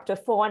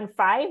 4 and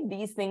 5,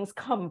 these things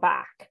come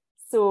back.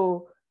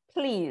 So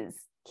please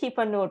keep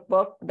a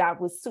notebook. That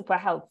was super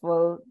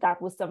helpful.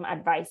 That was some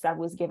advice that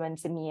was given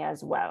to me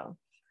as well.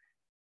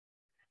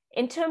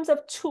 In terms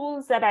of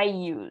tools that I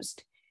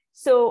used,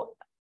 so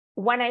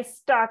when I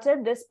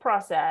started this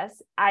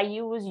process, I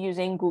was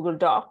using Google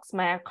Docs.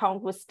 My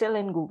account was still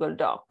in Google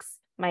Docs,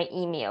 my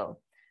email.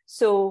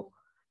 So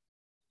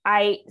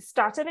I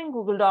started in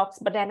Google Docs,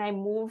 but then I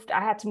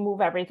had to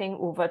move everything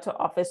over to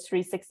Office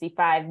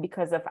 365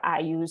 because of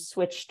IU's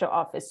switch to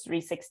Office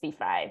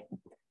 365.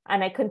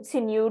 And I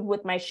continued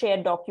with my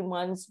shared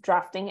documents,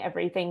 drafting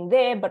everything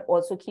there, but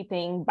also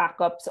keeping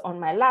backups on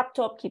my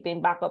laptop,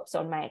 keeping backups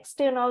on my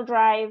external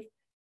drive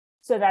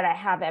so that I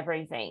have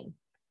everything.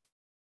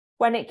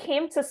 When it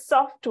came to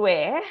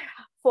software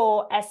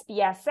for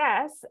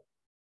SPSS,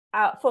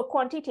 for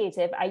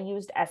quantitative, I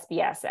used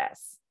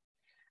SPSS.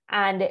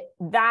 And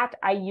that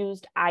I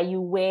used IU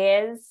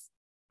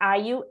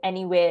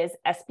Anywhere's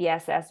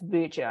SPSS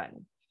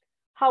version.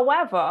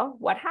 However,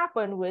 what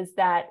happened was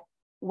that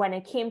when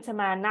it came to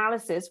my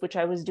analysis, which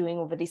I was doing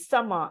over the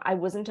summer, I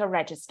wasn't a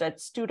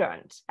registered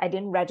student. I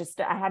didn't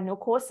register. I had no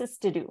courses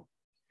to do.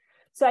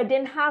 So I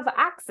didn't have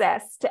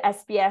access to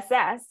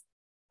SPSS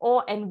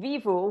or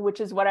NVivo,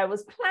 which is what I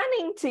was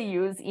planning to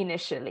use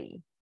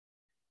initially.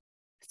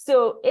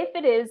 So if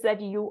it is that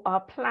you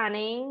are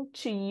planning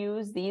to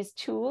use these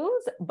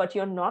tools, but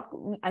you're not,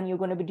 and you're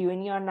going to be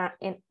doing your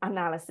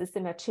analysis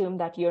in a term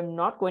that you're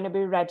not going to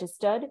be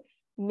registered,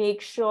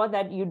 make sure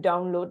that you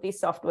download the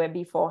software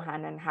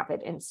beforehand and have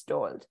it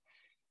installed.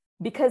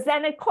 Because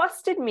then it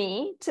costed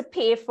me to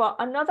pay for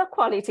another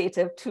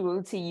qualitative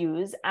tool to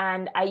use,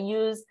 and I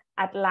used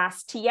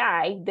Atlas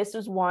TI. This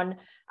was one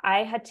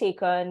I had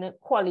taken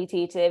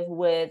qualitative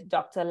with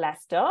Dr.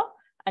 Lester,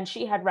 and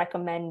she had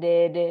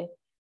recommended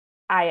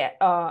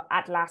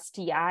Atlas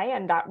TI,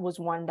 and that was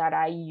one that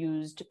I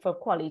used for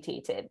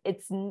qualitative.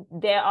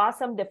 There are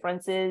some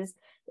differences.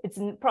 It's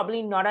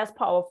probably not as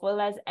powerful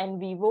as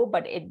NVivo,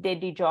 but it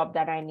did the job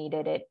that I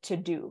needed it to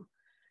do.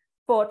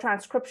 For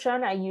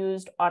transcription, I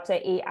used Otter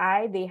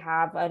AI. They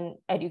have an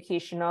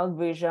educational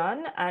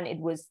version, and it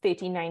was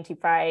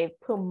 $13.95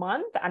 per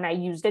month, and I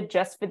used it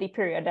just for the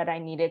period that I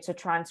needed to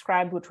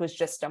transcribe, which was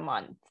just a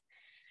month.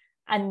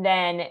 And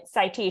then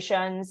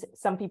citations,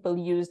 some people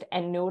used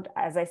EndNote.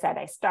 As I said,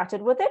 I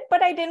started with it,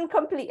 but I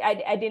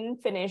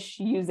didn't finish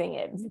using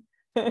it.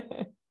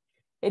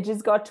 It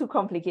just got too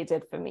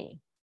complicated for me.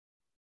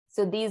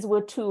 So these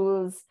were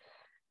tools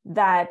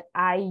that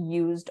I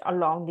used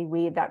along the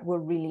way that were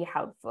really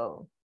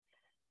helpful.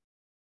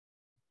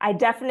 I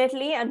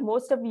definitely, and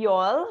most of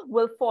y'all,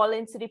 will fall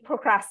into the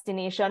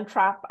procrastination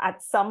trap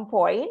at some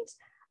point.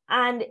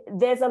 And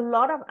there's a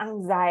lot of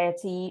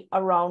anxiety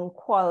around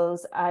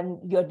quals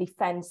and your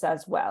defense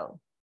as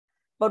well.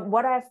 But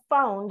what I've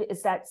found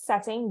is that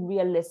setting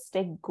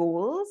realistic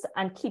goals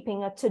and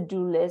keeping a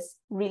to-do list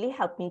really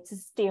helped me to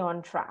stay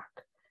on track.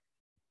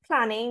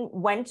 Planning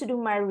when to do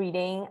my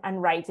reading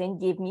and writing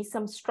gave me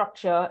some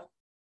structure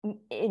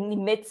in the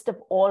midst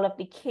of all of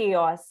the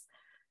chaos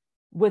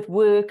with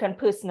work and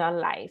personal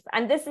life.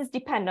 And this is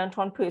dependent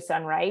on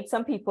person, right?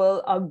 Some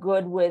people are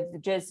good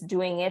with just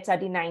doing it at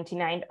the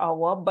 99th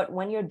hour, but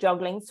when you're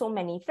juggling so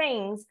many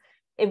things,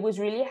 it was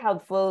really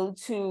helpful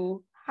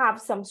to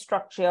have some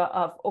structure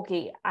of,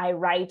 okay, I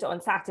write on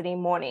Saturday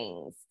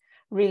mornings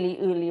really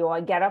early, or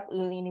I get up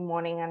early in the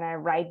morning and I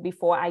write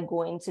before I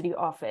go into the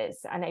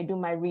office, and I do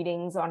my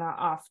readings on an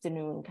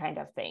afternoon kind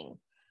of thing.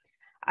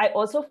 I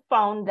also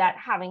found that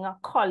having a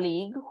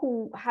colleague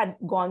who had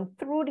gone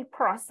through the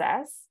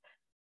process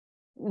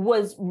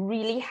was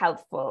really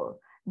helpful.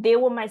 They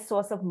were my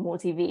source of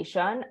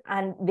motivation,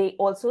 and they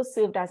also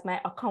served as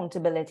my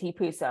accountability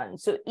person.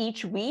 So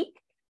each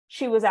week,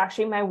 she was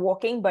actually my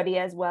walking buddy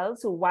as well.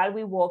 So while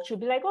we walked,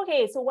 she'd be like,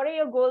 okay, so what are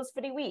your goals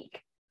for the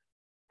week?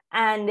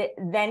 And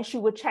then she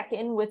would check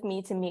in with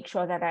me to make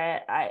sure that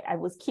I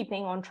was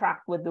keeping on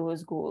track with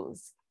those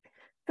goals.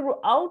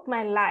 Throughout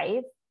my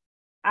life,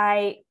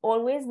 I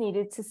always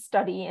needed to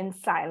study in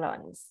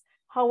silence.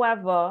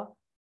 However,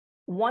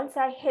 once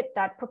I hit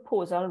that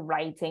proposal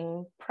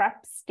writing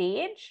prep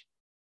stage,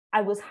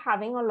 I was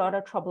having a lot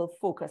of trouble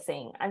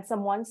focusing, and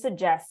someone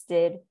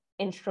suggested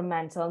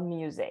instrumental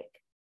music.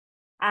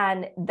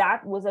 And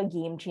that was a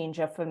game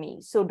changer for me.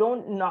 So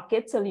don't knock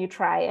it till you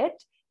try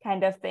it,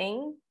 kind of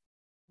thing.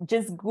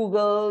 Just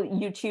Google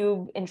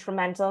YouTube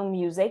instrumental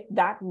music.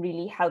 That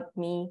really helped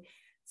me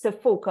to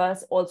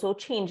focus. Also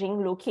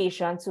changing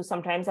location. So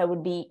sometimes I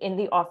would be in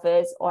the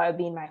office or I'd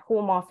be in my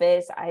home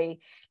office. I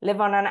live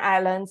on an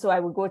island, so I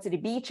would go to the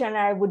beach and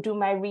I would do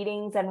my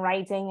readings and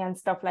writing and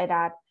stuff like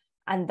that.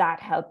 And that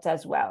helped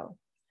as well.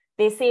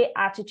 They say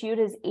attitude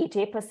is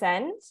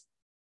 80%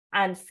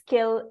 and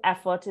skill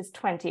effort is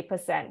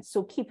 20%.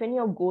 So keeping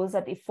your goals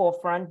at the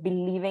forefront,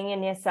 believing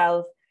in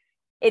yourself.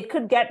 It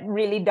could get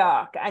really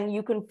dark and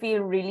you can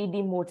feel really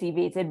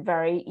demotivated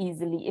very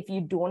easily if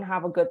you don't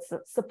have a good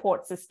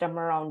support system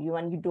around you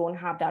and you don't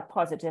have that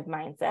positive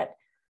mindset.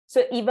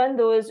 So even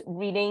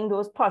reading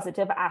those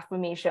positive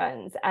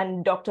affirmations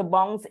and Dr.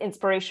 Bonk's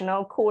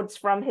inspirational quotes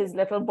from his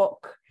little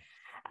book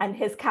and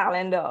his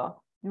calendar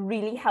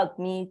really helped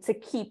me to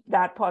keep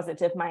that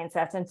positive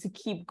mindset and to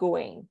keep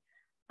going.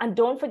 And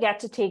don't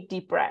forget to take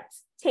deep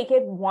breaths. Take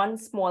it one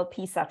small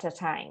piece at a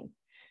time.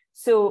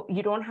 So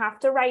you don't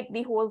have to write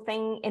the whole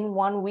thing in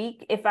 1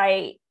 week. If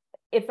I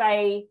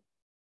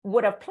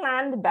would have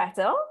planned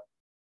better,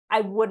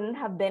 I wouldn't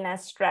have been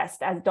as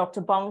stressed. As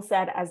Dr. Bonk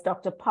said, as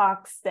Dr.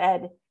 Park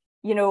said,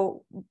 you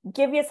know,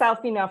 give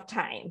yourself enough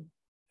time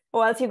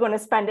or else you're going to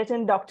spend it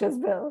in doctor's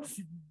bills.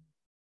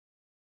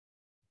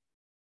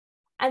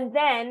 And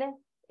then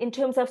in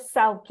terms of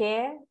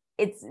self-care,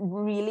 it's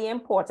really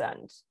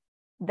important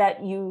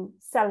that you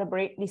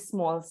celebrate the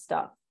small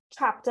stuff.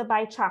 Chapter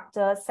by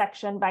chapter,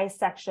 section by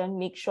section,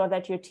 make sure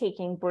that you're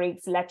taking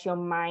breaks, let your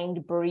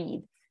mind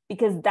breathe,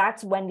 because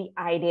that's when the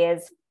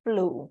ideas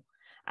flow.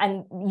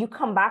 And you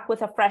come back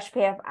with a fresh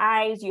pair of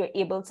eyes, you're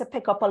able to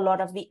pick up a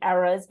lot of the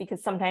errors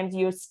because sometimes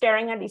you're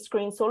staring at the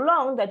screen so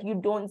long that you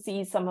don't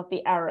see some of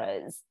the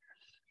errors.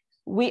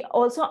 We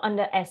also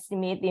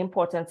underestimate the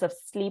importance of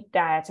sleep,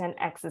 diet, and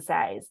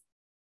exercise.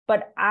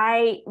 But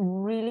I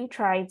really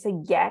try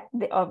to get,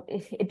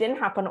 it didn't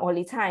happen all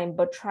the time,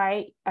 but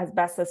try as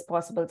best as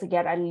possible to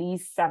get at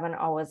least 7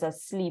 hours of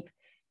sleep,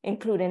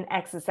 including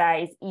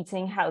exercise,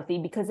 eating healthy,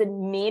 because it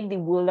made the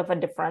world of a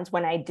difference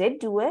when I did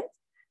do it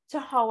to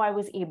how I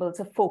was able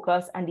to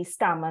focus and the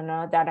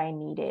stamina that I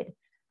needed.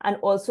 And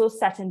also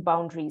setting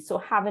boundaries. So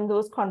having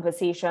those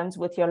conversations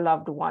with your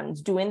loved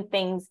ones, doing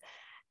things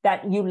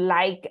that you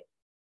like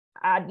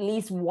at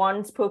least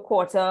once per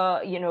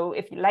quarter. You know,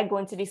 if you like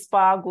going to the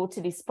spa, go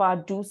to the spa,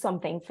 do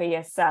something for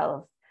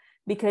yourself,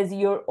 because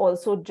you're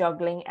also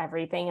juggling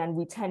everything and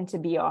we tend to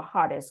be our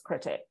hardest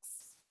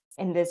critics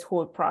in this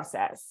whole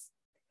process.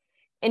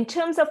 In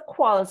terms of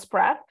quals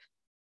prep,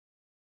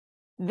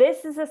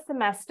 this is a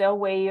semester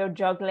where you're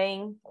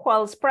juggling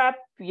quals prep,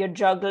 you're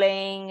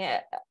juggling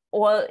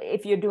or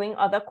if you're doing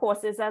other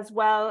courses as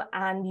well,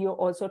 and you're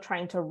also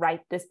trying to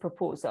write this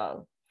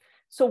proposal.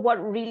 So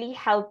what really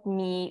helped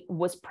me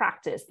was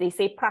practice. They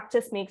say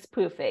practice makes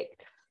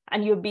perfect.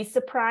 And you'll be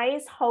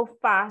surprised how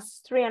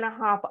fast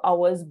 3.5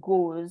 hours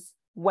goes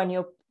when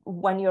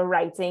you're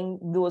writing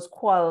those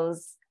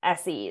quals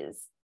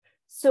essays.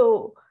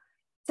 So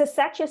to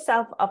set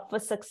yourself up for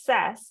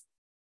success,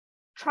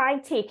 try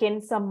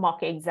taking some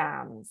mock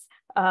exams.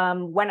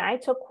 When I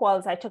took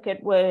quals, I took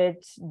it with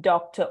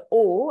Dr.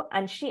 O,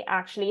 and she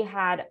actually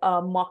had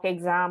a mock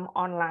exam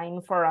online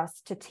for us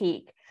to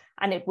take.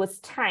 And it was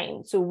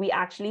timed. So we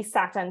actually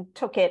sat and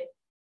took it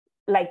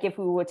like if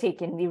we were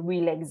taking the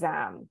real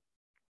exam.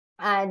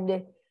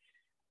 And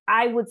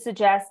I would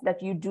suggest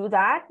that you do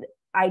that.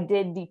 I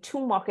did the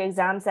 2 mock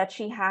exams that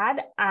she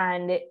had,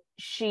 and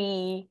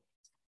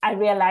I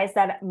realized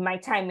that my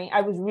timing, I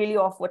was really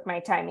off with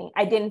my timing.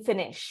 I didn't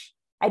finish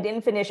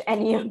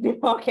any of the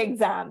mock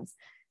exams.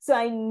 So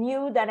I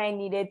knew that I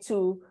needed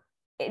to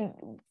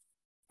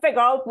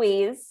figure out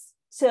ways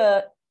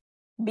to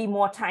be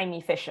more time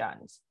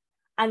efficient.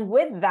 And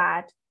with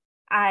that,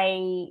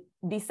 I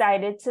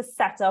decided to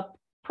set up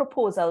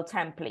proposal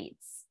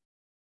templates.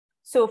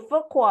 So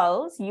for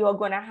quals, you are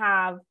going to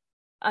have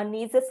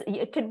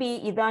it could be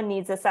either a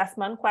needs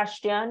assessment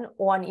question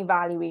or an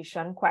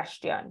evaluation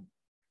question.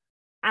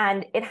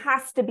 And it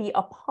has to be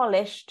a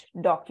polished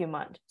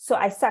document. So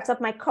I set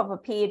up my cover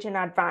page in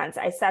advance.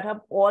 I set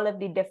up all of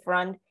the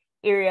different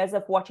areas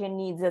of what your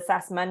needs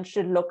assessment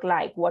should look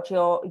like, what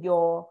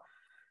your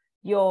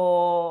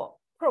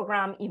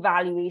program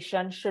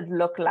evaluation should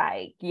look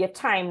like, your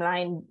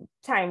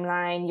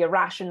timeline, your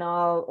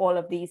rationale, all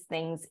of these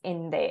things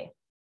in there.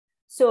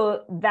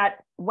 So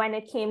that when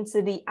it came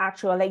to the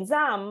actual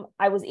exam,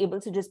 I was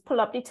able to just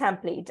pull up the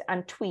template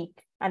and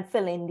tweak and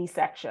fill in the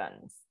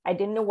sections. I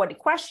didn't know what the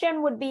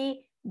question would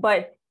be,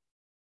 but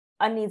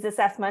a needs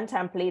assessment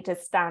template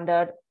is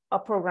standard, a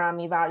program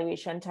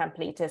evaluation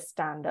template is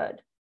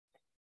standard.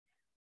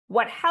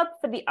 What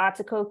helped for the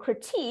article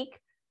critique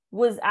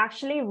was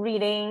actually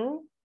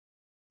reading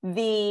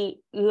the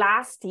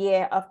last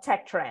year of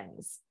tech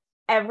trends.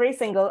 Every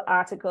single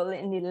article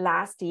in the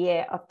last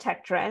year of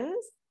tech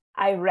trends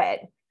I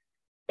read.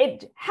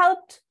 It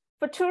helped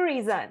for 2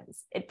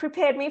 reasons. It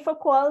prepared me for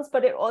quals,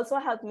 but it also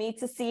helped me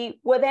to see,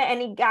 were there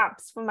any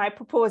gaps for my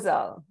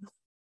proposal?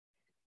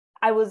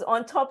 I was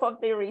on top of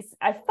the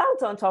I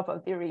felt on top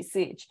of the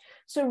research.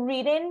 So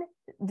reading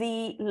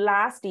the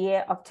last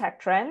year of Tech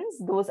Trends,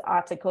 those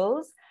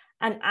articles,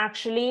 and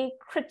actually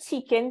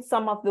critiquing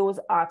some of those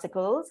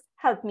articles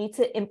helped me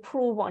to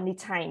improve on the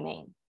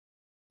timing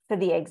for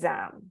the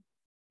exam.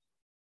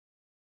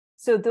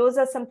 So those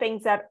are some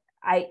things that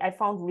I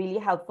found really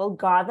helpful.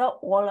 Gather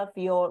all of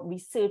your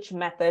research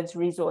methods,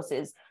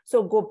 resources.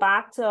 So go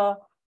back to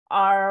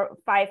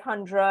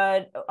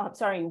Y500,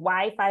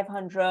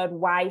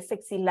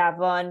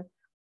 Y611,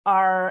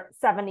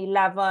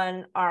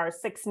 R711,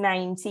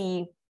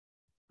 R690,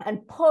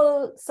 and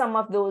pull some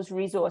of those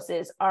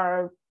resources,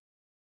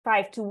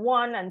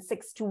 R521 and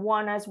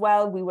 621 as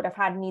well. We would have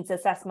had needs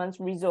assessments,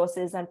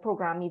 resources, and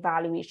program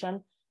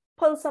evaluation.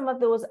 Pull some of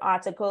those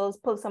articles,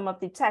 pull some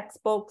of the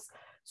textbooks,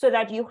 so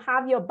that you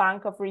have your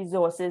bank of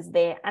resources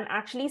there, and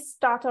actually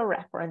start a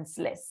reference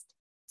list.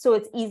 So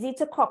it's easy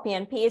to copy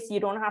and paste. You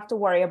don't have to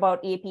worry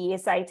about APA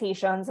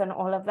citations and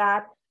all of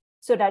that,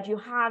 so that you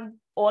have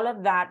all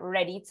of that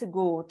ready to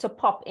go to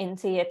pop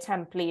into your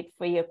template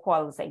for your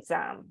quals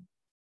exam.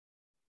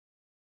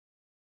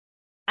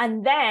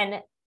 And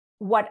then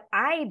what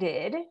I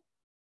did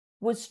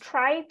was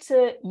try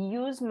to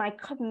use my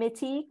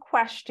committee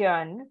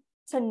question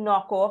to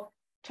knock off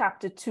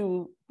chapter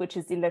 2, which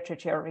is the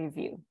literature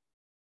review.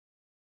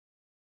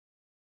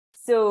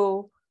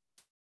 So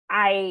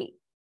I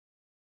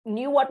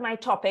knew what my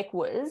topic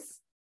was,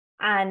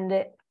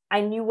 and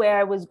I knew where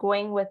I was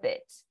going with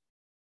it.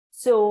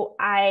 So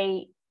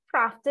I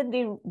crafted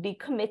the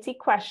committee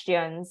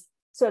questions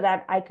so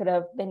that I could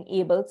have been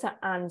able to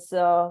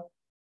answer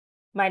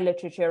my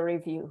literature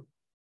review,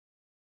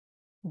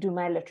 do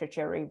my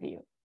literature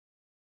review.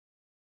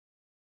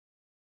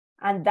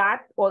 And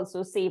that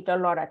also saved a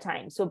lot of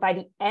time. So by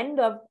the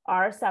end of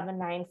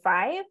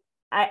R795,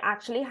 I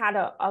actually had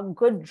a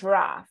good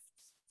draft,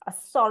 a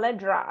solid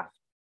draft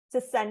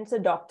to send to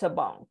Dr.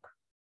 Bonk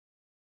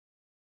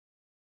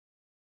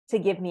to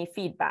give me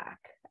feedback.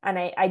 And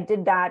I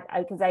did that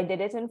because I did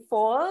it in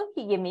fall.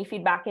 He gave me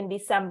feedback in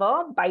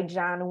December. By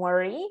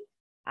January,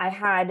 I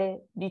had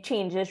the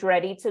changes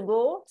ready to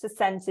go to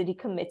send to the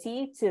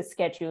committee to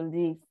schedule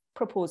the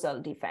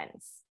proposal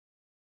defense.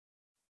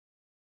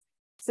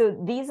 So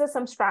these are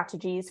some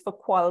strategies for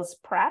quals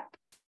prep.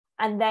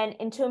 And then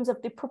in terms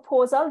of the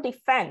proposal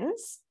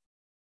defense,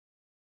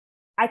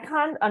 I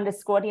can't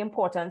underscore the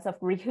importance of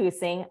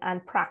rehearsing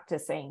and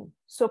practicing.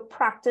 So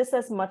practice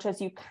as much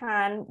as you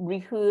can,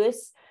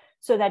 rehearse,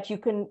 so that you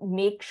can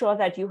make sure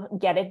that you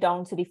get it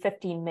down to the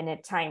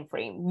 15-minute time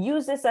frame.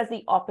 Use this as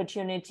the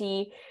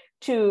opportunity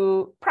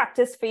to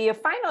practice for your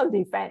final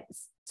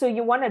defense. So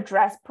you want to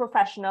dress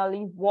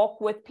professionally,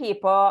 walk with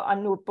paper, a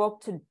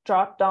notebook to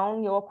jot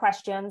down your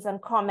questions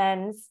and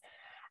comments,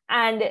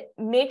 and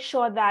make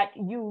sure that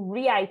you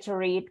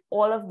reiterate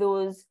all of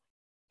those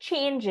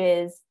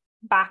changes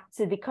back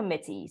to the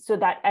committee so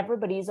that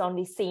everybody's on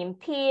the same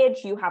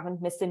page, you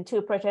haven't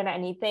misinterpreted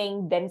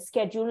anything. Then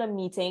schedule a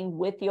meeting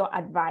with your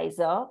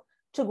advisor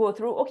to go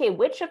through, okay,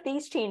 which of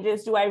these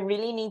changes do I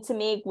really need to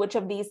make? Which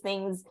of these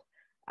things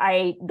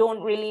I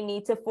don't really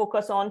need to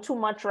focus on too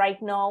much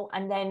right now,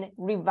 and then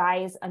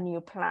revise a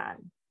new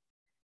plan.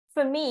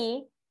 For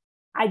me,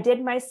 I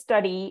did my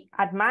study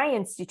at my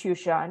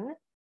institution,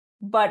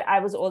 but I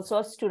was also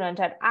a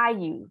student at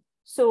IU.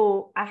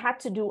 So I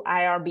had to do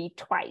IRB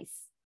twice.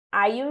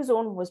 IU's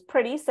own was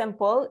pretty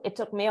simple. It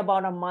took me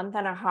about a month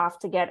and a half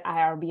to get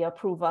IRB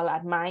approval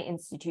at my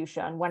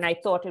institution when I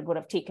thought it would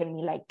have taken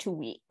me like 2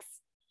 weeks.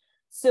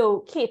 So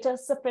cater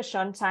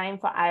sufficient time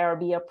for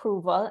IRB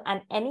approval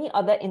and any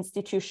other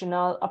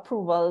institutional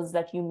approvals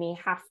that you may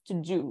have to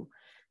do.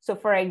 So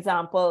for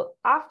example,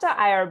 after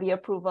IRB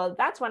approval,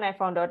 that's when I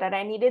found out that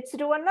I needed to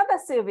do another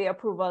survey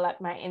approval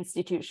at my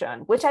institution,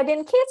 which I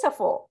didn't cater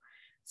for.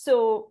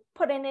 So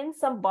putting in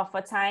some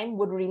buffer time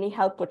would really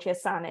help with your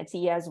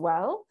sanity as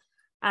well.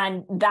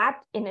 And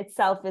that in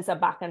itself is a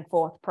back and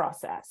forth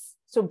process.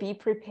 So be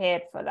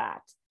prepared for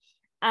that.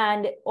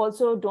 And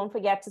also don't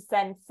forget to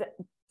send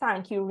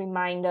thank you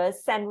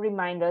reminders, send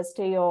reminders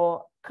to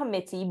your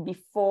committee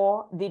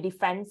before the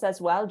defense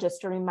as well, just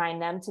to remind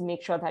them to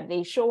make sure that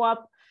they show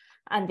up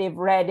and they've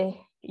read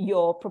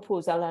your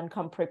proposal and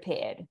come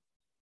prepared.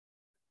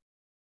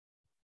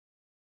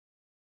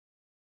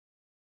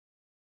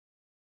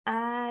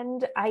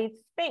 And I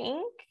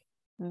think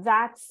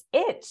that's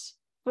it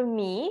for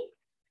me.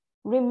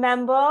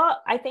 Remember,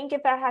 I think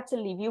if I had to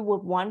leave you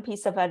with one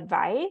piece of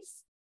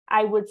advice,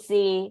 I would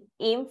say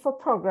aim for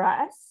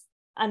progress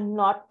and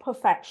not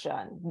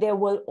perfection. There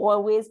will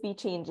always be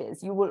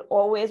changes. You will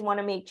always want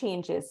to make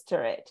changes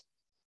to it.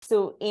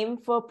 So aim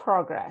for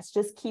progress.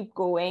 Just keep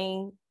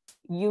going.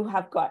 You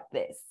have got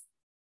this.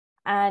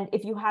 And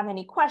if you have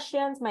any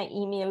questions, my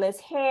email is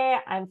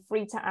here. I'm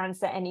free to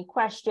answer any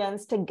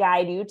questions, to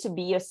guide you, to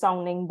be your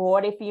sounding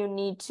board if you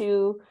need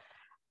to.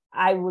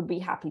 I would be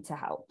happy to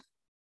help.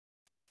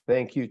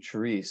 Thank you,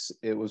 Cherisse.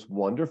 It was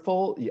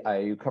wonderful.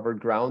 You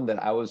covered ground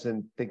that I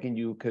wasn't thinking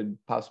you could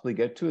possibly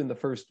get to in the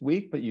first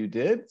week, but you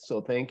did.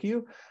 So thank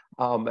you.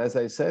 As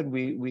I said,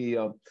 we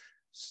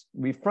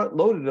we front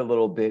loaded a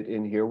little bit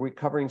in here. We're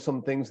covering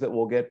some things that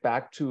we'll get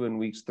back to in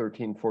weeks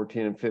 13,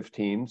 14, and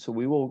 15. So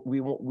we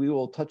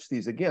will touch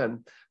these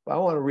again, but I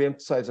want to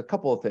reemphasize a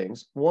couple of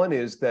things. One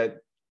is that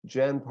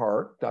Jen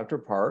Park, Dr.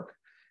 Park,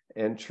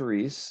 and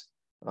Cherisse,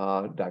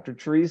 Dr.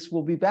 Cherisse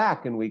will be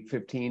back in week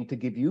 15 to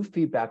give you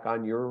feedback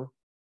on your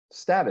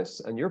status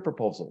and your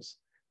proposals.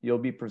 You'll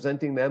be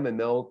presenting them, and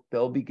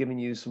they'll be giving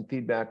you some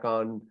feedback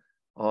on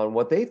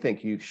what they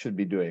think you should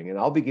be doing. And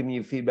I'll be giving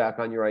you feedback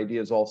on your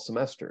ideas all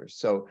semester.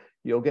 So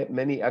you'll get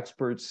many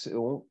experts.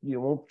 You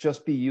won't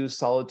just be you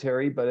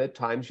solitary, but at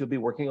times you'll be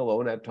working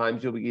alone. At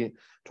times you'll be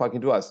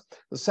talking to us.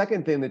 The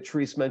second thing that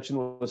Cherisse mentioned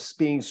was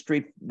being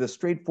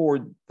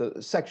straightforward,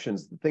 the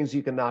sections, the things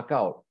you can knock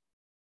out.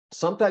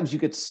 Sometimes you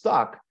get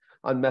stuck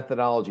on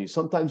methodology.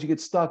 Sometimes you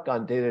get stuck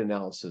on data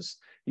analysis.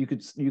 You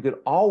could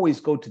always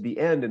go to the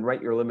end and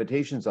write your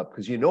limitations up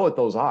because you know what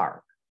those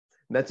are.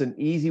 And that's an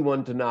easy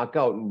one to knock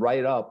out and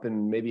write up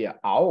in maybe an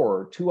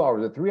hour or 2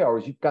 hours or 3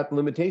 hours. You've got the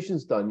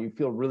limitations done. You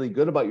feel really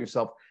good about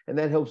yourself, and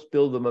that helps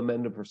build the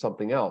momentum for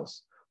something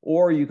else.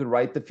 Or you could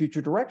write the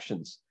future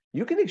directions.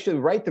 You can actually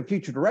write the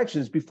future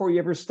directions before you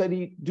ever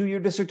do your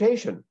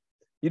dissertation.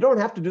 You don't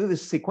have to do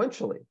this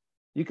sequentially.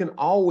 You can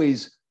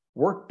always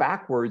work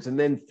backwards and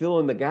then fill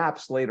in the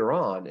gaps later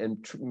on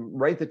and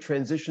write the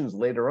transitions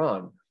later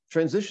on.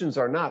 Transitions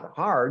are not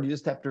hard. You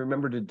just have to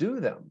remember to do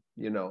them,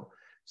 you know.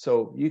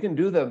 So you can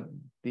do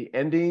the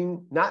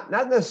ending, not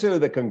necessarily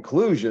the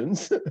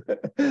conclusions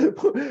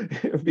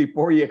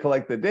before you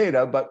collect the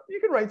data, but you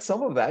can write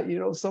some of that, you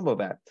know, some of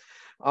that.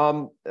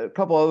 A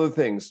couple other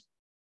things.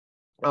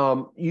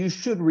 You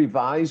should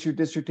revise your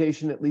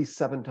dissertation at least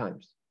 7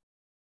 times.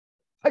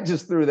 I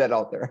just threw that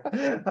out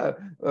there.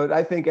 But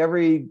I think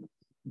every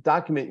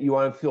document you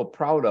want to feel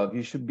proud of,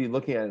 you should be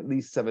looking at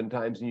least 7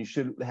 times, and you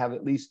should have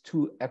at least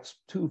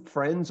two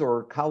friends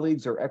or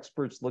colleagues or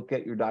experts look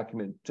at your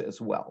document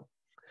as well.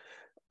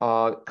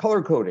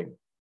 Color coding,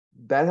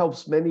 that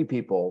helps many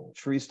people.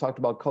 Cherisse talked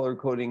about color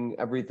coding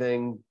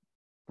everything.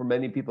 For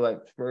many people,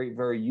 that's very,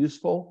 very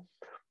useful.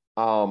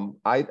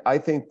 I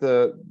think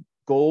the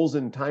goals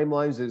and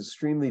timelines is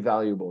extremely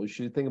valuable. You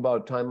should think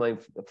about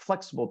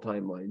flexible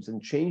timelines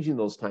and changing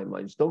those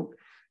timelines.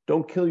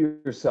 Don't kill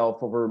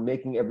yourself over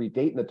making every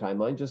date in the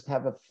timeline. Just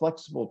have a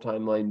flexible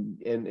timeline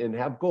and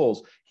have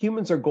goals.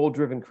 Humans are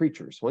goal-driven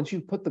creatures. Once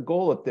you put the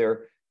goal up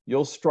there,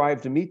 you'll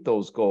strive to meet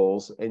those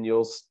goals, and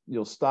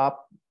you'll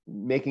stop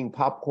making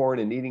popcorn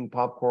and eating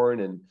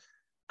popcorn and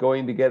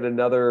going to get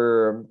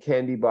another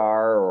candy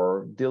bar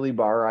or dilly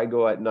bar. I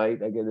go at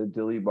night, I get a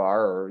dilly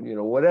bar or, you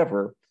know,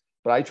 whatever.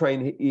 But I try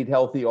and eat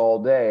healthy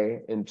all day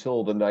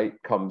until the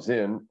night comes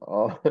in.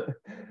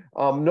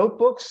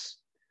 Notebooks.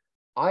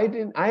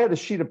 I had a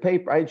sheet of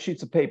paper. I had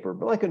sheets of paper,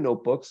 but like a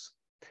notebooks.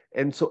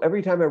 And so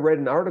every time I read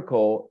an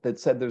article that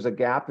said there's a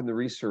gap in the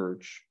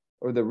research,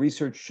 or the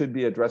research should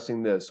be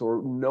addressing this,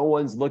 or no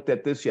one's looked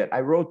at this yet,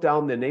 I wrote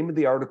down the name of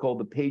the article,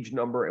 the page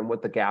number, and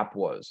what the gap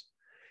was.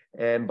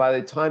 And by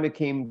the time it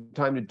came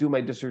time to do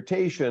my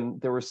dissertation,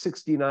 there were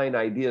 69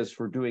 ideas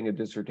for doing a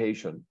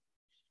dissertation.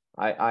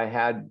 I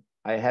had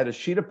a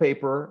sheet of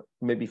paper,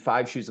 maybe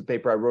 5 sheets of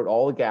paper. I wrote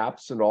all the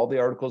gaps and all the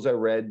articles I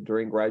read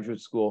during graduate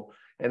school,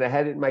 and I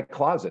had it in my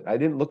closet. I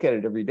didn't look at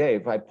it every day.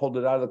 If I pulled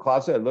it out of the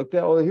closet, I looked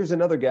at, oh, here's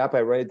another gap.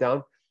 I write it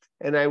down.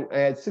 And I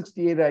had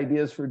 68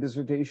 ideas for a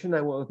dissertation. I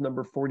went with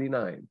number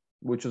 49,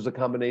 which was a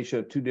combination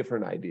of 2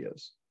 different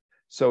ideas.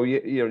 So,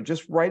 you know,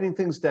 just writing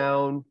things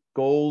down,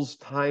 goals,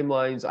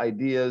 timelines,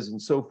 ideas, and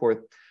so forth.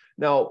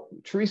 Now,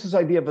 Cherisse's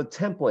idea of the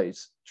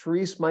templates,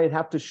 Cherisse might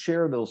have to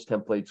share those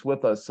templates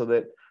with us so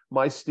that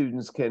my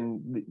students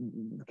can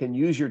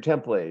use your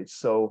templates.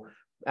 So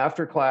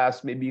after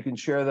class, maybe you can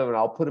share them and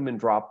I'll put them in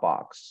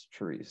Dropbox,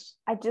 Cherisse.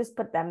 I just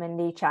put them in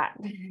the chat.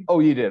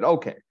 Oh, you did?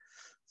 Okay.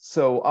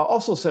 So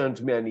also send them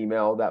to me on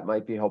email. That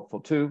might be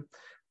helpful too.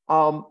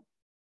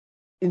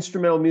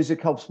 Instrumental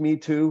music helps me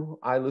too.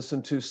 I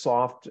listen to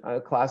soft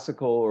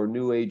classical or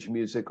new age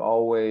music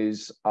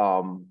always.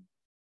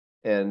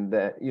 And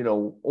that, you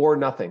know, or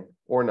nothing,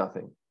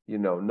 you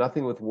know,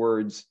 nothing with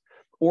words.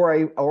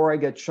 Or I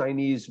get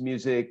Chinese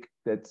music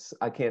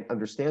I can't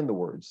understand the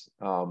words.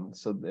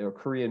 So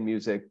Korean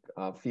music,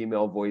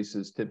 female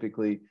voices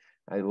typically.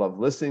 I love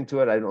listening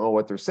to it. I don't know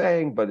what they're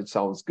saying, but it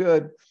sounds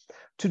good.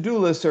 To-do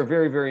lists are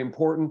very, very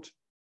important.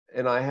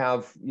 And I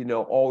have, you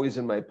know, always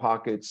in my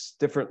pockets,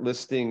 different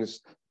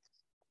listings,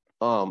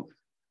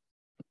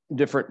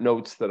 different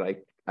notes that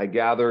I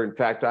gather. In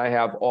fact, I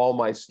have all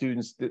my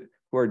students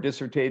who are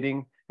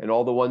dissertating and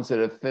all the ones that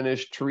have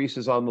finished. Cherisse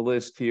is on the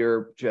list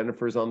here.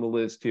 Jennifer's on the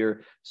list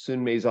here.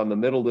 Sunmei's on the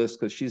middle list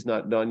because she's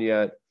not done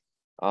yet.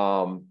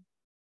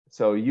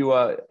 So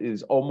Yua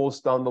is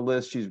almost on the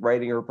list. She's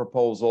writing her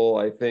proposal,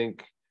 I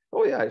think.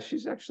 Oh yeah,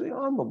 she's actually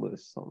on the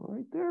list. So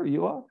right there,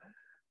 Yua.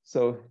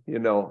 So, you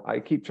know, I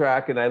keep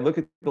track and I look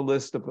at the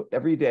list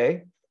every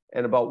day.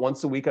 And about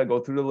once a week, I go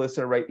through the list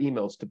and I write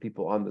emails to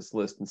people on this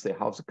list and say,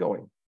 how's it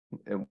going?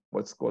 And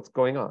what's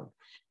going on?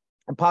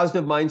 A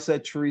positive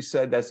mindset, Cherisse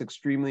said, that's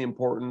extremely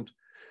important.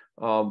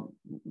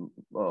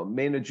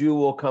 Maina Ju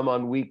will come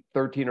on week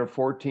 13 or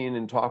 14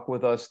 and talk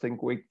with us.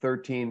 Think week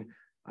 13,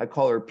 I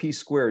call her P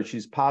squared.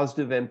 She's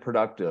positive and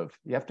productive.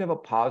 You have to have a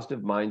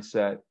positive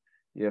mindset.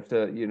 You have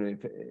to, you know,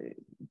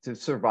 to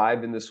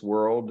survive in this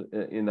world,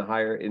 in the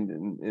higher,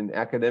 in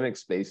academic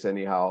space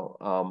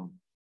anyhow.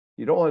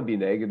 You don't want to be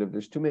negative.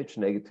 There's too much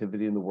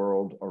negativity in the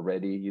world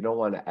already. You don't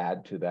want to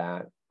add to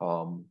that,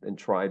 and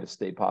try to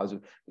stay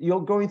positive.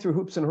 You're going through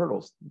hoops and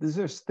hurdles.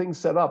 There's things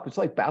set up. It's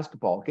like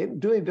basketball.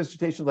 Doing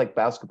dissertations like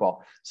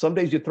basketball. Some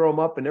days you throw them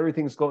up and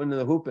everything's going into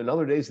the hoop, and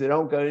other days they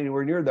don't go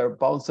anywhere near. They're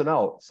bouncing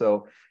out.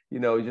 So, you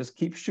know, just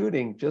keep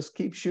shooting. Just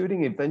keep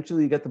shooting.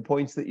 Eventually you get the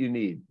points that you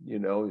need. You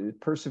know,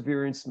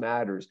 perseverance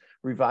matters.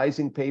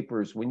 Revising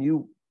papers.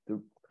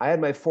 I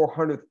had my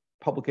 400th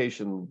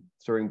publication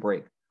during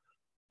break.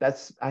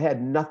 I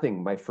had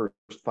nothing my first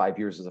 5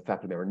 years as a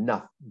faculty member,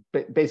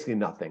 nothing, basically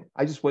nothing.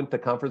 I just went to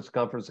conference to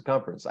conference to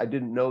conference. I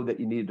didn't know that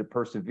you needed to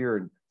persevere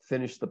and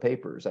finish the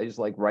papers. I just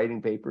like writing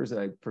papers,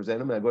 and I present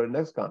them and I go to the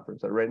next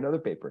conference. I write another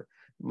paper.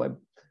 A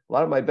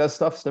lot of my best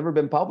stuff's never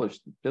been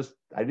published. Just,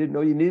 I didn't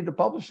know you needed to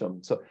publish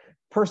them. So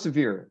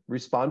persevere,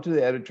 respond to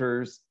the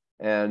editors,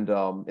 and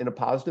in a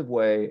positive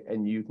way,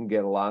 and you can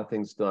get a lot of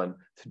things done.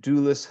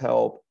 To-do lists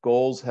help,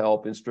 goals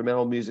help,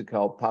 instrumental music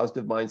help,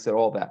 positive mindset,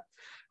 all that.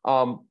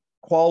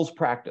 Quals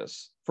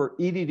practice. For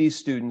EDD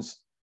students,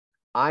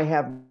 I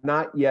have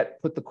not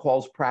yet put the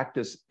quals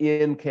practice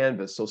in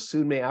Canvas. So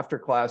soon may after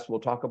class, we'll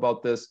talk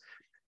about this.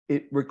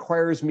 It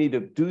requires me to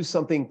do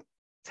something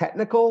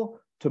technical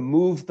to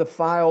move the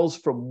files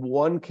from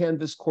one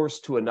Canvas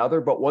course to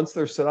another. But once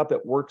they're set up,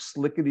 it works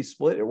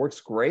lickety-split. It works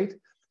great.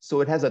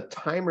 So it has a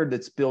timer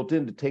that's built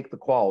in to take the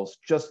quals.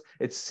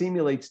 It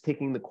simulates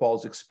taking the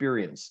quals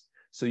experience.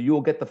 So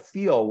you'll get the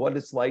feel what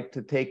it's like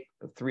to take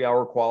a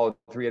 3-hour qual,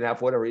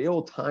 3.5, whatever. It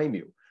will time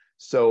you.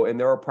 So, and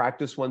there are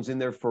practice ones in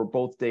there for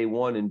both day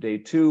 1 and day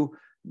 2.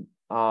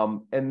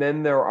 And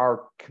then there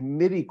are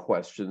committee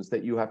questions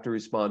that you have to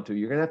respond to.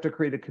 You're going to have to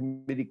create a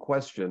committee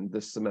question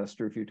this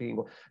semester if you're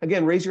taking.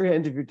 Again, raise your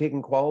hand if you're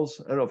taking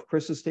quals. I don't know if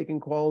Chris is taking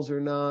quals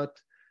or not.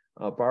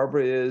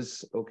 Barbara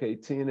is. Okay,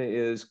 Tina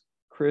is.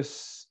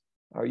 Chris,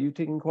 are you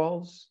taking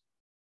quals?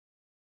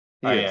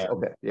 I am.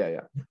 Okay,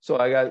 yeah. So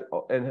I got,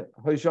 and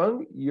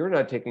Huizhang, you're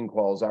not taking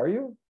quals, are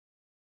you?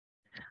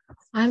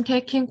 I'm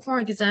taking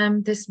 4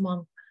 exams this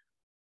month.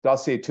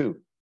 Dossier 2.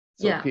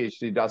 So yeah.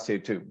 PhD dossier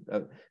 2.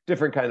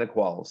 Different kind of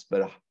quals,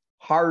 but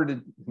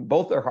hard.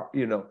 Both are hard,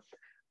 you know.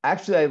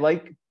 Actually, I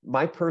like,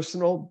 my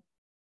personal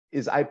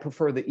is I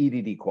prefer the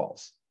EDD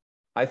quals.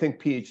 I think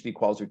PhD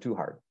quals are too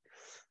hard.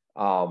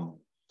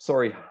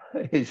 Sorry,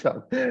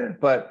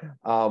 but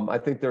I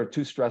think they're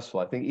too stressful.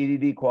 I think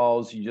EDD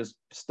quals, you just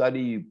study,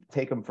 you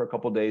take them for a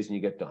couple of days and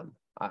you get done.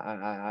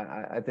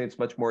 I think it's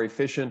much more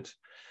efficient.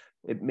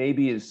 It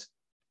maybe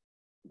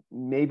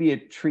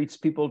it treats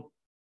people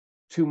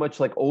too much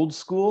like old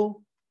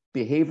school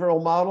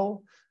behavioral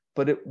model,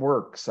 but it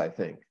works, I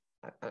think,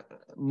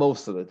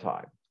 most of the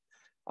time.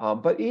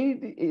 But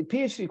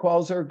PhD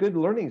quals are a good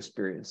learning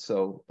experience.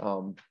 So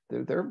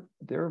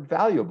they're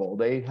valuable.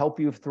 They help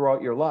you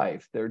throughout your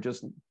life. They're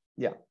just,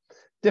 yeah,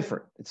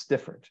 different. It's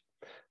different.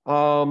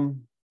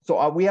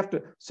 So we have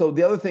to, so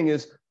the other thing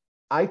is,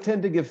 I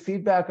tend to give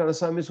feedback on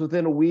assignments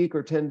within a week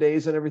or 10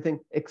 days and everything,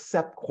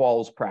 except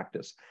quals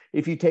practice.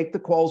 If you take the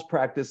quals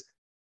practice,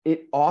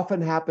 it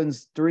often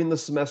happens during the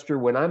semester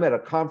when I'm at a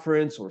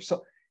conference or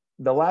so.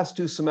 The last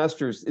 2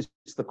 semesters,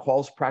 it's the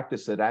quals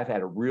practice that I've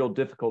had a real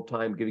difficult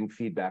time giving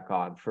feedback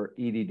on for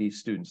EDD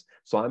students.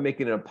 So I'm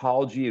making an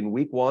apology in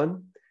week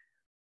 1.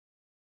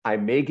 I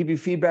may give you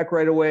feedback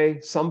right away.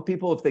 Some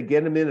people, if they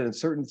get them in a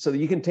certain, so that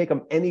you can take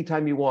them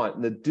anytime you want.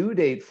 And the due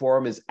date for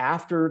them is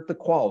after the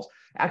quals.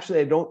 Actually,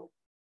 I don't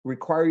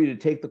require you to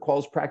take the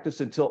quals practice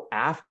until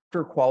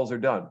after quals are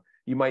done.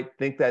 You might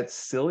think that's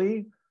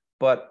silly,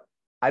 but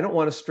I don't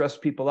want to stress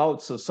people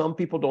out. So some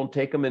people don't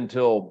take them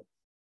until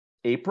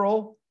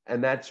April,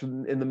 and that's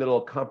in the middle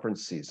of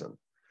conference season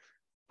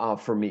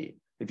for me.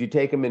 If you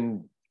take them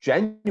in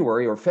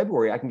January or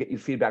February, I can get you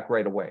feedback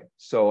right away.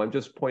 So I'm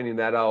just pointing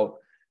that out.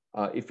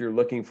 If you're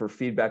looking for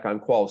feedback on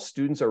quals,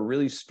 students are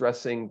really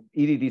stressing,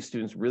 EDD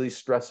students really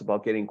stress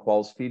about getting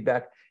quals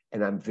feedback,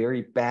 and I'm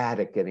very bad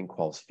at getting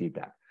quals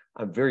feedback.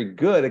 I'm very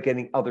good at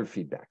getting other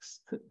feedbacks.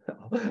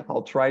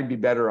 I'll try and be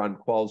better on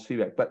quals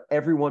feedback, but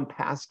everyone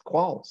passed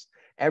quals.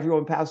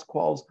 Everyone passed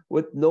quals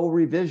with no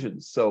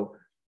revisions. So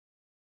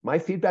my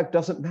feedback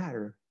doesn't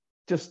matter.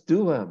 Just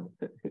do them.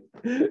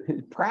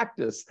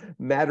 Practice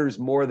matters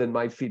more than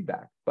my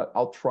feedback, but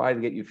I'll try to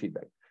get you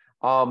feedback.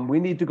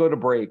 We need to go to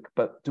break,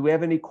 but do we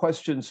have any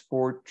questions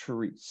for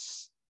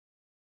Cherisse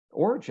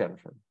or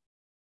Jennifer?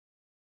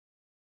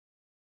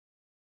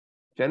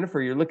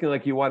 Jennifer, you're looking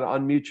like you want to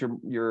unmute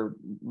your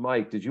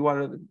mic. Did you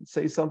want to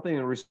say something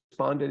and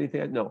respond to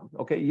anything? No.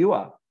 Okay, you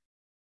are.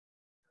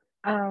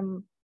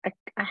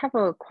 I have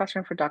a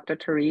question for Dr.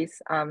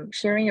 Cherisse.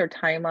 Sharing your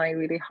timeline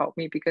really helped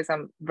me because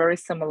I'm very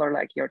similar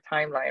like your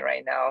timeline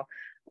right now.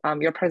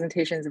 Your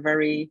presentation is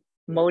very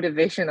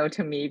motivational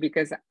to me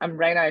because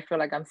right now I feel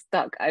like I'm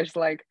stuck. I just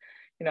like,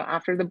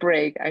 after the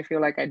break, I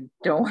feel like I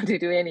don't want to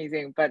do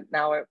anything, but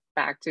now we're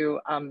back to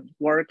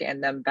work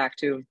and then back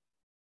to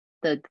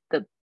the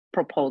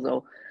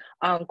proposal.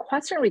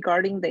 Question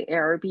regarding the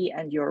ARB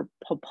and your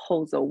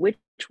proposal, which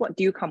one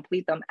do you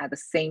complete them at the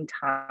same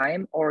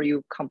time, or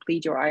you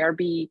complete your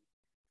IRB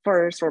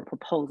first or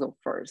proposal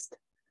first?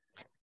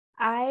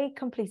 I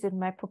completed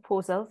my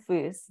proposal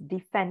first,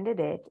 defended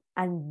it,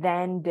 and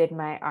then did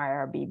my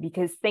IRB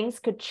because things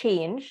could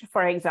change.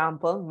 For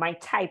example, my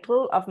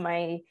title of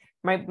my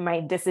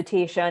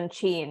dissertation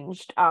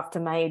changed after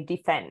my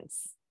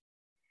defense.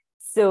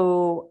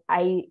 So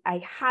I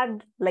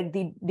had like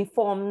the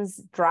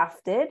forms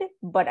drafted,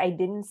 but I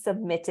didn't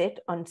submit it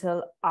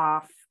until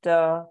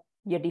after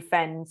your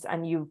defense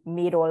and you've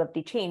made all of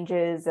the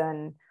changes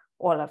and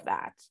all of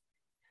that.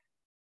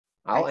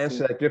 I'll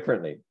answer that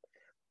differently.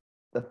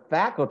 The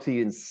faculty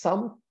in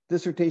some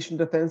dissertation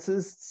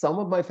defenses, some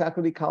of my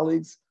faculty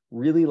colleagues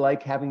really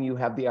like having you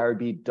have the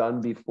IRB done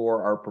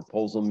before our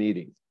proposal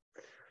meeting.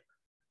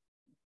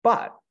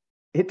 But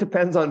it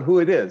depends on who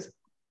it is.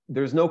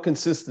 There's no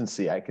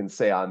consistency, I can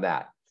say, on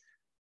that.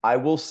 I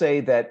will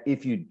say that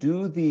if you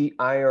do the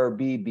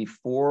IRB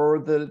before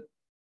the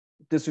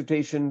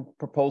dissertation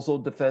proposal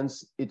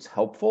defense, it's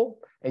helpful,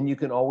 and you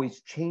can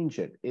always change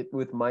it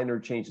with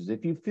minor changes.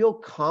 If you feel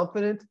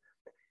confident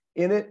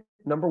in it,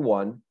 number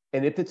one,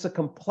 and if it's a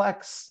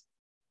complex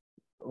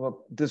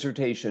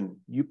dissertation,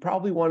 you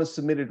probably want to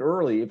submit it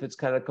early if it's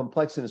kind of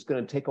complex and it's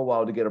going to take a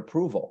while to get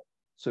approval.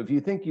 So if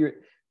you think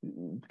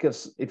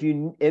because if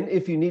you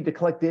need to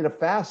collect data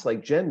fast,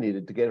 like Jen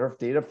needed to get her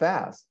data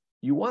fast,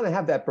 you want to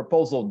have that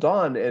proposal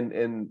done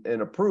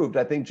and approved.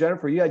 I think,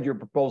 Jennifer, you had your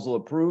proposal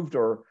approved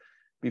or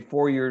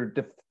before your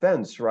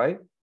defense, right?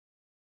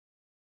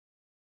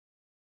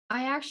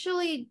 I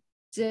actually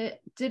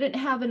didn't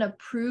have an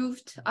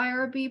approved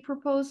IRB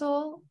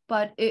proposal,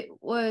 but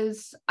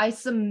I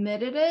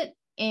submitted it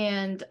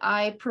and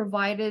I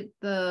provided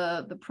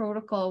the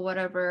protocol,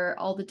 whatever,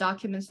 all the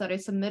documents that I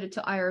submitted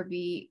to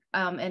IRB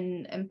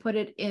and put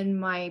it in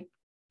my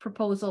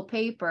proposal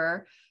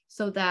paper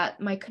so that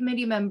my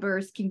committee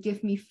members can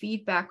give me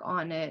feedback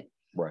on it.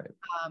 Right.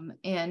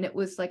 And it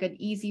was like an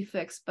easy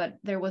fix, but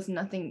there was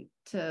nothing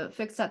to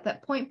fix at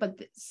that point. But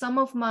some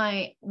of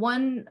my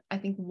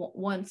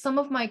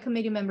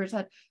committee members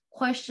had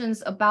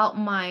questions about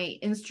my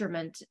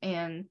instrument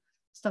and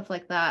stuff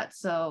like that.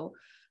 So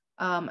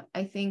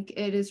I think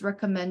it is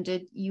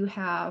recommended you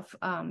have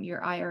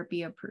your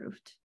IRB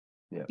approved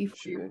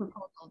before your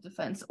proposal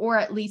defense, or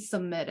at least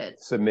submitted.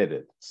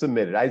 Submitted.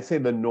 I'd say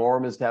the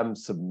norm is to have them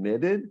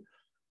submitted.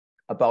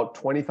 About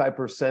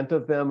 25%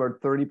 of them or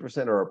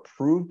 30% are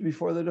approved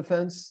before the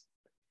defense.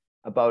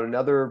 About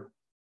another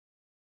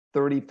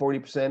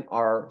 30-40%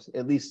 are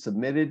at least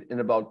submitted, and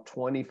about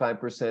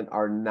 25%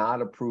 are not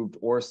approved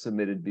or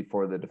submitted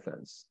before the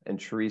defense. And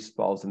Cherisse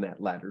falls in that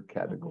latter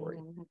category.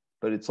 Mm-hmm.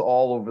 But it's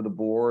all over the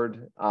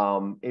board.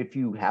 If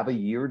you have a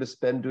year to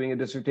spend doing a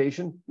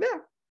dissertation,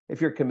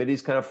 if your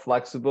committee's kind of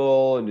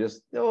flexible and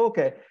just,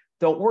 okay,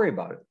 don't worry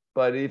about it.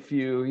 But if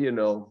you,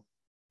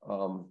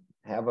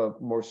 have a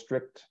more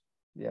strict,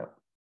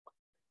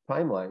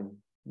 timeline,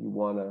 you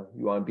wanna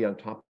be on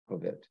top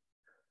of it.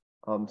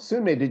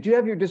 Sunmei, did you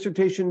have your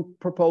dissertation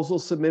proposal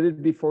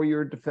submitted before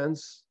your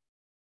defense?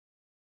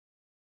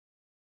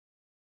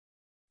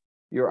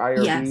 Your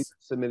IRB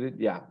submitted?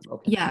 Yeah.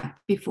 Okay. Yeah,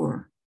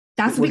 before.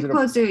 That's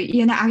because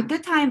at the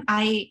time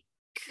I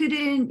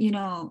couldn't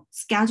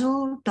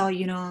schedule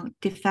the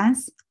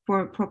defense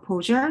for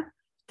proposal.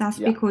 That's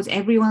because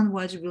everyone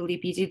was really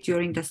busy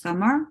during the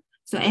summer.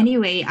 So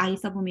anyway, I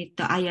submit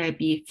the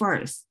IRB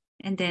first,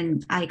 and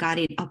then I got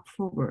it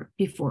approved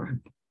before.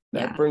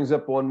 That brings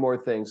up one more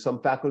thing.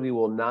 Some faculty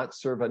will not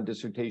serve on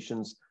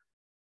dissertations.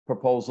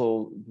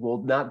 Proposal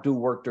will not do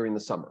work during the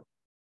summer.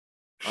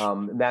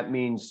 That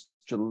means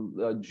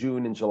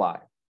June and July.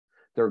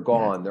 They're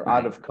gone. They're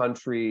out of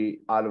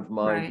country, out of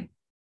mind.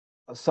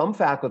 Right. Some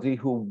faculty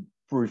who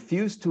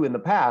refused to in the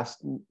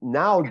past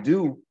now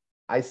do.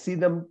 I see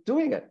them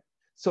doing it.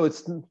 So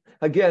it's,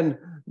 again,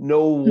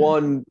 no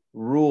one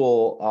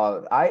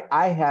rule.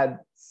 I had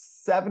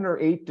 7 or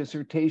 8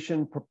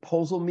 dissertation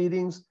proposal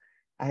meetings.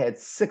 I had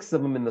 6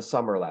 of them in the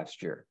summer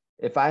last year.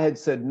 If I had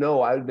said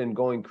no, I would have been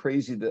going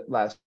crazy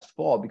last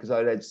fall because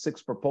I had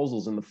 6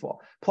 proposals in the fall,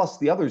 plus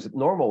the others,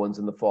 normal ones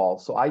in the fall.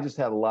 So I just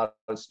had a lot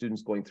of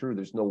students going through.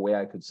 There's no way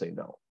I could say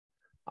no.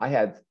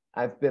 I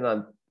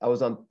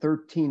was on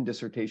 13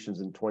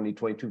 dissertations in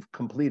 2022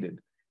 completed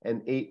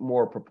and 8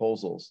 more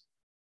proposals.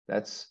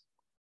 That's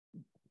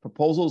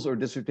proposals or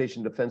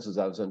dissertation defenses.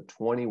 I was on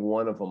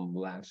 21 of them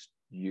last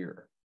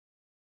year.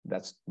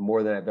 That's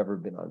more than I've ever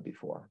been on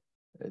before.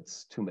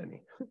 It's too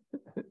many.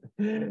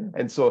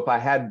 And so if I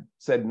had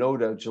said no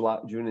to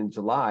June and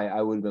July,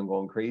 I would have been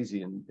going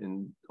crazy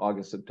in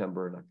August,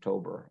 September, and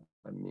October.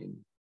 I mean,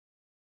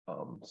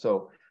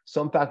 so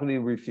some faculty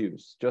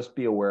refuse. Just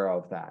be aware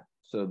of that.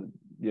 So,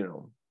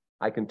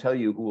 I can tell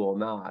you who will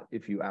not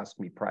if you ask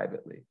me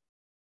privately.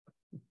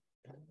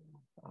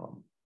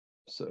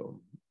 So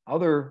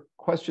other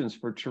questions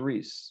for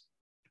Cherisse?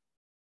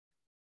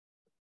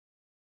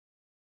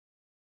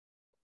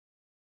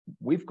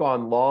 we've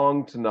gone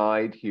long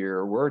tonight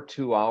here. We're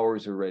 2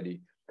 hours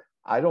already.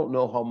 I don't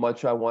know how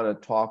much I want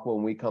to talk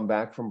when we come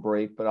back from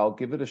break, but I'll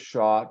give it a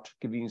shot,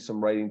 giving you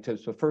some writing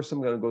tips. But first,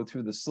 I'm going to go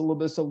through the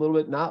syllabus a little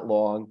bit, not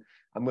long.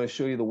 I'm going to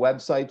show you the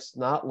websites,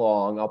 not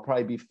long. I'll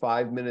probably be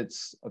 5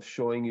 minutes of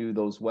showing you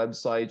those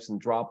websites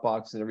and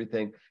Dropbox and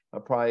everything.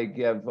 I'll probably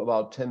give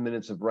about 10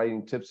 minutes of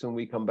writing tips when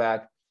we come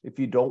back. If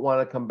you don't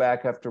want to come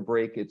back after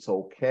break, it's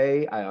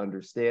okay. I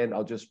understand.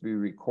 I'll just be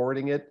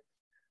recording it.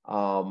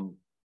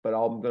 But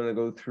I'm going to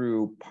go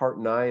through part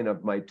 9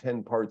 of my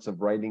 10 parts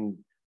of writing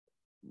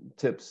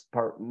tips,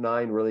 part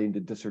 9 relating to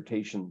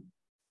dissertation.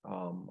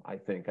 I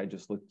think I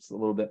just looked a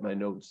little bit at my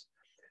notes.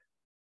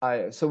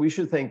 So we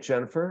should thank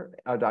Jennifer,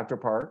 Dr.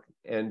 Park,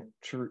 and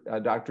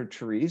Dr.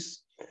 Cherisse,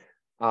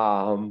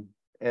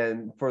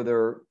 and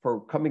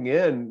for coming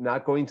in,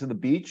 not going to the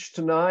beach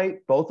tonight.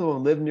 Both of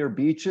them live near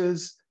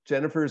beaches.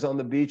 Jennifer's on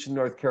the beach in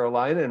North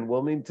Carolina and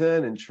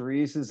Wilmington, and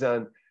Cherisse is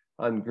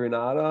on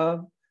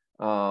Grenada.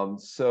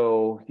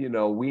 So, you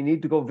know, we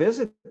need to go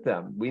visit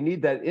them. We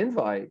need that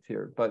invite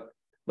here, but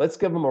let's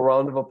give them a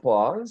round of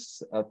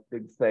applause. A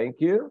big thank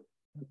you.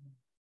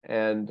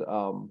 And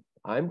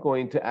I'm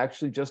going to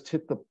actually just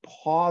hit the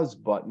pause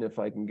button if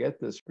I can get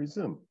this.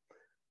 Resume.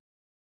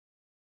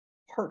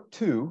 Part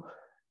 2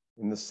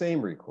 in the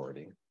same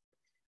recording.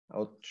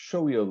 I'll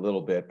show you a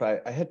little bit,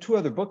 but I had 2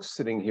 other books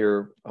sitting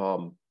here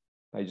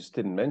I just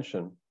didn't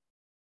mention.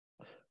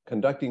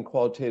 Conducting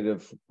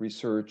Qualitative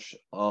Research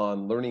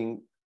on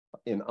Learning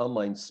in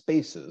Online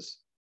Spaces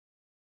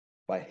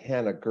by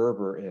Hannah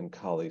Gerber and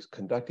colleagues.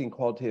 Conducting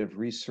Qualitative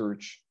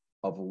Research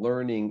of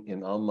Learning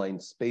in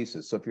Online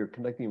Spaces. So if you're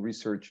conducting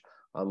research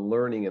on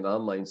learning in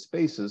online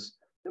spaces,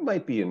 it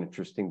might be an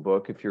interesting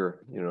book if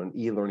you're, you know, an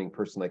e-learning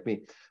person like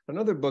me.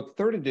 Another book,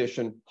 3rd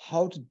edition,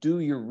 How to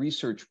Do Your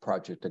Research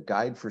Project, a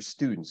Guide for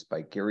Students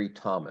by Gary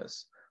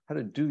Thomas. How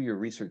to do your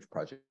research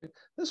project.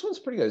 This one's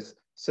pretty good. It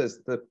says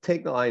the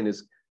tagline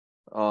is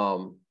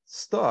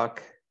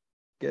stuck.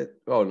 It's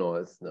not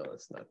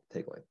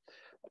the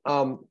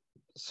tagline.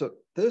 So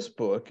this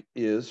book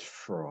is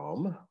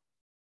from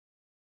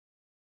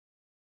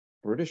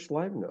British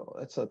Library. No,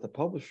 that's not the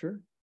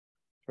publisher.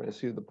 Trying to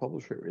see who the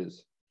publisher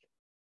is.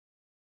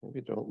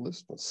 Maybe don't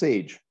list them.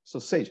 Sage. So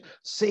Sage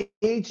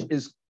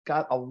is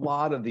got a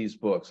lot of these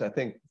books. I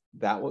think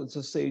that one's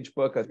a Sage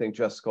book. I think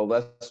Jessica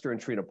Lester and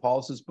Trina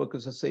Paul's book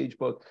is a Sage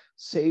book.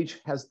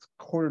 Sage has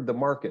cornered the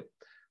market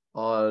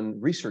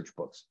on research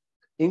books,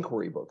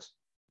 inquiry books.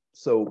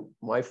 So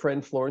my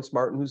friend Florence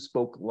Martin, who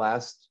spoke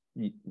last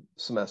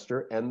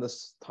semester and the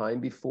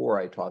time before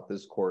I taught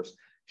this course,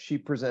 she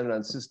presented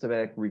on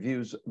systematic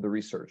reviews of the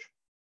research.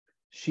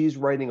 She's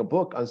writing a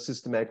book on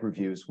systematic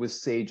reviews with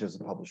Sage as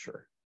a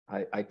publisher.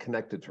 I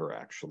connected her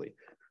actually.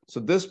 So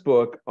this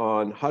book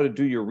on how to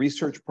do your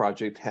research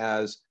project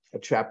has a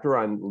chapter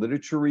on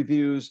literature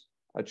reviews,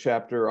 a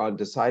chapter on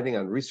deciding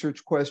on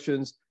research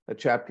questions, a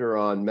chapter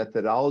on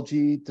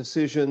methodology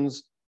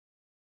decisions,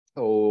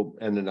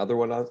 and another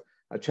one on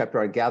a chapter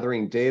on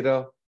gathering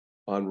data,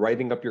 on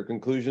writing up your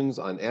conclusions,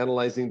 on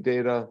analyzing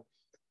data,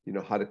 you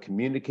know, how to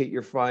communicate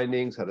your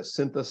findings, how to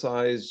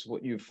synthesize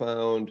what you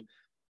found,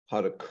 how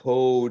to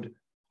code,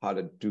 how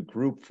to do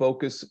group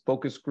focus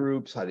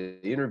groups, how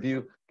to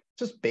interview,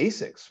 just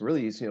basics,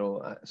 really. You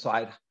know,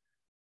 so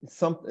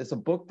it's a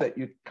book that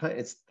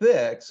it's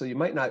thick, so you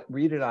might not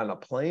read it on a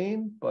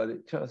plane, but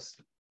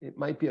it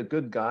might be a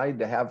good guide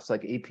to have. It's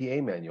like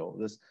APA manual.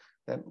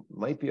 That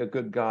might be a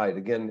good guide.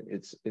 Again,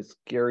 it's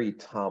Gary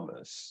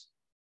Thomas.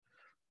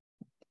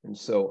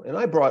 And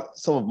I brought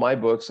some of my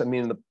books. I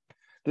mean,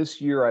 this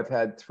year I've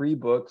had 3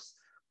 books.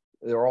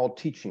 They're all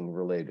teaching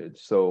related.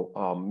 So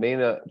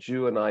Mena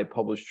Ju and I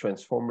published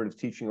Transformative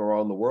Teaching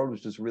Around the World,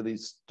 which is really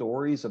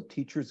stories of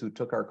teachers who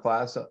took our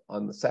class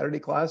on the Saturday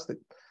class that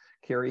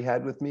Carrie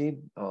had with me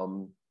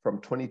from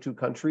 22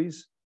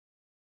 countries.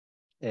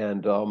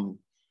 And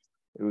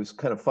it was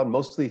kind of fun,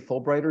 mostly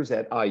Fulbrighters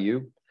at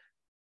IU.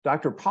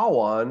 Dr.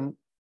 Pawan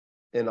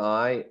and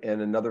I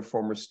and another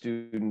former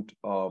student,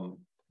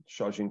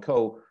 Xiaojin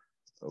Ko,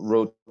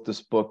 wrote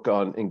this book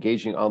on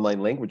engaging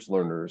online language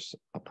learners,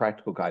 a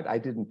practical guide. I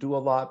didn't do a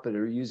lot, but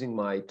they're using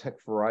my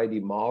tech variety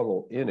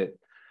model in it.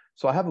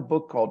 So I have a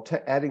book called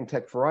Adding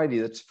Tech Variety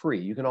that's free.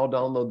 You can all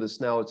download this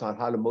now. It's on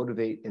how to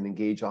motivate and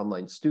engage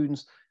online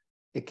students.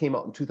 It came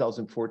out in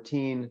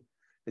 2014.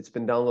 It's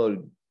been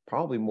downloaded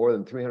probably more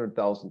than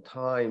 300,000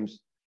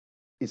 times.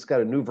 It's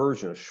got a new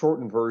version, a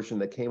shortened version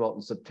that came out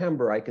in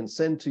September. I can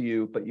send to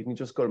you, but you can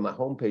just go to my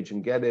homepage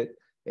and get it.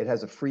 It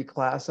has a free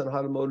class on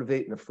how to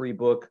motivate and a free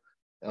book.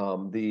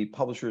 The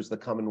publisher is the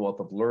Commonwealth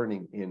of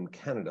Learning in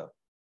Canada.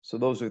 So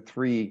those are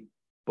 3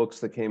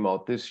 books that came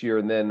out this year.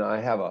 And then I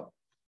have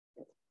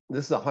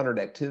this is a 100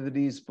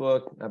 activities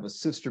book. I have a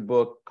sister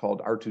book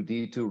called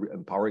R2D2,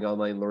 Empowering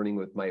Online Learning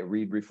with my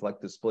Read,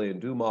 Reflect, Display, and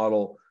Do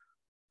model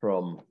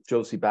from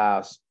Josie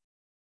Bass.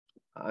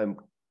 I'm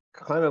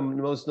kind of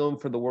most known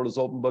for The World is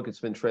Open book. It's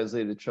been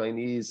translated to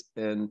Chinese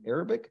and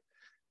Arabic.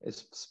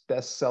 It's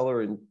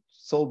bestseller and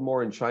sold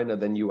more in China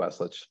than US,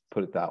 let's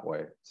put it that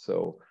way.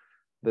 So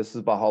This is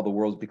about how the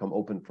world's become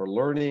open for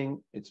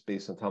learning. It's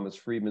based on Thomas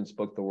Friedman's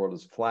book, The World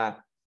is Flat.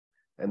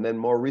 And then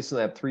more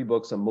recently, I have 3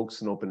 books on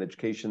MOOCs and open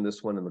education,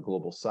 this one in the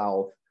Global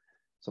South.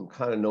 So I'm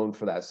kind of known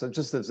for that. So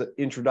just as an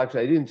introduction,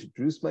 I didn't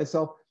introduce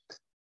myself.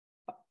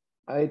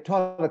 I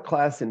taught a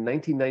class in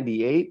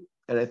 1998,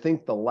 and I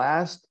think the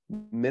last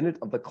minute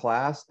of the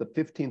class, the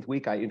 15th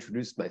week, I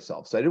introduced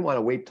myself. So I didn't want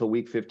to wait till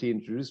week 15 to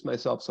introduce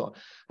myself. So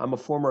I'm a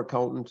former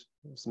accountant,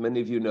 as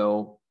many of you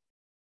know.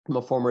 I'm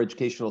a former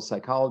educational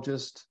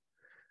psychologist.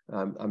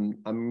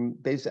 I'm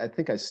basically, I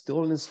think I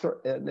still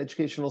an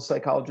educational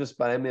psychologist,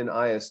 but I'm in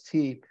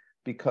IST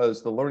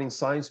because the learning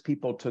science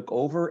people took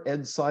over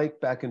Ed Psych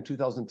back in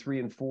 2003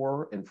 and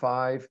 4 and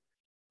 5,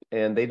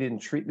 and they didn't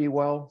treat me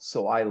well.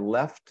 So I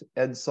left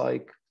Ed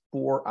Psych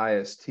for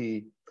IST.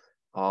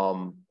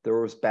 There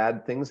was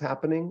bad things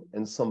happening,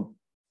 and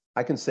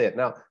I can say it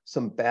now,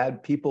 some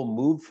bad people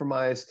moved from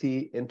IST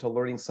into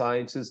learning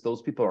sciences.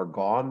 Those people are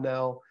gone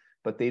now,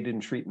 but they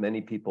didn't treat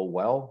many people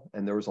well.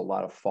 And there was a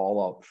lot of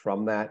fallout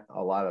from that.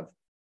 A lot of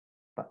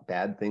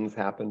bad things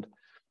happened.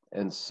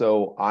 And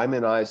so I'm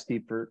in IST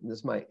this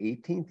is my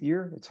 18th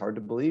year. It's hard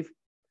to believe.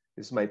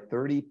 This is my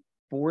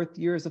 34th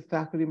year as a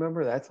faculty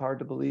member. That's hard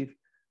to believe.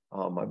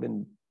 I've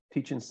been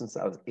teaching since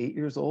I was 8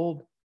 years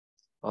old.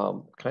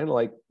 Kind of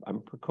like,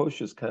 I'm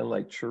precocious, kind of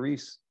like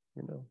Cherisse,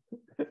 you know.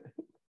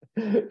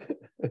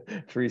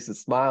 Cherisse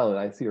is smiling.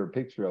 I see her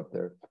picture up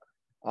there.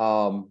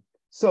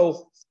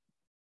 So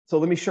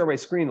let me share my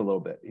screen a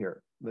little bit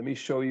here. Let me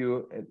show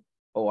you,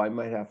 I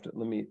might have to,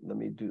 let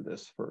me do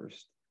this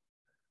first.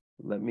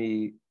 Let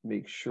me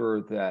make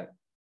sure that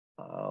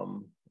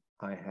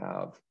I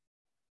have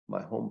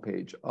my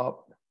homepage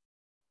up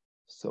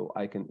so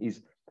I can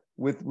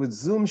with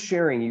Zoom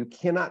sharing, you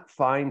cannot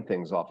find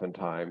things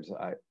oftentimes,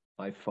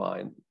 I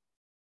find.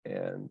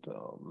 And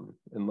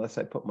unless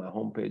I put my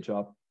homepage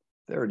up,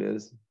 there it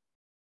is.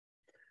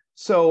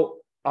 So,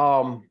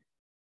 let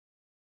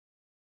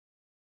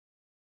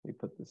me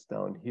put this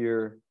down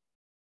here.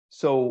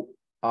 So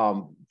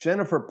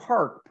Jennifer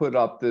Park put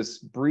up this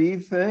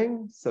breathe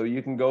thing. So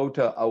you can go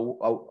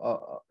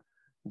to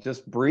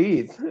just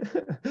breathe.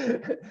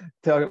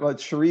 Talking about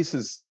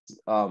Cherisse's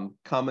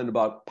comment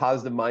about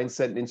positive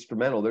mindset and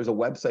instrumental. There's a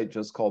website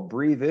just called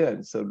Breathe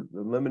In. So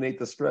eliminate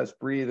the stress,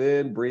 breathe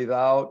in, breathe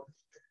out.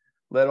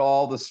 Let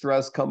all the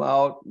stress come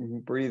out,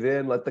 breathe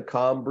in, let the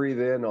calm breathe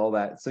in, all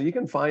that. So you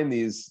can find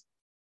these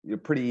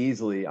pretty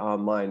easily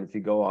online if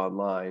you go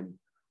online.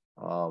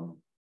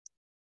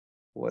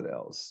 What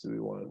else do we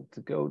want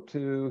to go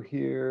to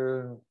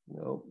here?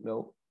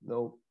 Nope.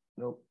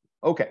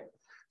 Okay,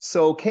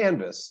 so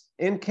Canvas.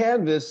 In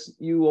Canvas,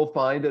 you will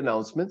find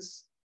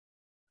announcements.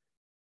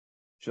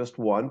 Just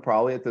one,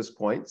 probably at this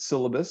point,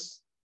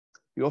 syllabus.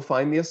 You'll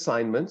find the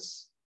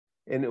assignments,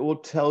 and it will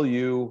tell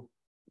you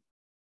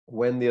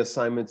when the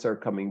assignments are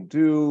coming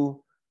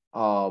due.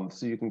 So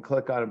you can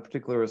click on a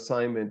particular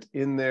assignment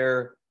in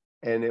there,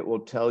 and it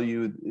will tell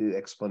you the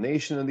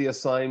explanation of the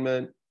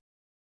assignment.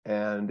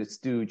 And it's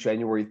due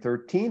January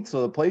 13th.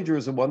 So the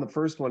plagiarism one, the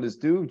first one is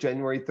due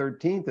January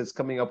 13th. It's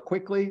coming up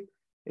quickly.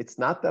 It's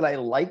not that I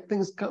like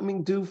things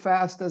coming due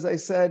fast, as I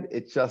said.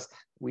 It's just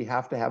we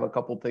have to have a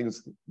couple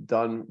things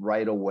done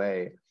right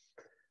away.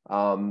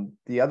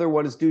 The other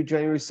one is due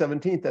January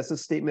 17th. That's a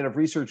statement of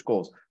research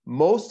goals.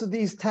 Most of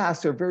these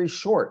tasks are very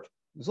short.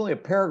 There's only a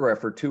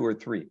paragraph or 2 or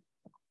 3.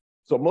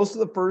 So most of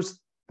the first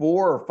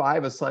 4 or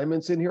 5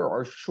 assignments in here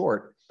are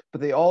short,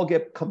 but they all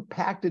get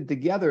compacted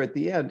together at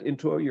the end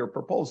into your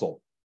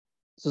proposal.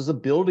 So there's a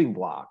building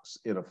blocks,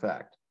 in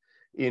effect,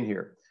 in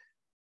here.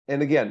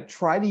 And again,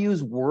 try to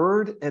use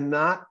Word and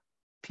not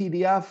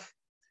PDF,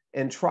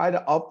 and try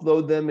to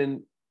upload them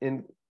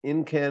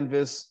in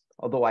Canvas,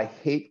 although I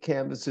hate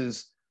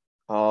Canvas's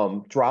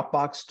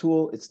Dropbox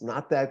tool. It's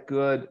not that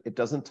good. It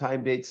doesn't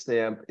time date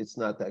stamp. It's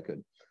not that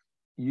good.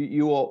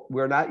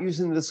 We're not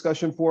using the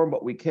discussion forum,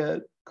 but we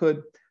could.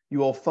 You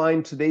will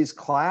find today's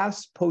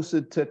class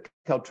posted to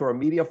Kaltura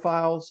media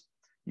files.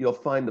 You'll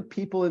find the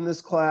people in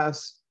this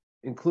class,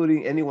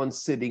 including anyone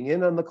sitting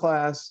in on the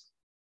class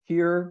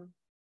here.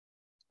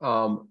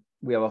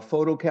 We have a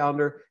photo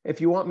calendar.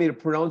 If you want me to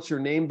pronounce your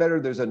name better,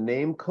 there's a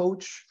name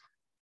coach.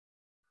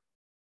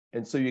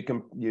 And so you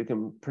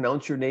can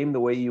pronounce your name the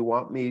way you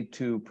want me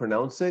to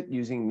pronounce it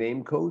using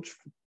name coach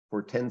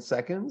for 10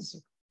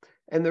 seconds.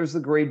 And there's the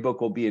grade book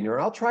will be in here.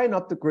 I'll try and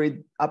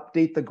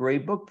update the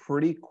grade book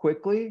pretty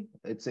quickly.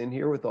 It's in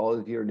here with all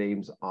of your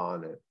names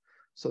on it.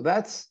 So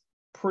that's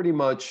pretty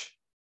much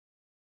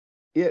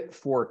it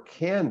for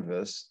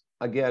Canvas.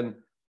 Again,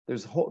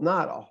 there's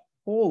not a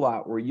whole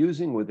lot we're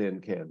using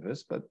within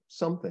Canvas, but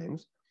some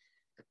things.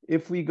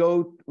 If we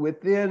go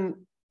within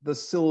the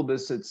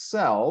syllabus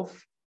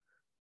itself,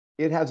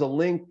 it has a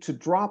link to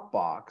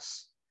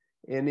Dropbox.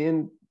 And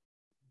in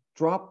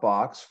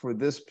Dropbox for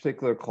this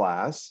particular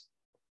class,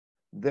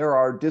 there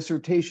are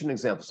dissertation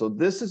examples. So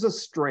this is a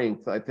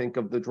strength, I think,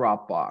 of the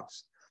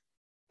Dropbox.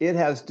 It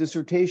has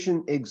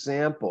dissertation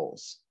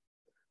examples.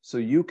 So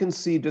you can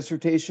see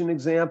dissertation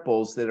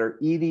examples that are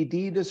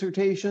EDD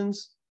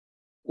dissertations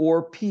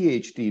or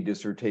PhD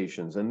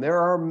dissertations. And there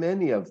are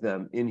many of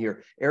them in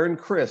here. Erin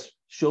Chris,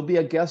 she'll be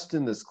a guest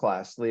in this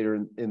class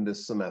later in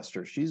this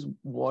semester. She's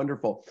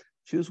wonderful.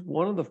 She was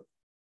one of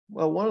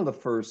the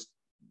first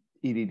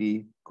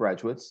EDD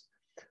graduates.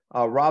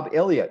 Rob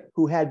Elliott,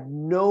 who had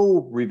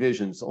no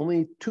revisions.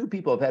 Only 2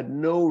 people have had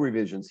no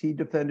revisions. He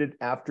defended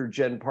after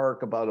Jen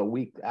Park about a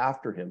week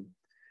after him.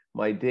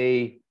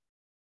 It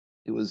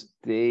was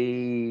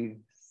day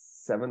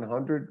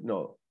 700,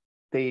 no,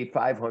 day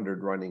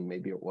 500 running,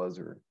 maybe it was,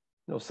 or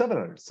no,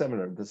 700,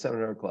 the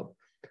 700 club.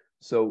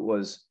 So it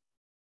was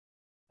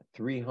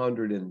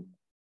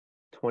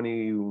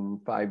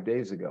 325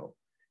 days ago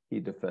he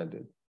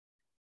defended.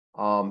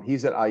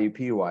 He's at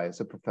IUPUI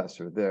as a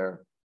professor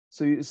there.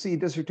 So you see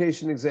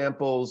dissertation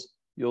examples,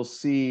 you'll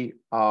see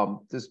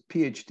this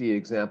PhD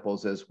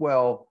examples as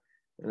well.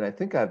 And I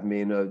think I've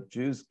made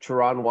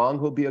Charan Wang,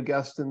 who'll be a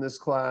guest in this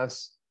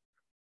class,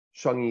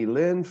 Shengyi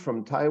Lin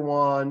from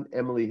Taiwan,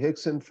 Emily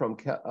Hickson from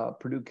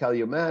Purdue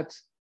Calumet,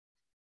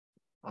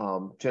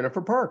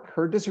 Jennifer Park,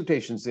 her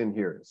dissertation's in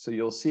here, so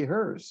you'll see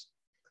hers.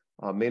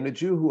 Meina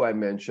Ju, who I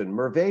mentioned,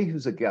 Merve,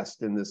 who's a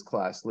guest in this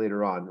class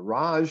later on,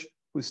 Raj,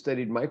 who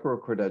studied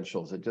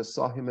micro-credentials. I just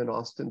saw him in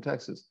Austin,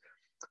 Texas.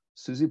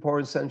 Susie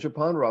Porin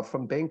Sanjapanra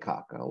from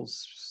Bangkok. I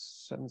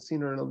haven't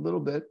seen her in a little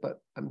bit, but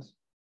I'm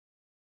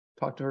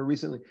talked to her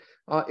recently.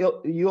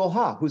 Yul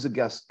Ha, who's a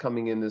guest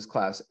coming in this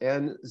class,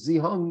 and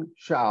Ziheng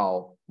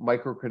Shao,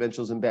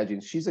 micro-credentials and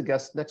badging. She's a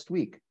guest next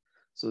week.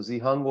 So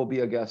Ziheng will be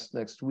a guest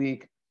next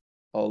week,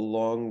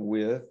 along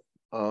with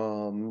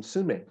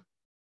Sunmei.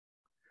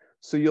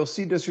 So you'll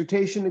see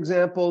dissertation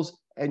examples,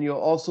 and you'll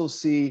also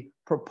see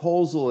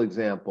proposal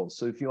examples.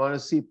 So if you want to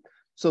see,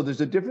 so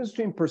there's a difference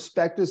between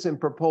prospectus and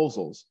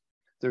proposals.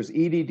 There's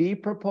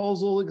EDD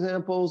proposal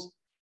examples,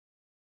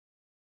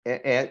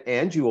 and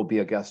Angie will be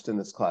a guest in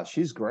this class.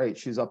 She's great.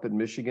 She's up in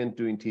Michigan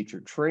doing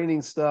teacher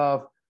training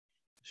stuff.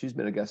 She's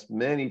been a guest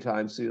many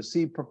times. So you'll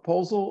see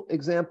proposal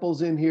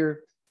examples in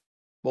here,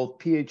 both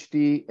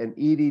PhD and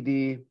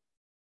EDD.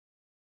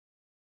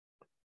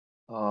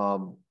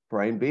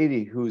 Brian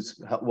Beatty,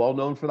 who's well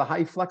known for the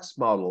high flex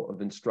model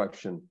of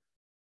instruction.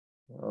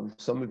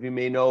 Some of you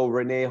may know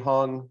Renee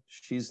Hong.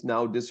 She's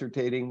now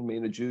dissertating.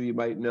 Meina Ju, you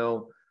might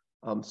know.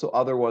 So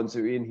other ones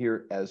are in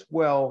here as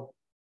well.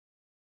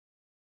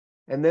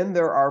 And then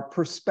there are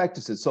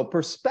prospectuses. So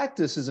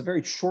prospectus is a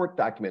very short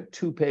document,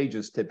 2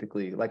 pages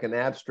typically, like an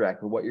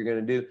abstract of what you're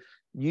going to do.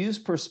 Use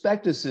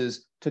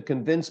prospectuses to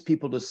convince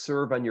people to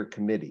serve on your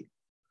committee.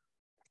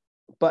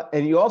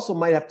 And you also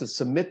might have to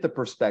submit the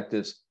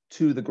prospectus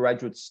to the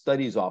Graduate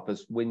Studies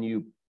Office when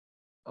you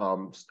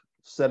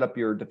set up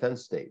your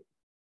defense state.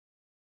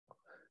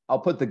 I'll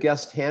put the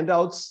guest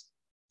handouts.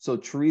 So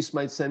Cherisse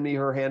might send me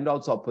her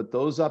handouts. I'll put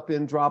those up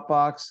in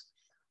Dropbox.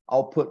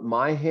 I'll put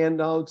my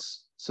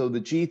handouts. So the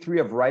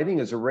G3 of writing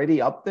is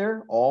already up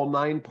there, all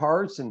 9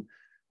 parts and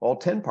all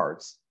 10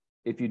 parts.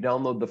 If you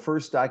download the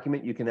first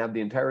document, you can have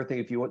the entire thing.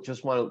 If you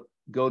just want to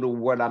go to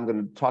what I'm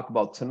going to talk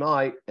about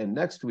tonight and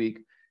next week,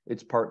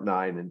 it's part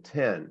 9 and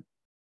 10.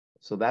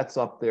 So that's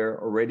up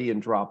there already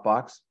in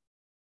Dropbox.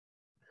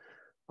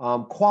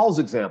 Quals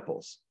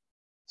examples.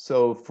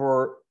 So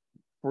for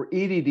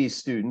EDD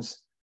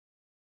students,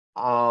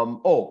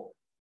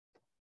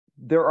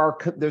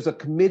 there's a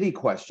committee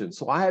question.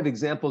 So I have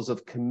examples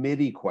of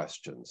committee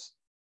questions,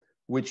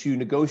 which you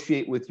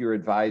negotiate with your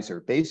advisor.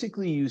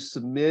 Basically, you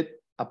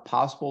submit a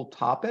possible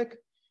topic,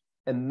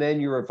 and then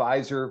your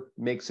advisor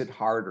makes it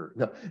harder.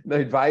 No, the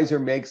advisor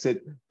makes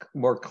it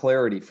more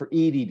clarity for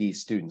EDD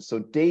students. So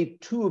day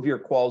 2 of your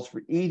quals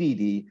for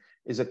EDD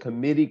is a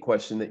committee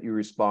question that you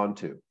respond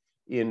to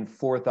in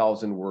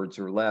 4,000 words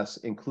or less,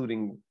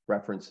 including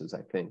references,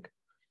 I think.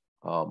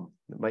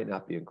 It might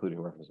not be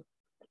including references.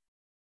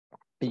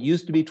 It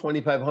used to be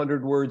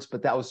 2,500 words,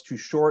 but that was too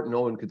short.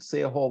 No one could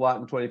say a whole lot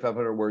in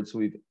 2,500 words.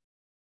 So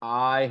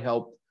I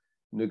helped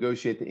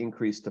negotiate the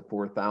increase to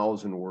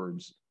 4,000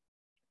 words.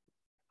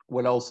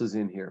 What else is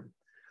in here?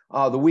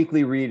 The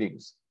weekly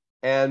readings.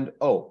 And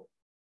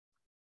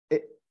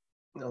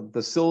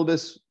the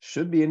syllabus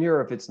should be in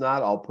here. If it's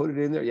not, I'll put it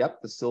in there.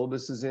 Yep, the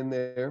syllabus is in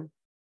there.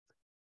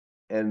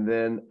 And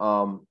then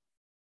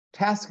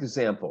task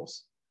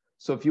examples.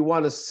 So if you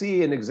want to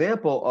see an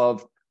example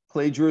of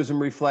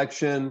plagiarism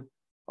reflection,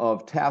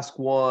 of task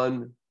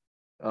 1,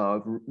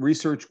 of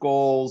research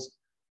goals,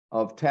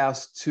 of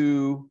task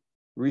 2,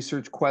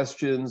 research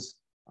questions,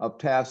 of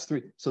task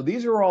 3. So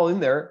these are all in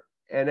there.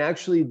 And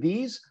actually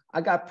these,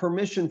 I got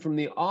permission from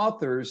the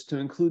authors to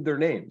include their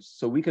names.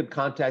 So we could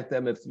contact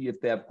them if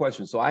they have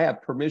questions. So I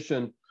have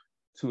permission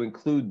to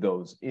include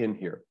those in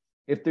here.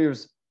 If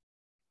there's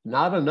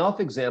not enough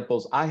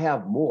examples, I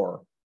have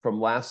more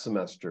from last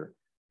semester.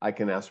 I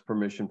can ask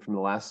permission from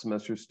the last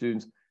semester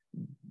students.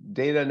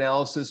 Data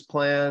analysis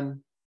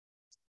plan.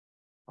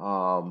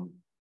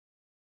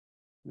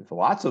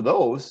 Lots of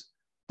those.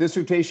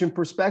 Dissertation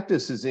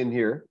prospectus is in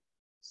here.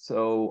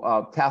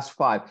 So task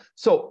 5.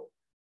 So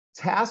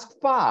task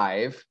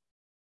 5,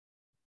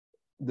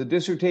 the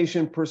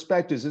dissertation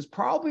prospectus, is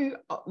probably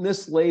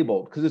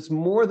mislabeled because it's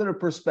more than a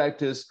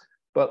prospectus.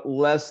 but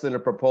less than a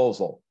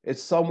proposal.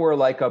 It's somewhere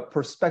like a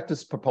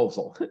prospectus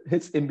proposal.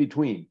 It's in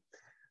between.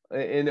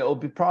 And it'll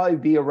probably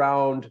be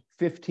around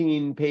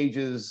 15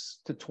 pages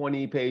to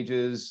 20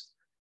 pages,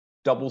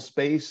 double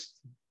spaced,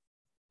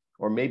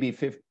 or maybe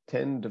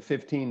 10 to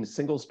 15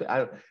 single space.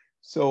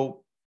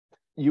 So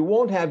you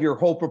won't have your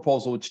whole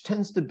proposal, which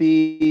tends to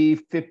be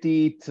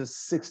 50 to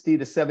 60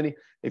 to 70.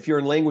 If you're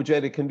in language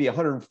ed, it can be a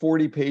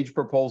 140-page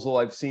proposal.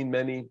 I've seen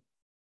many.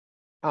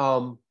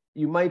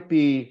 You might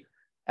be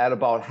at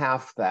about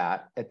half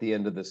that at the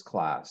end of this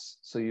class.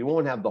 So you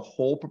won't have the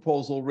whole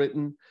proposal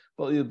written,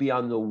 but you'll be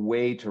on the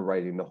way to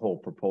writing the whole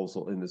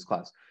proposal in this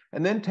class.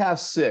 And then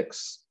task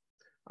 6,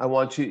 I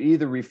want you to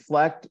either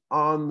reflect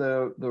on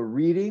the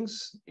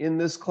readings in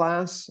this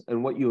class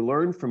and what you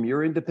learned from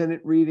your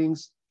independent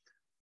readings.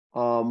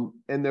 And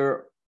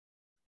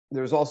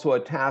there's also a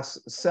task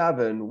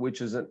 7,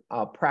 which is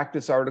a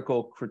practice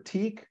article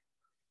critique.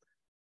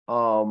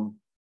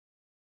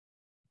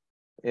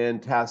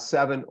 And task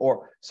 7,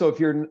 so if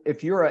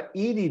you're an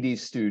EDD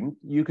student,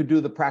 you could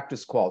do the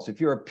practice quals. If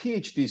you're a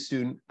PhD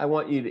student, I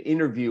want you to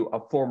interview a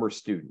former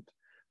student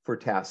for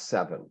task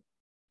 7.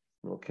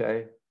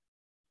 Okay,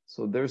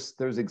 so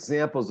there's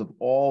examples of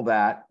all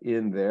that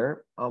in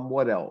there.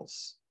 What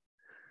else?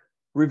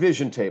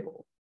 Revision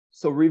table.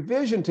 So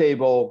revision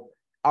table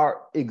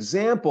are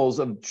examples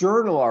of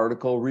journal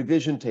article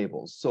revision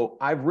tables. So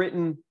I've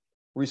written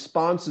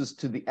responses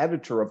to the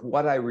editor of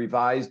what I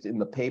revised in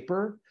the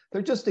paper.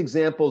 They're just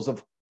examples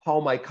of how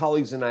my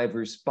colleagues and I have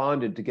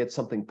responded to get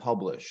something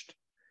published.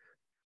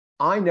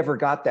 I never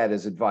got that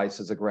as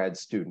advice as a grad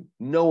student.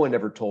 No one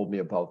ever told me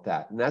about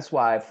that. And that's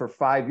why for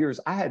 5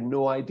 years, I had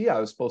no idea I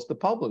was supposed to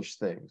publish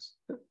things.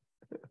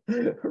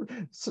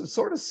 So,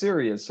 sort of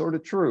serious, sort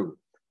of true.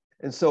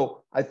 And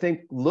so I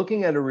think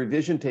looking at a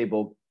revision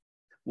table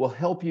will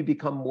help you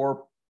become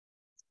more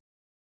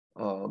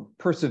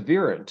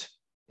perseverant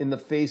in the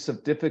face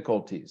of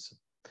difficulties.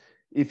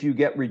 If you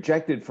get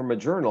rejected from a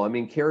journal, I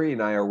mean, Carrie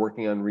and I are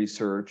working on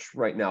research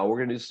right now. We're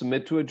going to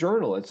submit to a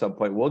journal at some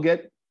point. We'll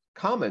get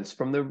comments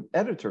from the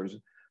editors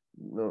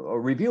or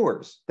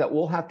reviewers that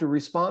we'll have to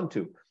respond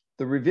to.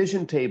 The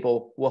revision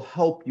table will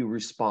help you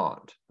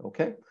respond,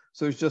 okay?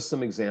 So there's just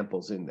some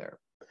examples in there.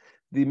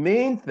 The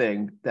main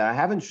thing that I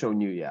haven't shown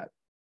you yet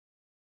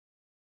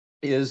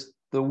is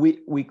the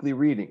weekly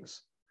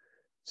readings.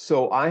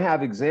 So I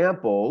have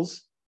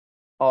examples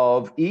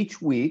of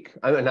each week,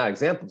 not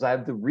examples, I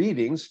have the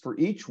readings for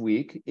each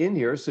week in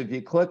here. So if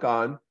you click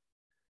on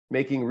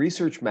Making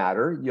Research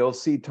Matter, you'll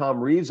see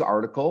Tom Reeves'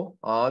 article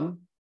on,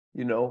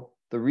 the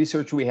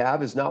research we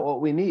have is not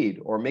what we need,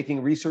 or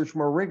Making Research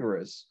More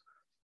Rigorous,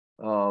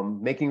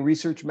 Making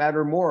Research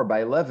Matter More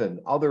by Levin,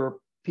 other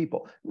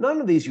people. None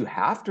of these you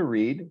have to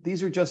read.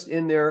 These are just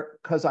in there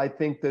because I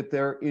think that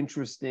they're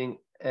interesting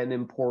and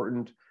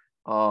important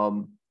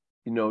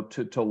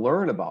to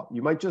learn about.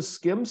 You might just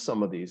skim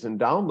some of these and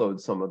download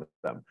some of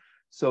them.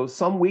 So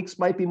some weeks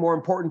might be more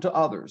important to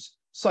others,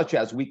 such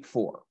as week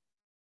 4.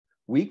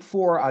 Week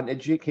 4 on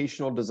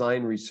educational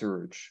design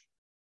research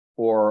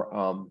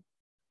or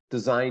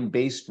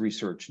design-based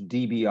research,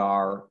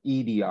 DBR,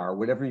 EDR,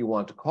 whatever you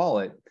want to call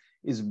it,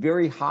 is a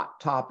very hot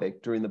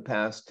topic during the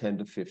past 10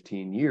 to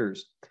 15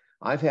 years.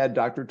 I've had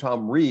Dr.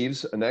 Tom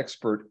Reeves, an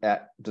expert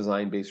at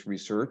design-based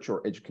research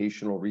or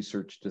educational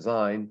research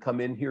design, come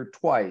in here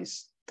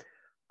twice.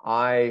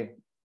 I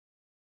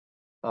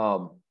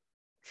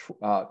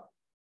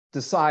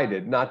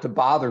decided not to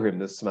bother him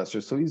this semester,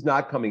 so he's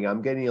not coming.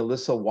 I'm getting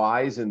Alyssa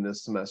Wise in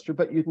this semester,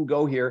 but you can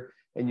go here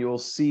and you'll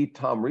see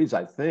Tom Reeves,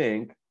 I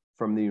think,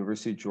 from the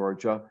University of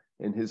Georgia,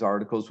 in his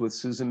articles with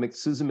Susan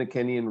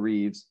McKinney and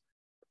Reeves,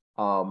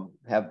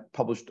 have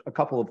published a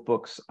couple of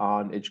books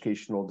on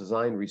educational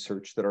design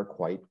research that are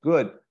quite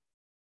good.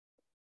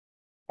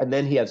 And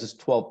then he has his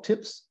 12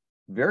 tips.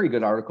 Very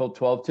good article,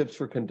 12 tips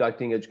for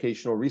conducting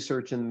educational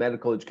research in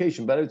medical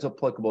education, but it's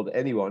applicable to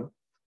anyone.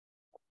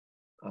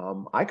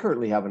 I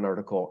currently have an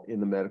article in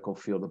the medical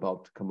field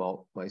about to come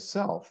out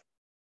myself.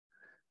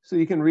 So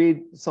you can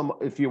read some,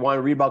 if you want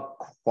to read about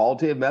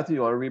qualitative method,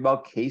 you want to read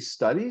about case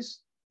studies.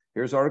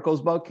 Here's articles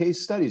about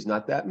case studies,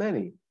 not that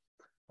many.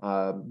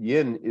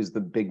 Yin is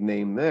the big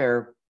name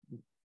there.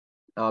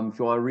 If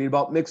you want to read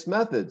about mixed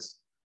methods,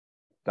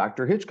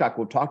 Dr. Hitchcock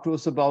will talk to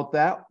us about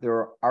that. There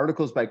are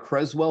articles by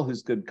Creswell,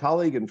 his good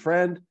colleague and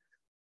friend.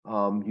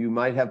 You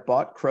might have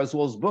bought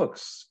Creswell's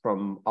books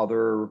from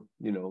other,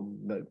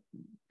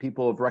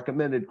 people have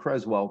recommended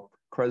Creswell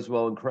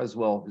and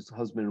Creswell, his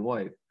husband and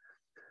wife.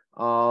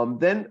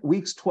 Then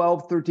weeks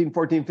 12, 13,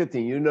 14,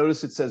 15, you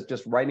notice it says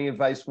just writing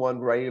advice 1,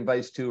 writing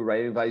advice 2,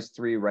 writing advice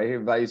 3, writing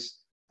advice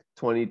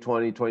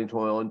 2020,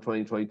 2021,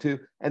 2022.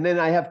 And then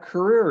I have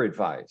career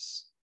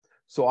advice.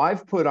 So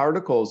I've put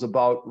articles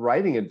about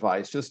writing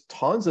advice, just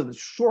tons of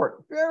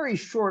short, very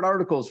short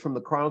articles from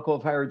the Chronicle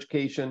of Higher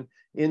Education,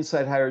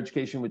 Inside Higher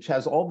Education, which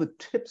has all the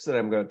tips that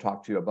I'm going to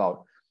talk to you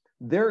about.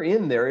 They're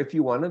in there if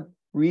you want to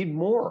read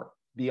more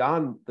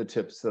beyond the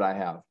tips that I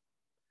have.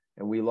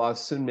 And we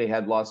lost, Sunmei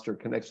had lost her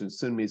connection.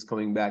 Sunmei's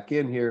coming back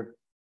in here.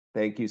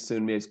 Thank you,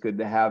 Sunmei. It's good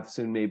to have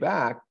Sunmei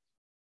back.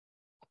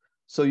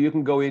 So you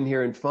can go in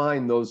here and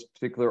find those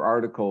particular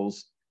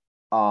articles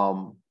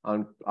on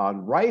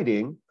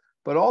writing,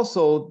 but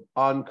also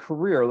on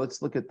career.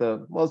 Let's look at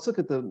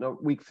the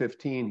week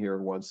 15 here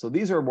once. So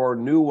these are more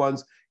new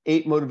ones.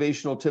 8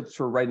 motivational tips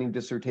for writing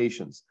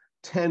dissertations.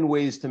 10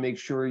 ways to make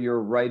sure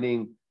your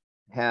writing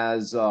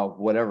has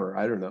whatever,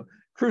 I don't know,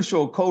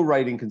 crucial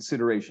co-writing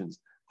considerations.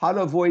 How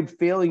to avoid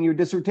failing your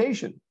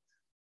dissertation.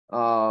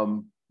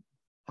 How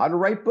to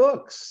write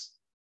books.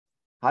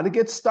 How to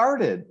get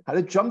started. How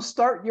to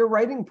jumpstart your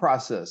writing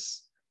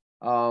process.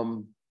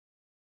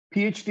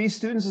 PhD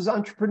students as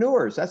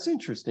entrepreneurs. That's an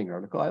interesting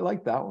article. I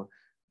like that one.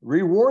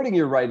 Rewarding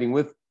your writing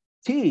with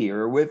tea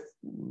or with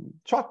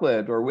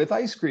chocolate or with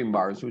ice cream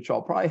bars, which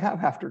I'll probably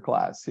have after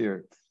class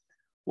here.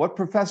 What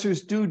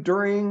professors do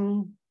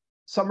during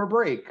summer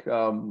break.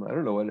 I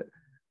don't know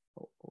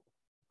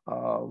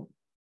what.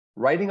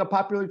 Writing a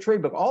popular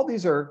trade book. All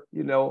these are,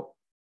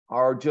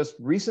 are just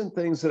recent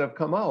things that have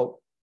come out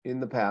in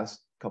the past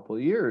couple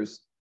of years.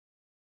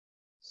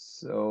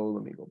 So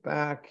let me go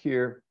back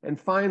here. And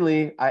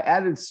finally, I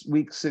added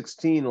week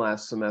 16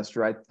 last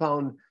semester. I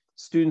found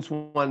students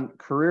want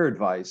career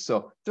advice.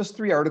 So just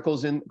 3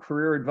 articles in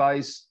career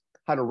advice,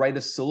 how to write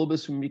a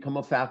syllabus when you become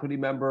a faculty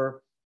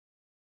member.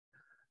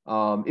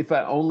 If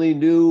I only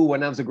knew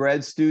when I was a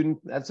grad student,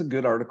 that's a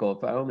good article.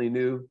 If I only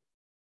knew.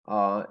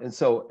 And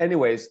so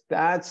anyways,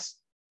 that's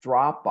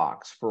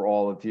Dropbox for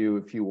all of you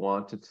if you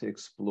wanted to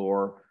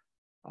explore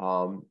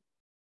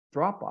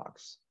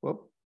Dropbox.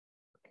 Whoop,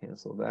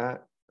 cancel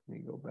that. Let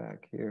me go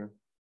back here.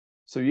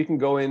 So you can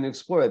go in and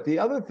explore it. The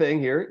other thing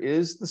here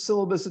is the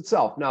syllabus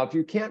itself. Now, if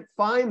you can't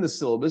find the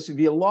syllabus, if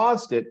you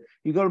lost it,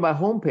 you go to my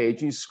homepage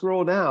and you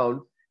scroll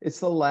down. It's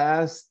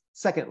the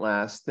second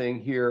last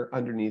thing here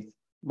underneath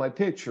my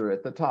picture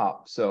at the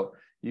top. So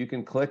you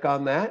can click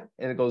on that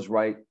and it goes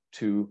right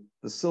to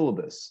the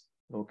syllabus.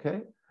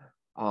 Okay.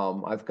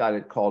 I've got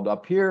it called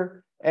up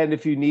here. And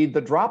if you need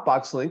the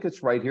Dropbox link,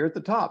 it's right here at the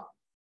top.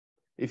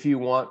 If you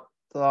want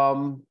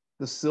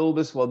the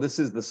syllabus, well, this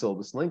is the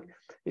syllabus link.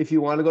 If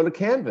you want to go to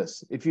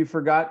Canvas, if you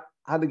forgot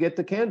how to get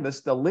to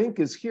Canvas, the link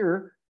is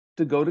here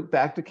to go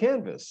back to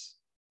Canvas.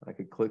 I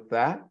could click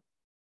that.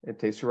 It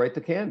takes you right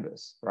to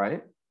Canvas,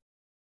 right?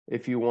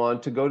 If you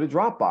want to go to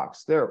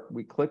Dropbox, there,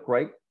 we click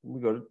right, we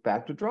go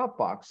back to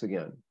Dropbox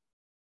again.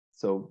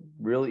 So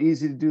really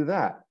easy to do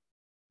that.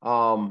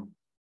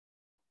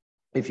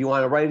 If you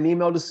want to write an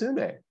email to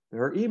Sune,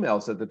 her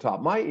email's at the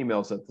top, my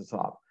email's at the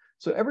top.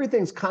 So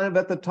everything's kind of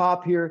at the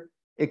top here,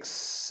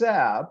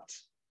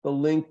 except the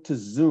link to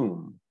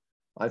Zoom.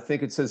 I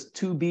think it says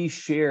to be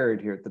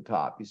shared here at the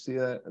top. You see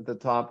that at the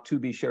top, to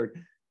be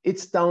shared.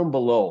 It's down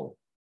below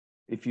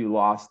if you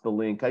lost the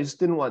link. I just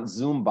didn't want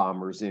Zoom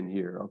bombers in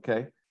here,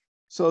 okay?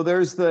 So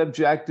there's the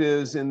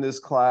objectives in this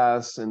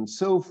class and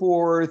so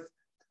forth.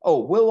 Oh,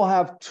 we'll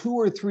have 2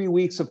 or 3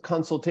 weeks of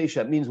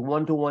consultation. That means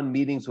one-to-one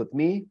meetings with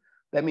me.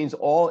 That means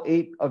all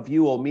 8 of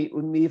you will meet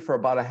with me for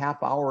about a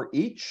half hour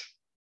each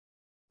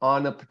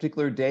on a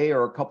particular day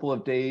or a couple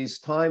of days'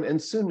 time. And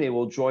Sune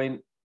will join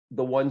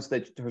the ones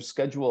that her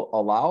schedule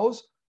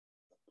allows.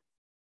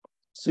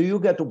 So you'll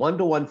get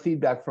one-to-one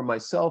feedback from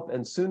myself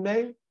and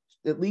Sune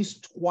at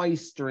least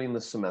twice during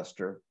the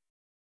semester.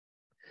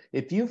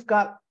 If you've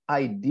got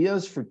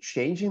ideas for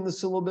changing the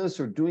syllabus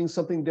or doing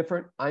something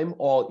different, I'm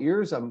all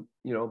ears. And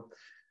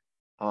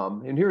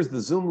here's the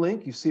Zoom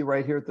link. You see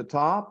right here at the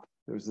top.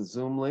 There's the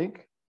Zoom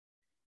link.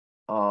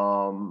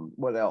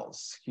 What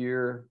else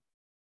here?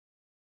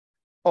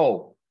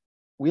 Oh,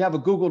 we have a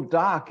Google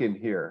Doc in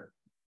here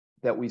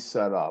that we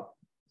set up.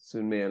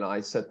 Sune and I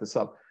set this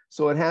up.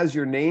 So it has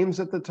your names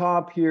at the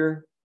top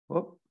here.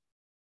 Whoop.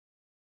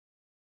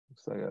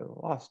 Looks like I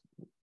lost.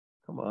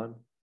 Come on.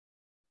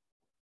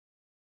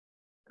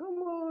 Come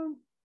on.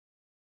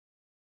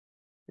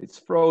 It's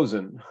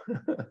frozen.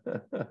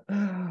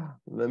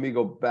 Let me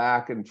go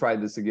back and try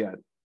this again.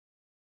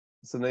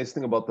 It's a nice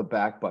thing about the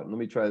back button. Let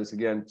me try this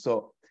again.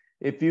 So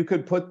if you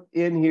could put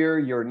in here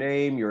your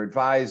name, your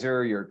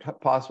advisor, your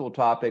possible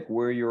topic,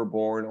 where you were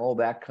born, all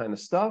that kind of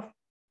stuff,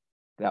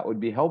 that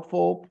would be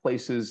helpful.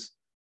 Places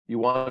you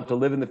want to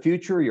live in the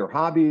future, your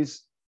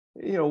hobbies,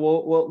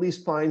 we'll at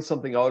least find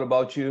something out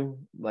about you,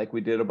 like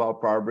we did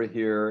about Barbara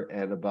here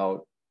and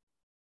about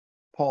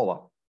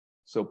Paula.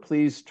 So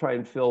please try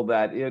and fill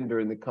that in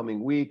during the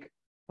coming week.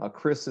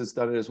 Chris has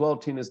done it as well.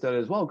 Tina's done it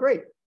as well.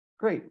 Great,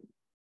 great.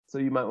 So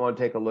you might want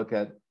to take a look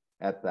at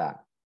that.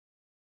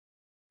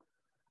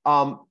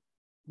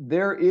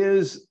 There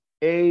is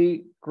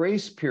a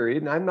grace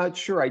period, and I'm not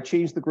sure. I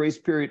change the grace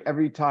period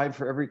every time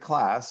for every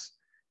class.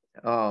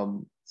 We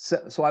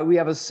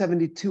have a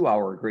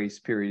 72-hour grace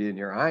period in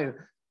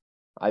here.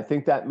 I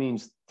think that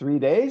means 3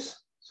 days.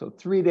 So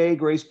 3-day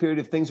grace period.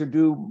 If things are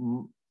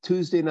due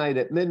Tuesday night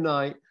at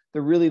midnight,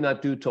 they're really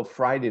not due till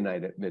Friday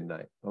night at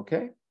midnight,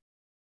 okay?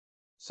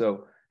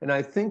 So, and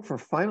I think for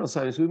final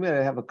assignments, we may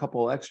have a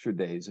couple extra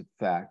days, in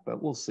fact,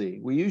 but we'll see.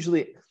 We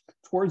usually,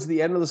 towards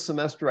the end of the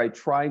semester, I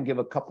try and give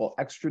a couple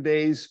extra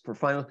days for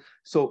final.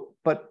 So,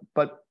 but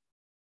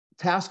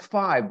task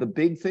 5, the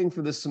big thing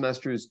for this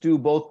semester is due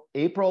both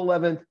April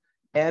 11th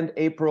and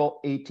April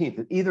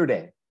 18th, either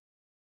day.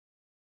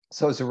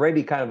 So it's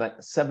already kind of a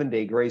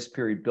 7-day grace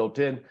period built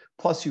in,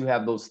 plus you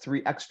have those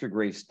 3 extra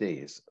grace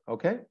days,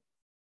 okay?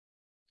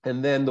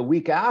 And then the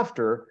week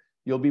after,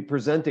 you'll be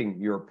presenting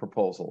your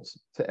proposals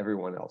to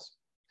everyone else.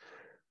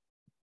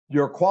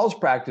 Your quals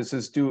practice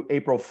is due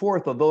April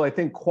 4th, although I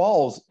think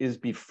quals is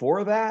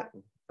before that.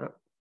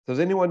 Does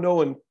anyone know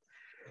when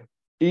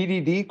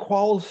EDD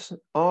quals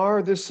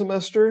are this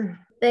semester?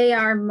 They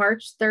are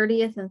March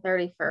 30th and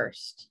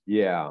 31st.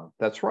 Yeah,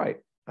 that's right.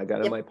 I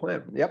got it in my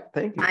plan. Yep,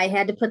 thank you. I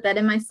had to put that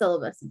in my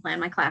syllabus and plan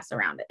my class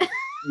around it.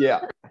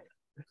 Yeah,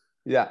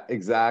 yeah,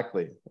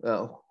 exactly.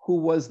 Who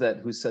was that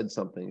who said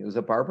something? Was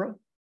it Barbara?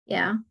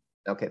 Yeah.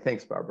 Okay,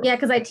 thanks, Barbara. Yeah,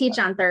 because I teach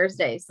on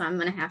Thursdays, so I'm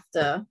gonna have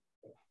to,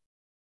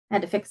 I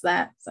had to fix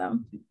that, so.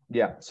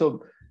 Yeah,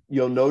 so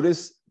you'll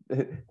notice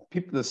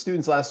the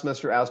students last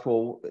semester asked,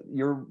 well,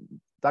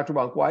 Dr.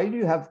 Bonk, why do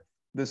you have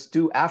this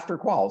due after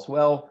quals?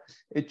 Well,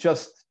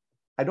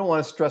 I don't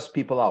want to stress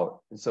people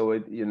out. And so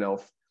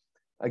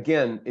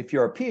again, if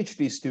you're a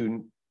PhD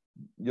student,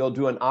 you'll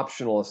do an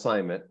optional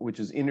assignment, which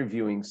is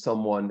interviewing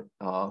someone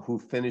who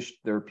finished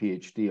their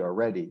PhD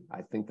already.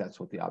 I think that's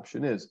what the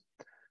option is.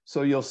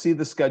 So you'll see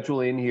the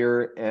schedule in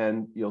here,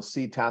 and you'll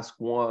see task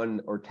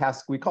 1 or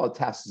we call it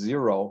task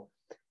 0.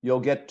 You'll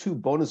get 2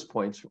 bonus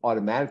points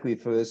automatically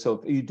for this. So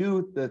if you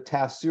do the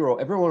task 0,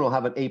 everyone will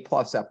have an A+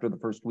 after the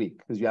first week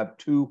because you have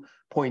 2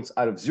 points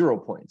out of 0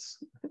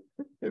 points,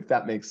 if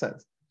that makes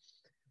sense.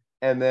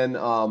 And then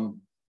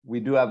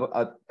we do have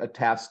a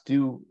task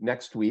due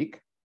next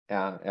week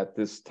at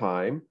this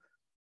time.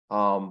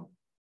 And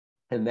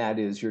that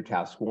is your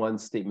task 1,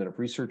 statement of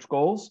research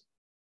goals,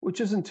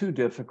 which isn't too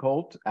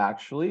difficult,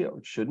 actually. It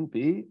shouldn't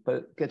be, but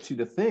it gets you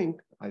to think,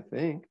 I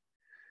think.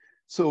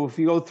 So if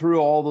you go through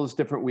all those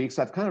different weeks,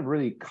 I've kind of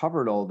really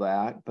covered all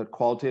that, but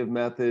qualitative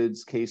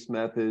methods, case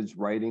methods,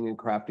 writing and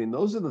crafting,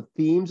 those are the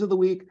themes of the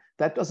week.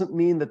 That doesn't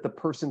mean that the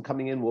person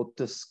coming in will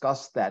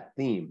discuss that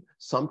theme.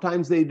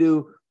 Sometimes they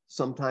do,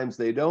 sometimes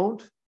they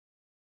don't.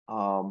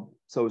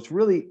 So it's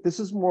really, this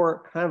is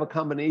more kind of a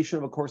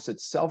combination of course,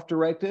 it's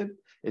self-directed,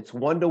 it's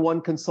one-to-one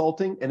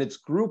consulting, and it's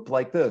grouped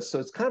like this. So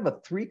it's kind of a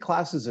 3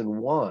 classes in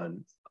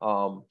 1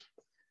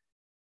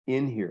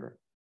 in here.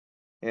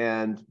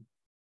 And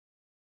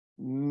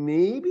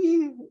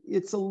maybe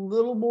it's a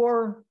little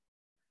more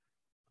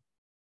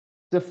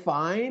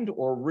defined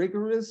or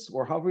rigorous,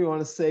 or however you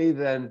want to say,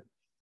 than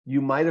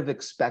you might have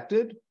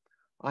expected.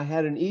 I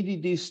had an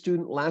EDD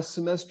student last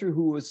semester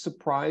who was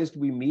surprised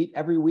we meet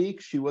every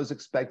week. She was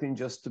expecting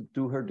just to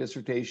do her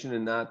dissertation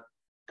and not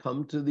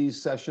come to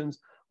these sessions.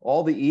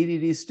 All the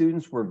EDD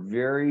students were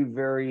very,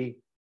 very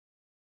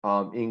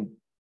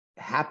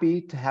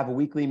happy to have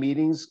weekly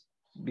meetings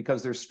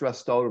because they're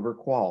stressed out over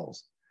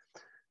quals.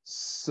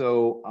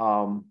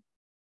 So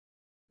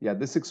yeah,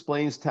 this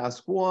explains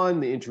task 1,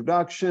 the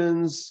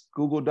introductions,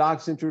 Google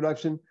Docs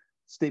introduction,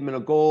 statement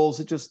of goals.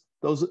 It just,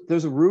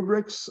 there's a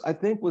rubrics, I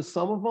think, with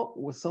some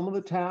of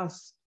the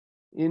tasks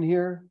in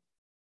here,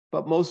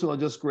 but most of them I'll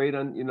just grade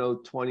on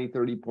 20,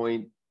 30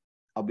 point.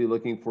 I'll be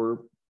looking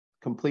for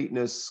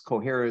completeness,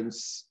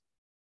 coherence,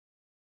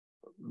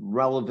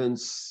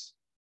 relevance,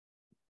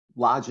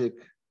 logic,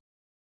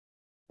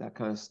 that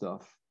kind of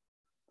stuff.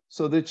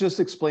 So that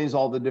just explains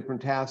all the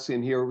different tasks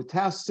in here. With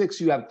task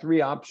 6, you have 3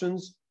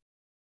 options.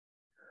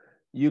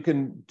 You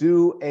can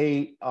do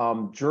a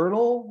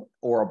journal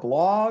or a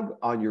blog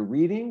on your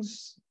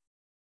readings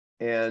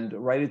and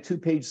write a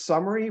 2-page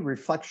summary,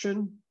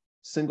 reflection,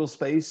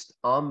 single-spaced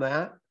on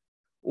that.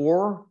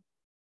 Or,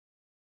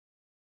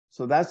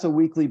 so that's a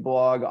weekly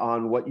blog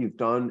on what you've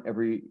done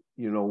every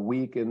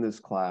week in this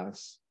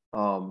class,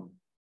 and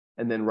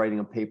then writing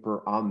a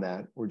paper on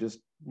that, or just,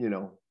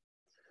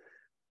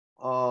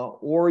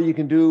 or you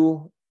can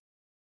do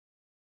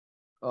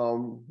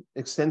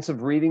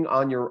extensive reading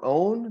on your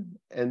own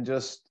and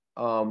just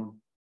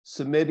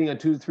submitting a 2-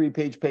 to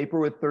 3-page paper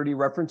with 30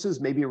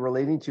 references, maybe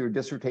relating to your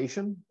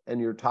dissertation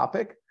and your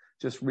topic,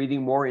 just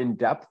reading more in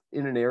depth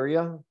in an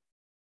area.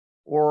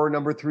 Or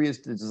number 3 is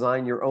to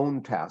design your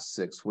own task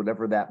 6,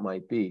 whatever that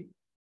might be.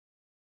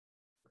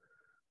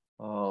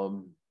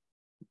 And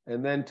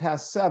then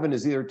task 7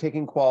 is either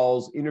taking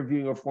quals,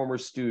 interviewing a former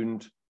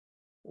student,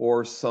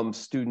 or some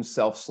student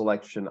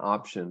self-selection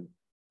option.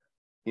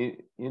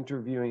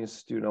 Interviewing a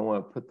student, I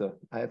want to put the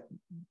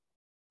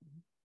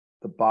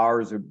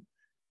bars are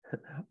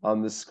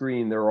on the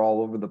screen, they're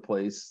all over the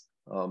place.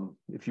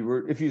 If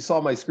you saw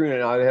my screen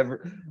and I have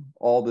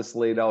all this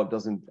laid out,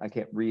 I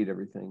can't read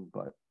everything,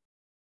 but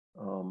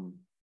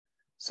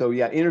so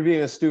yeah,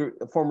 interviewing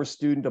a former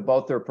student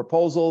about their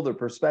proposal, their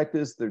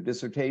perspectives, their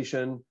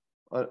dissertation,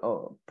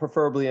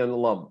 preferably an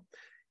alum.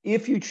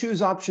 If you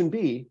choose option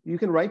B, you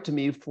can write to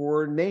me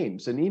for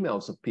names and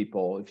emails of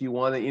people. If you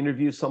want to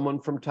interview someone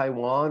from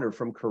Taiwan or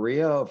from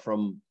Korea or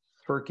from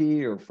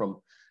Turkey or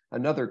from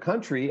another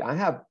country, I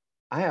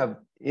have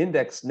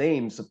indexed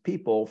names of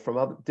people from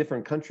other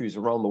different countries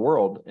around the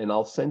world, and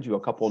I'll send you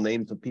a couple of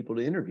names of people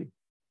to interview.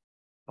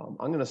 I'm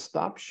going to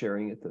stop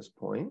sharing at this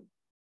point.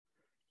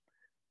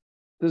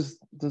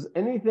 Does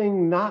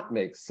anything not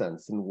make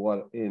sense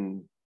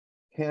in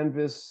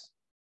Canvas,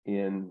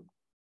 in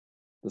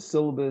the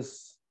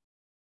syllabus,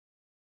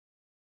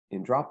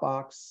 in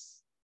Dropbox?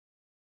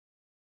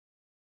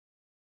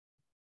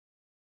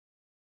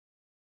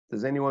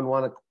 Does anyone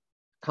want to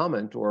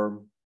comment,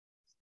 or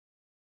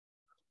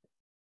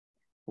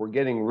we're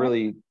getting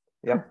really,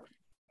 yep.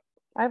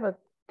 I have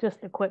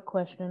just a quick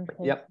question.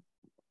 Yep.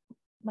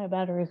 My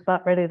battery's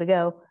about ready to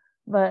go,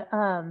 but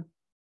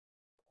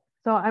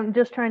so I'm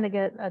just trying to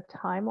get a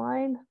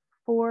timeline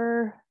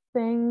for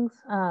things.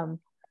 So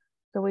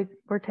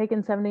we're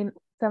taking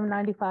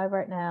 795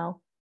 right now,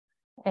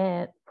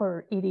 and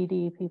for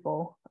EDD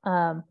people,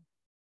 and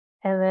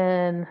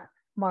then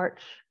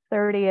March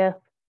 30th,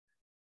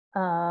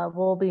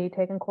 we'll be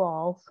taking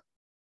quals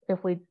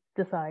if we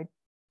decide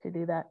to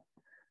do that.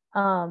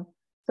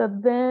 So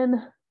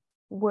then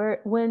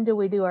when do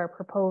we do our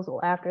proposal?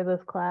 After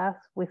this class,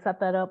 we set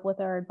that up with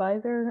our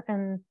advisor?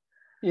 And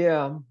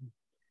yeah,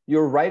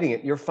 you're writing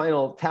it. Your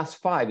final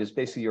task 5 is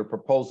basically your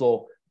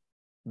proposal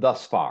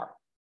thus far.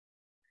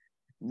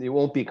 It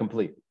won't be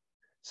complete.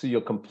 So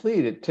you'll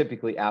complete it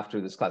typically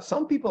after this class.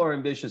 Some people are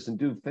ambitious and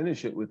do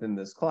finish it within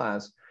this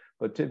class,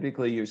 but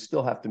typically you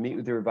still have to meet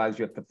with your advisor.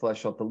 You have to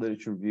flesh out the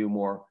literature review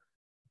more,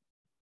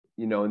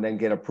 you know, and then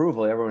get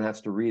approval. Everyone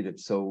has to read it.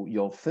 So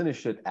you'll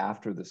finish it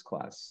after this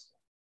class.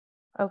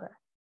 Okay.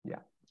 Yeah.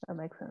 That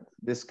makes sense.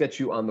 This gets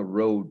you on the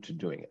road to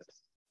doing it.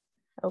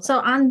 Okay. So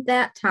on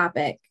that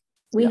topic,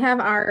 we have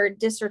our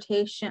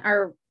dissertation,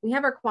 we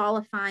have our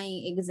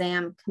qualifying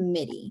exam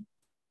committee.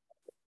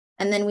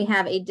 And then we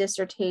have a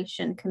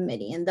dissertation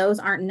committee, and those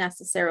aren't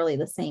necessarily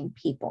the same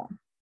people.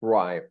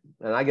 Right.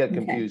 And I get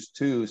confused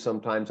too.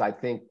 Sometimes I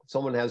think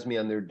someone has me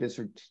on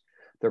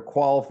their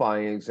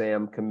qualifying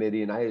exam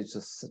committee, and I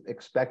just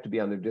expect to be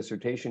on their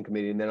dissertation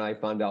committee. And then I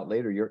found out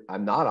later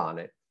I'm not on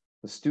it.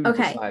 The student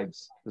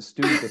decides. The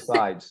student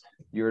decides.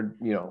 You're,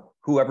 you know,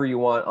 whoever you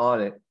want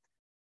on it.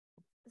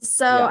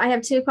 So I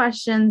have 2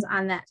 questions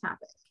on that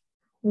topic.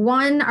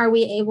 One, are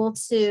we able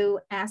to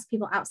ask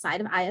people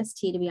outside of IST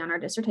to be on our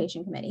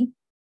dissertation committee?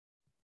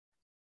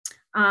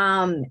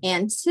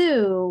 And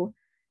 2,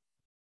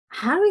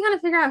 how do we kind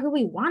of figure out who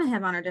we want to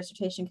have on our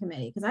dissertation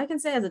committee? Because I can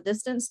say as a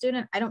distance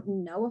student, I don't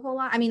know a whole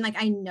lot. I mean, like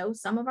I know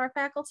some of our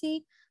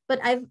faculty, but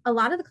a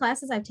lot of the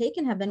classes I've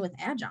taken have been with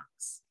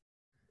adjuncts.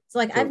 So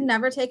like I've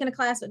never taken a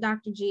class with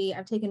Dr. G.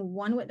 I've taken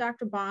one with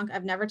Dr. Bonk.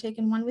 I've never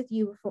taken one with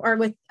you before,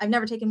 or I've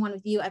never taken one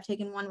with you. I've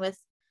taken one with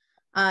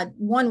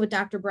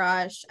Dr.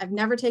 Brush. I've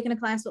never taken a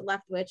class with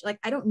Leftwich. Like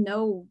I don't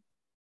know.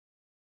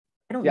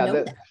 I don't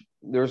know that.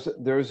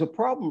 There's a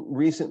problem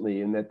recently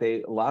in that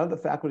a lot of the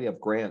faculty have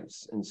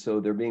grants, and so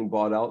they're being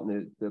bought out,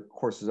 and the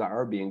courses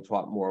are being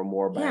taught more and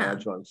more by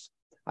adjuncts.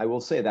 I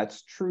will say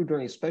that's true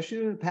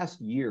especially in the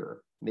past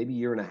year, maybe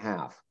year and a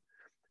half,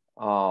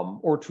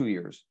 or 2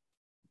 years.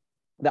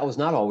 That was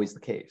not always the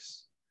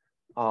case.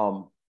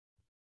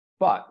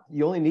 But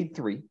you only need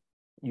 3.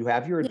 You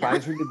have your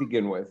advisor to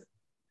begin with.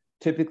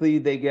 Typically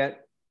they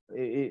get,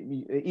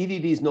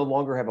 EDDs no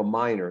longer have a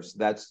minor, so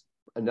that's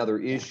another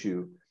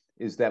issue,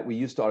 is that we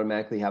used to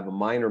automatically have a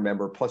minor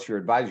member plus your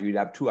advisor. You'd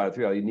have 2 out of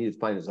 3. All you need to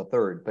find is a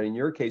 3rd. But in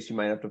your case, you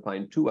might have to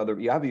find 2 other,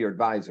 you have your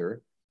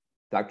advisor,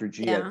 Dr.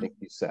 G, I think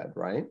you said,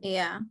 right?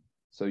 Yeah.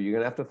 So you're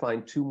gonna have to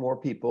find 2 more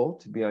people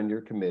to be on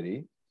your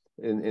committee,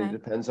 and it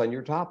depends on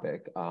your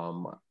topic.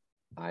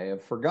 I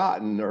have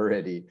forgotten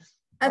already.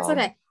 That's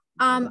okay.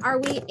 Are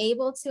we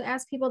able to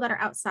ask people that are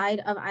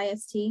outside of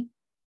IST?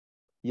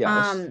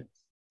 Yes.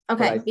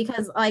 Okay,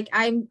 because like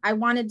I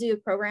want to do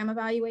program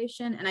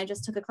evaluation, and I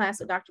just took a class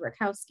with Dr.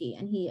 Rakowski,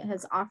 and he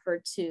has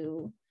offered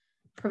to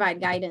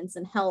provide guidance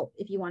and help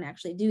if you want to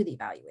actually do the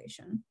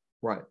evaluation.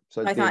 Right.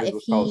 So I thought if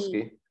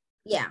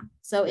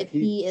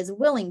he is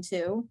willing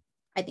to,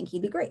 I think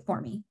he'd be great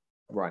for me.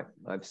 Right.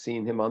 I've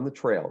seen him on the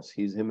trails.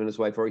 Him and his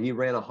wife, or he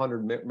ran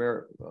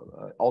 100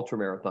 ultra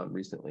marathon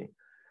recently.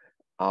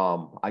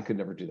 I could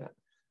never do that.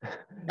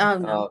 Oh,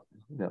 no.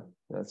 No.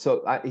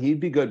 So he'd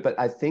be good, but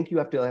I think you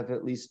have to have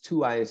at least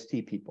 2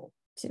 IST people.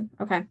 2.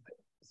 Okay.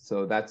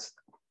 So that's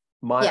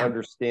my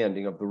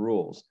understanding of the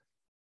rules.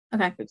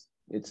 Okay.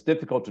 It's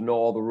difficult to know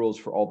all the rules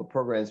for all the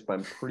programs, but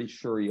I'm pretty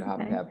sure you have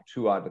to have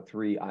 2 out of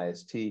 3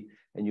 IST,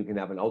 and you can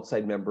have an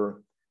outside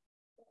member,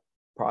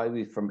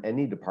 probably from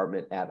any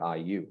department at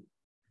IU.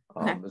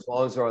 As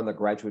long as they're on the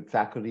graduate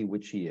faculty,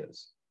 which he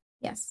is.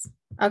 Yes.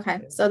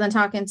 Okay. So then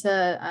talking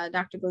to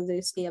Dr.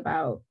 Glazewski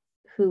about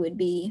who would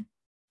be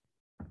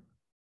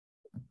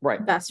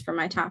best for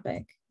my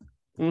topic.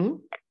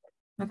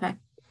 Okay.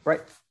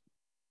 Right.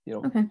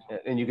 You know,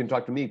 and you can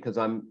talk to me because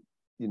I'm,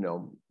 you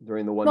know,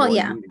 during the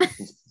one-on-one meetings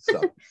and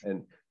stuff,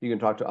 and you can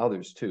talk to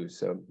others too.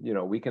 So, you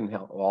know, we can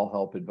all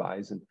help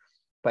advise, and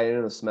by the end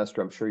of the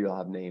semester, I'm sure you'll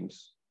have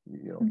names,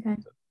 you know,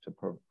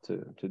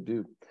 to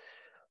do.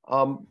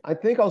 I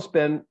think I'll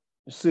spend,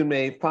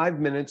 Sume, 5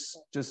 minutes,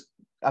 just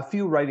a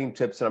few writing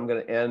tips, and I'm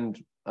going to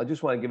end. I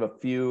just want to give a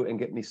few and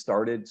get me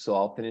started. So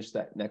I'll finish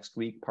that next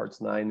week,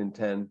 parts 9 and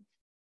 10.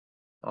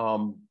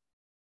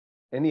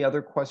 Any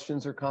other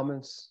questions or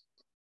comments?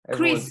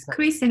 Chris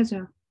has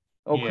a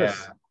Oh, Yeah.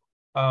 Chris.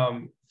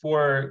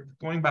 For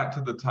going back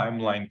to the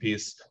timeline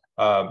piece,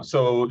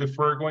 so if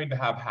we're going to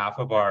have half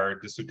of our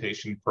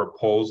dissertation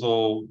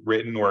proposal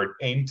written, or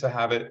aim to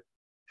have it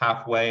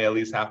halfway, at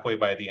least halfway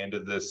by the end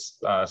of this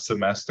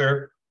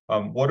semester,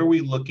 what are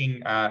we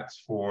looking at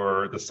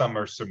for the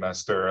summer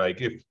semester?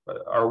 Like,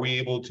 are we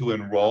able to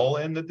enroll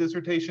in the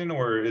dissertation,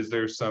 or is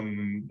there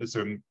some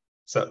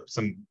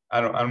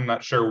I'm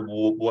not sure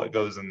what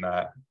goes in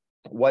that.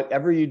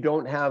 Whatever you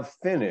don't have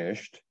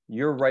finished,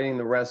 you're writing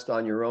the rest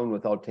on your own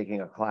without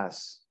taking a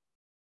class.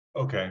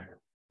 Okay.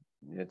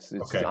 It's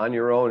on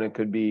your own. It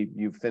could be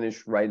you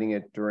finish writing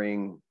it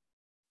during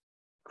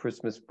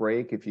Christmas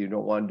break if you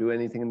don't want to do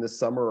anything in the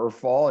summer or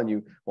fall, and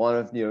you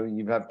want to,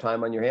 you have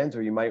time on your hands,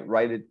 or you might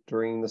write it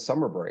during the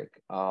summer break.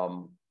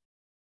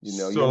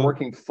 You're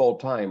working full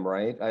time,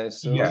 right? I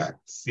assume.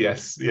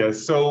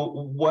 Yes.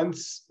 So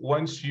once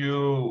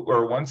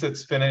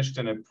it's finished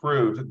and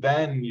approved,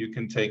 then you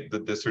can take the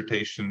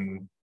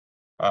dissertation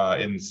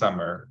in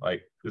summer,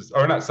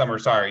 or not summer,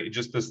 sorry,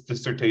 just this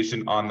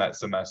dissertation on that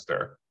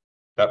semester,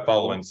 that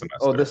following semester.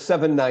 Oh, the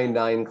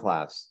 799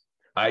 class.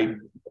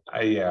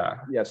 Yeah.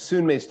 Yeah,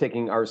 Sunmei's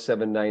taking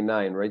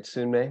R799, right,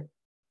 Sunmei?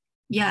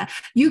 Yeah,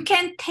 you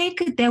can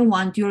take that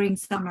one during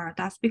summer.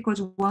 That's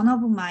because one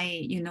of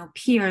my,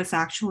 peers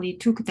actually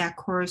took that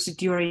course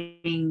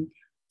during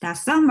that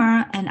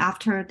summer, and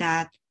after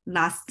that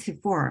last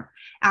fall.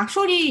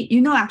 Actually,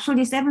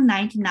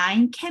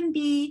 799 can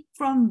be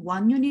from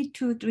 1 unit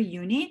to 3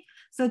 units.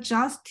 So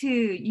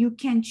you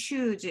can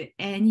choose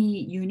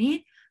any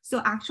unit.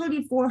 So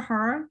actually for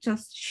her,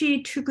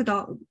 she took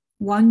the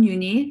 1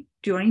 unit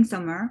during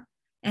summer,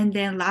 and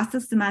then last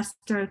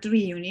semester 3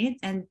 units,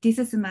 and this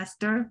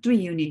semester 3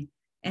 units,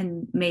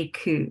 and make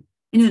 2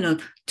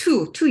 units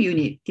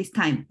this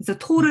time. It's a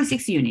total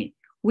 6 units.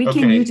 We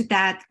can use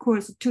that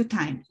course 2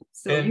 times,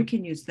 so you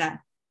can use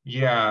that.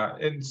 Yeah,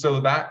 and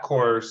so that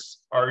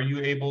course, are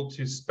you able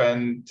to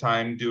spend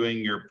time doing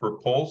your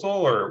proposal,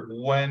 or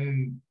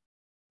when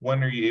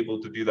are you able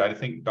to do that? I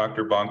think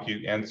Dr. Bonk,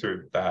 you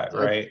answered that,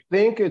 right? I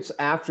think it's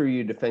after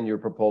you defend your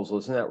proposal.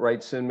 Isn't that right,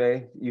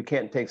 Sunmei? You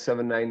can't take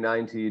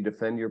 799 till you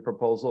defend your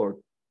proposal, or?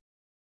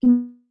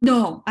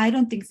 No, I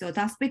don't think so.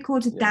 That's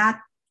because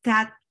that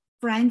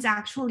friends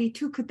actually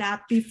took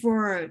that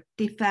before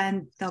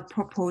defend the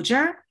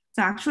proposal.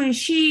 So actually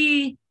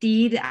she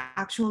did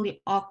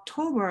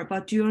October,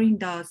 but during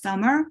the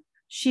summer,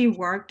 she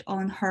worked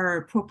on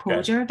her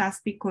proposal. Okay.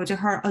 That's because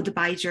her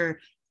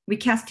advisor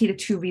requested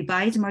to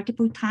revise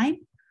multiple times.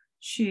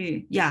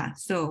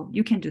 So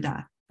you can do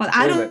that. But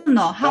I don't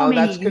know how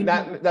many.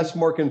 That's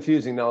more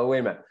confusing. No, wait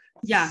a minute.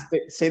 Yeah.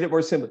 Say it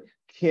more simply.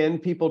 Can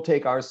people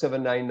take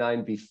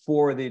R799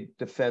 before they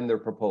defend their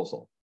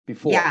proposal?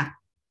 Before? Yeah.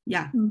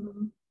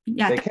 Mm-hmm.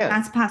 Yeah, they can.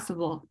 That's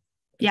possible.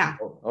 Yeah.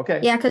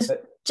 Okay. Yeah, because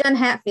Jen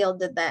Hatfield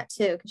did that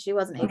too, because she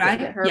wasn't able to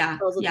get her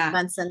proposal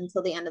defense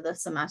until the end of the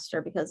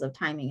semester because of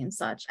timing and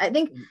such. I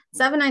think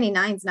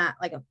 799 is not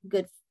like a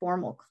good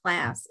formal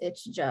class.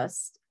 It's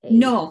just a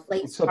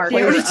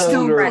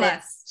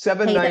placeholder.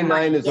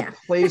 799 is a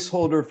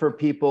placeholder for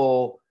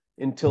people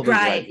until they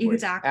graduate.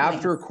 Exactly.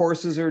 After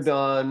courses are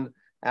done,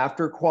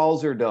 after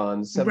quals are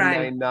done,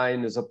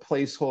 799 is a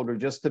placeholder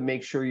just to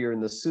make sure you're in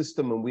the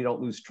system and we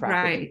don't lose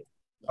track of it.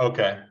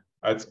 Okay.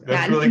 That's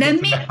really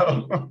good to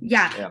know.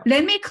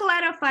 Let me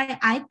clarify.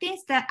 I think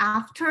that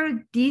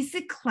after this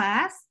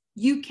class,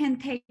 you can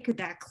take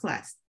that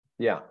class.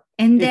 Yeah.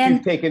 And then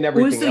you've taken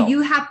everything also else.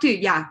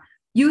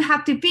 you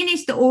have to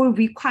finish the all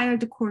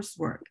required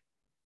coursework.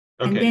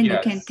 Okay, and then you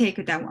can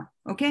take that one.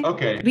 Okay.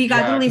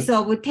 Regardless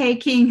of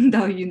taking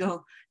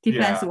the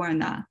defense or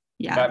not.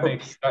 Yeah. That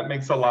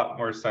makes a lot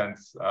more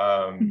sense.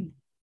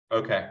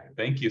 Okay.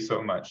 Thank you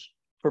so much.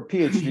 For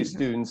PhD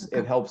students,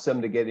 it helps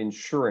them to get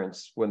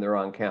insurance when they're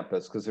on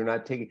campus, because they're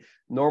not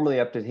normally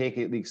have to take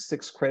at least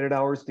 6 credit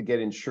hours to get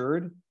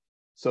insured.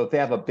 So if they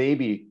have a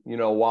baby,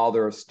 while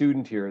they're a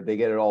student here, they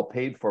get it all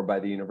paid for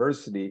by the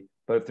university.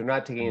 But if they're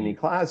not taking any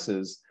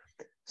classes,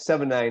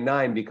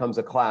 799 becomes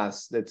a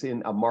class that's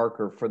in a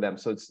marker for them.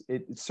 So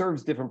it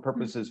serves different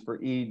purposes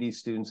for EED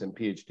students and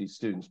PhD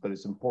students, but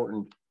it's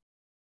important.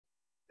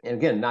 And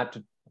again, not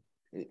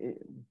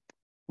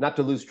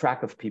to lose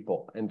track of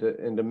people and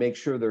to make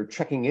sure they're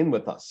checking in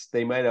with us.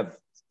 They might have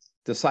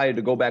decided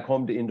to go back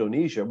home to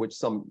Indonesia, which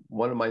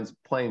one of mine's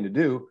planning to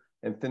do,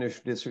 and finish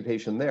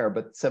dissertation there.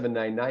 But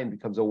 799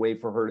 becomes a way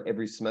for her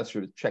every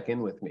semester to check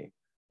in with me,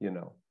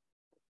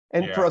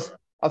 And for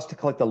us to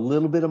collect a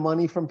little bit of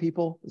money from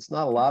people. It's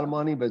not a lot of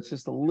money, but it's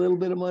just a little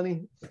bit of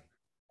money.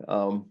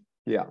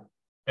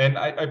 And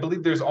I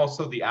believe there's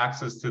also the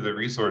access to the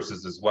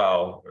resources as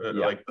well.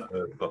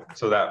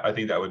 So that I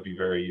think that would be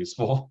very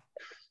useful.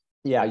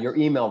 Yeah, your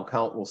email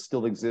account will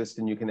still exist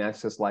and you can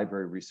access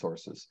library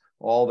resources.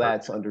 All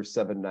that's under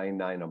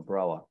 799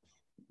 umbrella.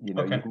 You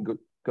can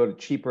go to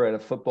cheaper at a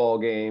football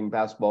game,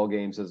 basketball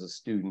games as a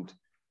student,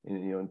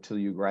 until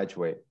you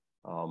graduate.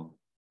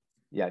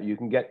 You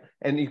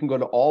can go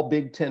to all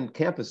Big Ten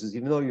campuses,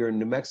 even though you're in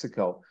New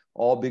Mexico.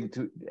 all big,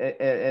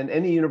 and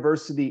any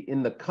university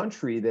in the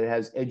country that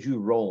has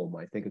EduRoam,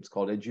 I think it's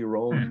called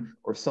EduRoam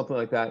or something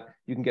like that,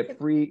 you can get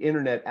free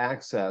internet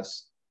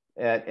access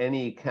at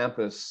any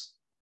campus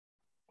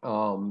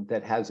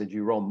that has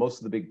EduRoam. Most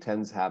of the Big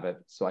Tens have it,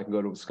 so I can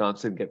go to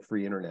Wisconsin and get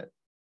free internet.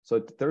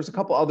 So there's a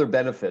couple other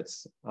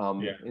benefits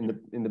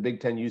in the Big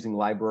Ten using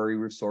library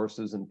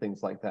resources and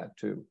things like that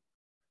too.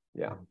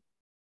 Yeah.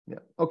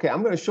 Okay,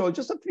 I'm going to show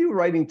just a few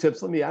writing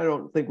tips. I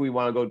don't think we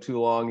want to go too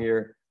long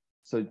here,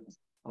 so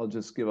I'll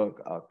just give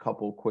a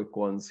couple quick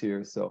ones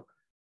here. So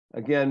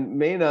again,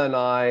 Mena and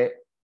I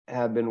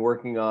have been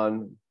working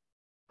on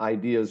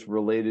ideas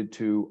related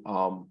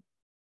to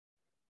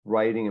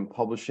writing and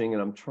publishing,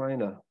 and I'm trying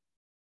to,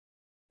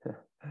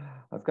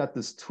 I've got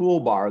this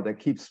toolbar that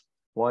keeps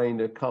wanting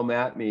to come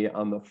at me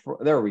on the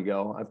front. There we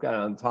go. I've got it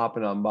on top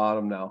and on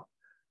bottom now,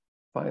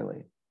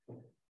 finally.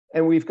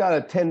 And we've got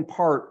a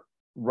 10-part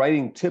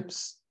writing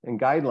tips and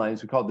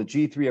guidelines. We call it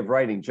the G3 of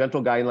writing: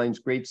 gentle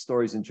guidelines, great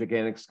stories, and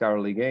gigantic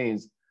scholarly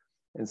gains.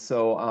 And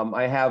so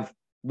I have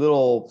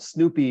little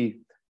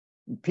Snoopy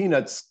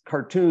Peanuts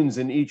cartoons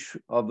in each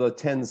of the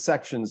 10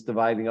 sections,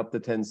 dividing up the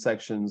 10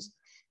 sections.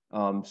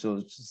 So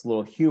it's just a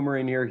little humor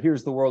in here.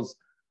 Here's the world's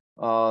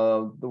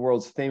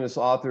famous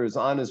author is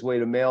on his way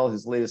to mail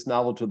his latest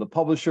novel to the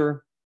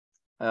publisher.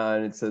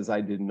 And it says,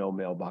 I didn't know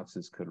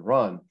mailboxes could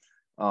run.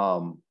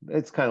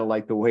 It's kind of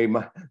like the way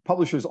my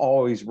publishers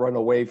always run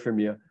away from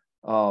you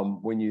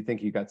when you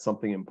think you got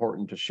something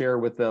important to share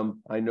with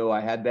them. I know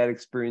I had that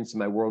experience in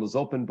my World is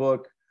Open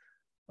book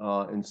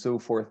and so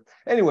forth.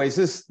 Anyways,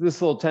 this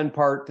little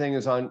 10-part thing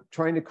is on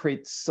trying to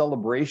create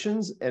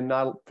celebrations and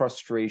not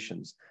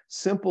frustrations.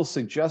 Simple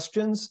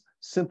suggestions,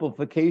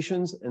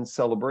 simplifications, and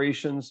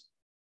celebrations.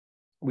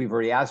 We've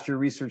already asked your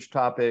research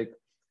topic.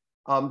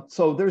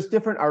 So there's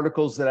different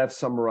articles that I've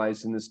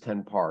summarized in this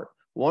 10-part.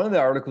 One of the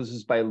articles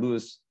is by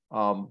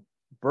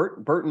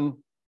Burton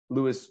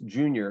Lewis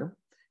Jr.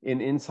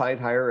 in Inside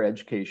Higher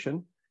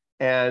Education.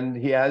 And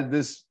he had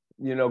this,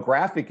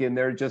 graphic in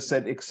there, just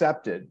said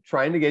accepted,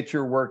 trying to get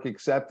your work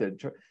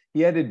accepted. He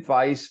had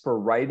advice for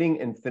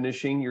writing and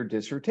finishing your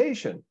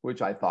dissertation,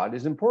 which I thought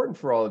is important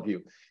for all of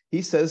you.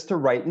 He says to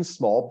write in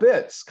small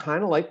bits,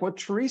 kind of like what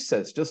Cherisse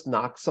says, just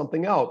knock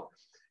something out.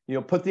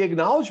 Put the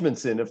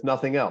acknowledgments in, if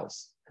nothing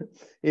else.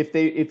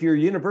 If your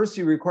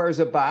university requires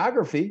a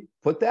biography,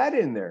 put that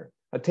in there.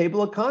 A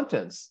table of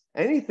contents,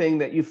 anything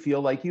that you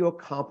feel like you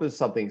accomplished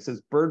something. It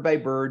says bird by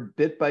bird,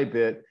 bit by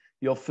bit,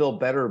 you'll feel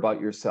better about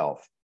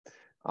yourself.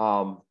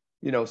 And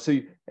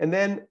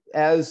then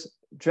as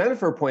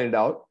Jennifer pointed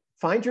out,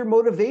 find your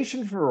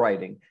motivation for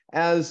writing.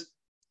 As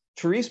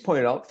Cherisse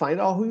pointed out,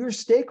 find out who your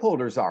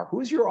stakeholders are.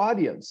 Who's your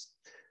audience?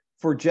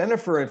 For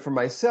Jennifer and for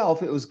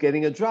myself, it was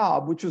getting a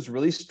job, which was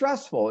really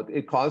stressful.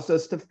 It caused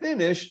us to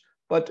finish,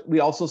 but we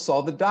also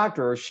saw the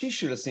doctor, or she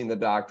should have seen the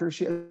doctor.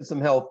 She had some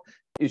health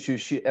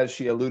issues, as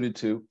she alluded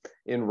to,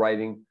 in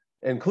writing,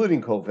 including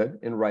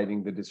COVID, in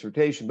writing the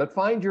dissertation. But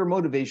find your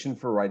motivation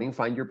for writing,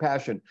 find your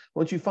passion.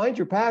 Once you find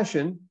your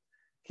passion,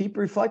 keep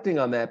reflecting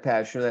on that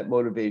passion, that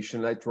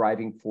motivation, that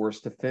driving force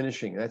to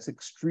finishing. That's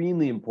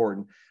extremely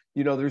important.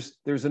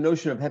 There's a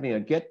notion of having a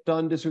get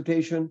done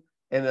dissertation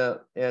and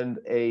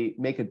a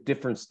make a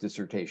difference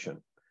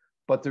dissertation.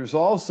 But there's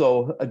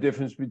also a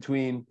difference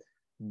between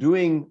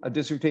doing a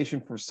dissertation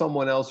for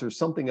someone else or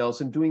something else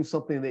and doing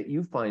something that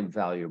you find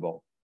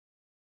valuable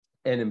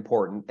and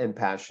important and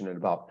passionate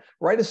about.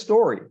 Write a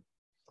story.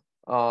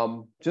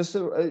 Just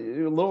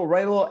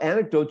write a little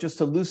anecdote just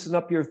to loosen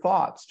up your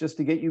thoughts, just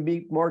to get you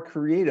be more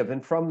creative.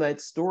 And from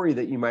that story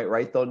that you might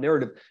write, the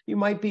narrative, you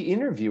might be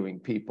interviewing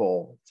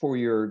people for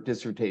your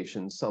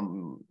dissertation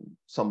some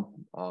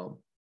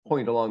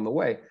point along the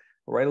way.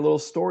 Write a little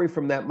story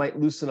from that, might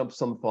loosen up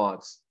some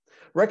thoughts.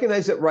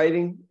 Recognize that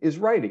writing is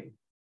writing.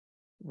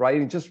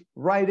 Just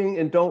writing,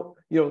 and don't,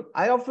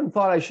 I often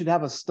thought I should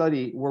have a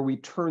study where we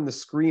turn the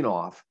screen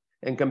off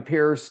and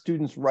compare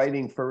students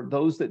writing for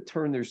those that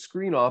turn their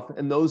screen off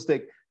and those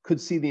that could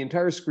see the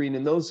entire screen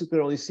and those who could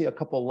only see a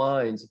couple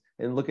lines,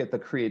 and look at the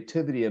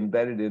creativity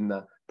embedded in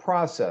the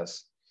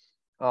process.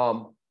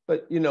 But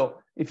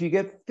if you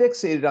get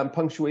fixated on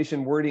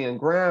punctuation, wording, and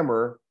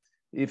grammar,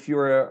 if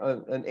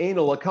you're an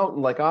anal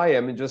accountant like I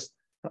am, and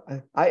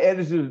I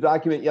edited a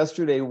document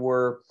yesterday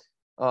where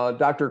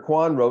Dr.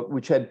 Kwan wrote,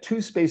 which had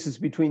 2 spaces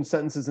between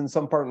sentences in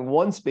some part and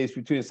 1 space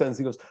between a sentence.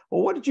 He goes,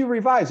 well, what did you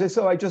revise? I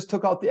said, I just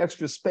took out the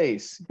extra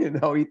space. He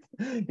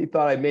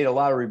thought I made a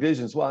lot of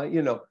revisions. Well,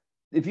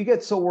 if you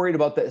get so worried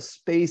about the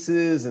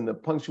spaces and the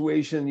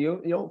punctuation,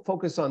 you don't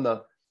focus on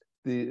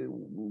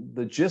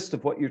the gist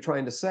of what you're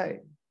trying to say.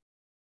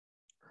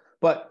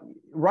 But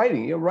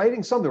writing,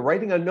 writing something,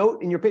 writing a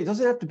note in your page,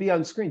 doesn't have to be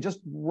on screen, just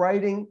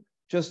writing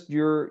just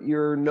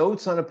your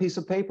notes on a piece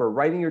of paper,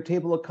 writing your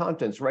table of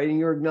contents, writing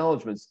your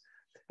acknowledgments,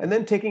 and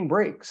then taking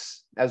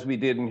breaks, as we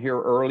did in here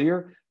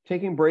earlier,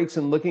 taking breaks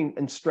and looking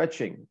and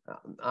stretching.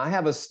 I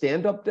have a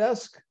stand-up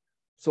desk,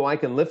 so I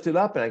can lift it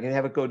up and I can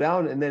have it go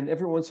down, and then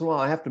every once in a while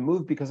I have to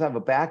move because I have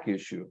a back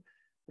issue.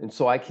 And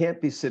so I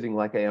can't be sitting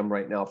like I am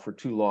right now for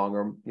too long,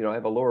 or, you know, I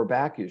have a lower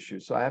back issue.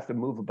 So I have to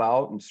move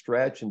about and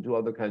stretch and do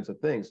other kinds of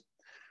things.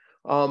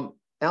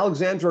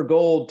 Alexandra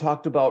Gold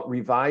talked about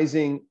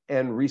revising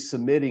and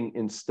resubmitting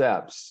in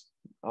steps.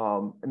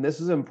 And this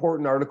is an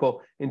important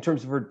article in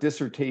terms of her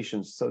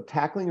dissertation. So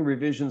tackling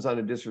revisions on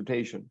a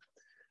dissertation.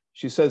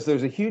 She says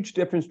there's a huge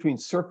difference between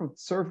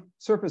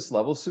surface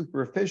level,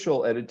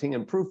 superficial editing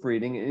and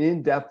proofreading, and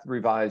in-depth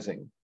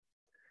revising.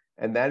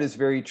 And that is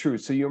very true.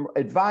 So your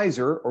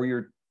advisor or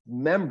your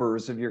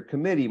members of your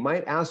committee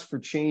might ask for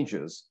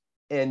changes,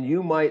 and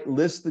you might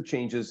list the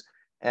changes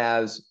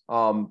as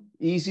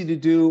easy to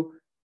do,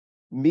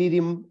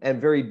 medium,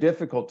 and very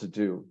difficult to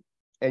do.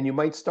 And you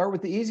might start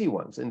with the easy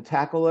ones and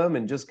tackle them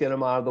and just get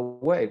them out of the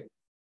way.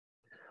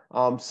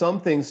 Some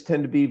things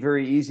tend to be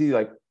very easy,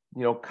 like,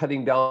 you know,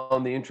 cutting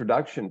down the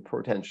introduction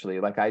potentially,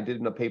 like I did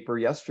in a paper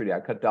yesterday. I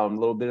cut down a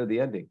little bit of the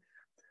ending.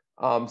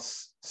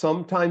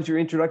 Sometimes your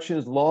introduction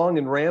is long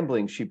and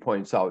rambling, she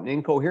points out, and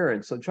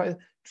incoherent. So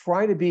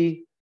try to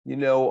be, you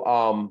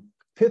know,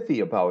 pithy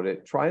about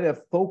it. Try to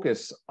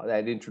focus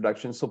that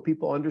introduction so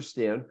people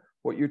understand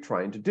what you're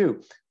trying to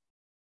do.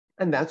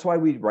 And that's why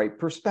we write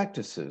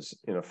prospectuses,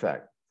 in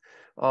effect.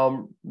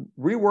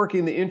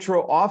 Reworking the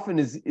intro often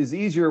is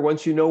easier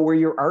once you know where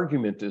your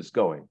argument is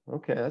going.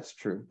 Okay, that's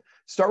true.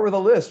 Start with a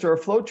list or a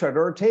flowchart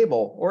or a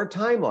table or a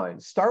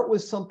timeline. Start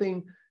with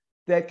something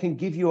that can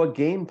give you a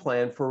game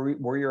plan for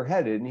where you're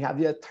headed, and you have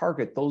that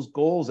target, those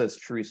goals, as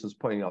Cherisse was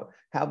pointing out.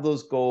 Have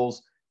those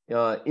goals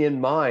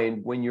in mind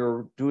when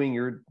you're doing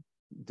your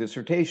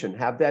dissertation.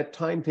 Have that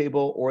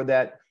timetable or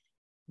that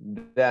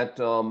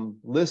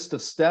list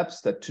of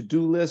steps, that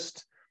to-do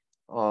list,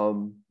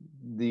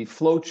 the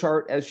flow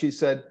chart, as she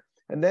said,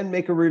 and then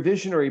make a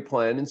revisionary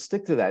plan and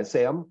stick to that.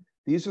 Say,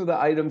 these are the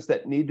items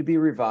that need to be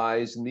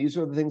revised, and these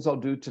are the things I'll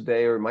do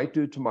today or might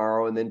do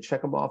tomorrow, and then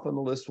check them off on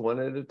the list one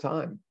at a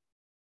time.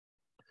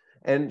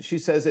 And she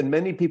says, and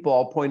many people,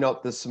 I'll point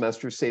out this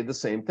semester, say the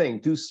same thing.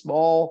 Do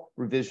small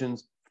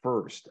revisions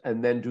first,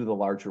 and then do the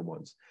larger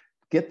ones.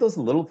 Get those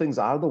little things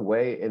out of the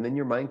way, and then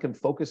your mind can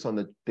focus on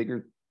the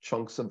bigger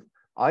chunks of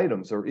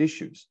items or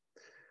issues.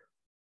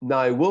 Now,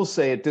 I will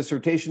say at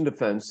dissertation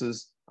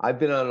defenses, I've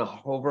been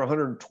on over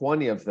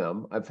 120 of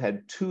them. I've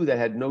had 2 that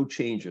had no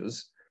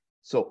changes.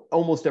 So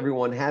almost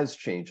everyone has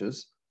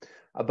changes.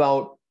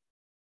 About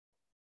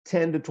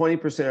 10 to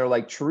 20% are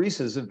like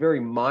Cherisse's, of very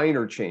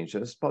minor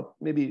changes, but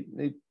maybe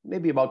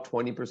about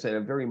 20%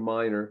 are very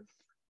minor.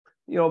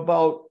 You know,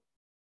 about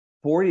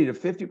 40 to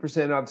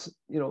 50% of,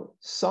 you know,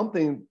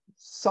 something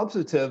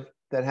substantive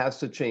that has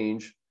to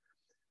change.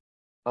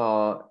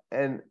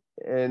 And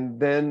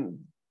then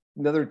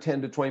another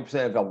 10 to 20%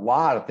 have a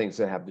lot of things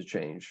that have to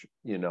change,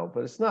 you know,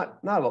 but it's not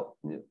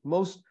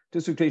most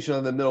dissertation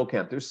on the middle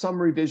camp. There's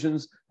some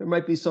revisions. There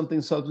might be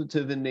something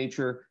substantive in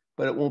nature,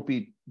 but it won't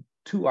be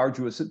too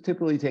arduous. It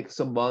typically takes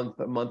a month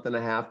and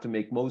a half to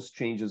make most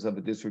changes of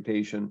a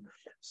dissertation.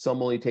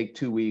 Some only take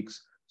 2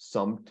 weeks.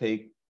 Some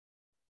take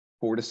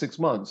 4 to 6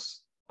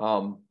 months.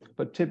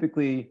 But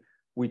typically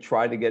we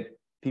try to get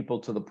people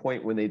to the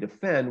point when they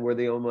defend where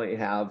they only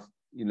have,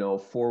 you know,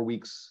 4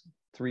 weeks,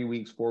 3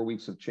 weeks, 4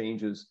 weeks of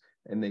changes,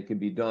 and they can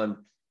be done.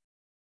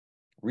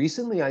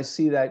 Recently, I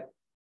see that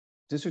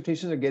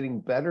dissertations are getting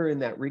better in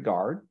that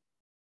regard.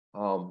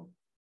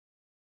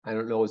 I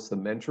don't know if it's the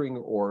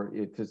mentoring or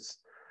if it's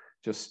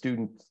just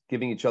students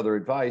giving each other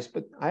advice,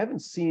 but I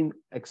haven't seen,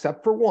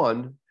 except for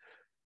one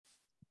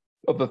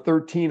of the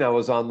 13 I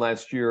was on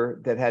last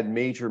year, that had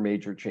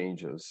major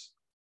changes.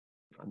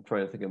 I'm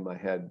trying to think in my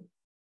head.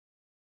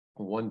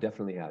 One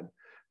definitely had.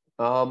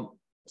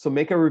 So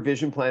make a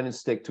revision plan and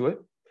stick to it.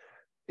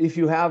 If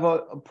you have a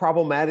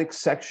problematic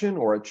section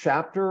or a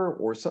chapter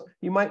or so,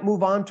 you might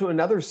move on to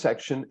another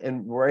section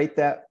and write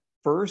that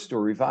first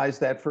or revise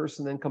that first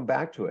and then come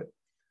back to it.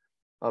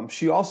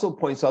 She also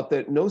points out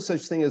that no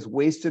such thing as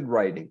wasted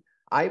writing.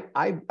 I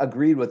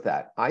agreed with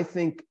that. I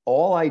think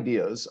all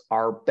ideas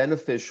are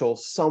beneficial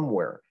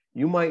somewhere.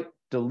 You might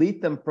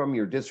delete them from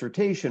your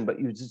dissertation, but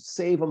you just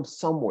save them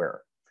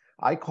somewhere.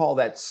 I call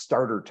that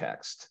starter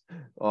text.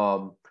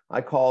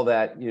 I call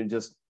that, you know,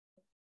 just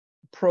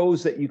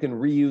prose that you can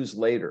reuse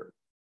later.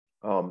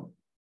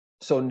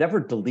 So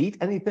never delete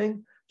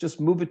anything, just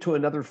move it to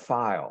another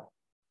file.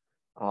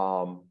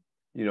 You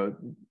know,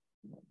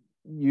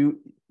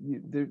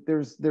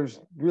 there's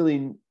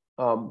really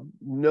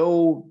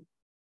no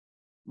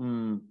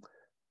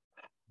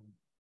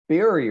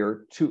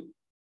barrier to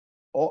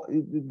all.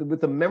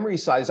 With the memory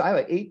size, I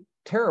have 8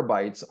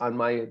 terabytes on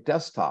my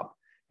desktop.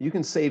 You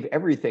can save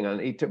everything on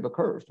 8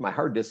 terabytes. My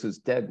hard disk is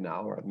dead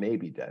now, or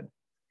maybe dead.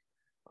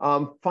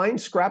 Find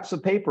scraps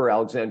of paper,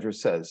 Alexandra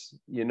says.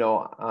 You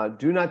know,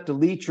 do not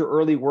delete your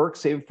early work,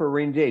 save it for a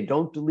rainy day.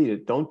 Don't delete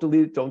it, don't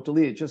delete it, don't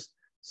delete it. Just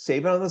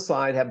save it on the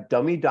side, have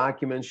dummy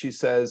documents. She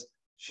says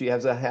she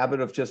has a habit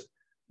of just,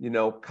 you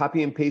know,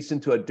 copy and paste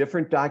into a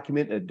different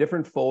document, in a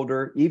different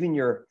folder, even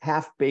your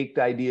half-baked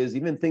ideas,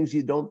 even things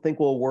you don't think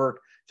will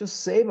work,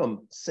 just save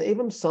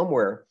them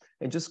somewhere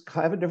and just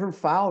have a different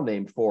file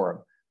name for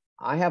them.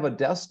 I have a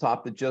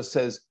desktop that just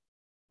says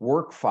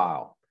work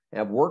file. I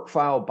have work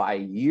file by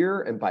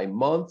year and by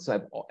months. I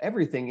have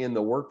everything in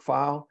the work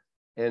file,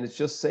 and it's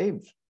just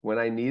saved when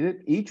I need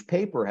it. Each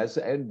paper has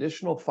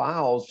additional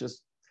files.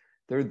 Just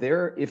they're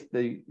there if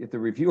the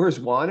reviewers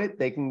want it,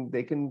 they can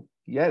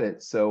get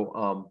it.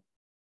 So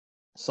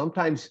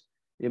sometimes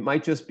it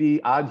might just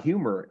be odd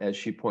humor, as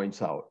she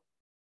points out.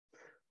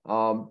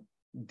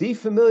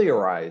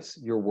 Defamiliarize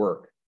your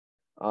work.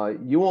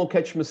 You won't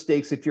catch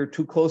mistakes if you're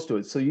too close to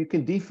it. So you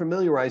can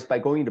defamiliarize by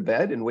going to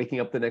bed and waking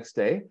up the next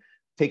day,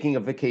 taking a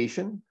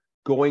vacation,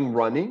 going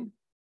running,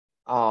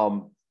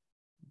 talking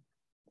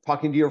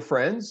to your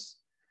friends,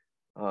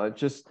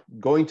 just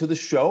going to the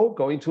show,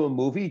 going to a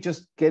movie,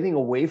 just getting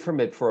away from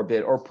it for a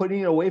bit, or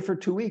putting it away for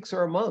 2 weeks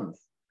or a month.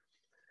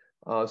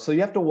 So you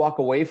have to walk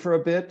away for a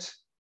bit.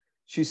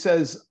 She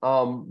says,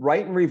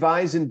 write and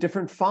revise in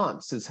different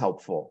fonts is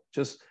helpful.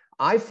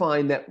 I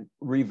find that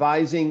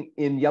revising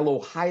in yellow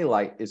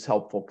highlight is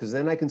helpful because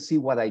then I can see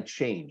what I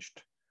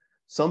changed.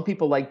 Some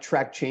people like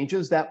track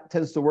changes. That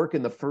tends to work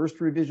in the first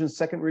revision,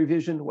 second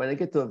revision. When I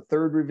get to the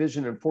third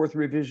revision and fourth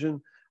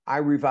revision, I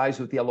revise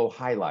with yellow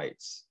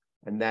highlights.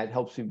 And that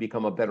helps me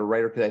become a better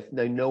writer because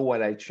I know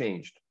what I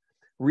changed.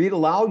 Read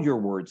aloud your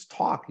words,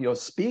 talk,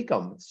 speak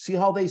them, see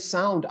how they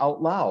sound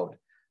out loud.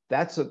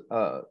 That's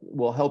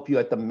will help you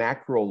at the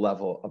macro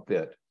level a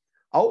bit.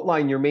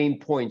 Outline your main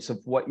points of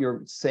what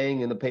you're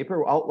saying in the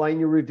paper, outline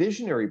your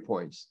revisionary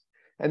points,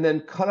 and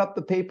then cut up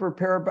the paper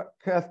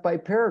paragraph by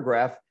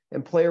paragraph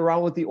and play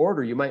around with the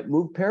order. You might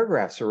move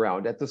paragraphs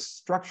around at the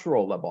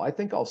structural level. I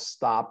think I'll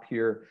stop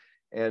here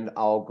and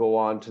I'll go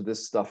on to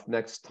this stuff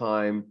next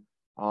time.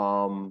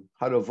 How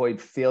to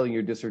avoid failing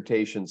your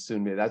dissertation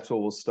soon. That's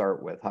what we'll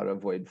start with, how to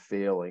avoid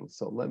failing.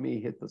 So let me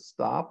hit the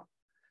stop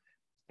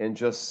and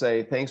just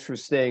say thanks for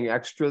staying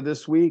extra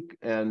this week.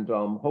 And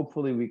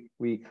hopefully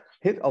we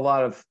hit a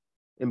lot of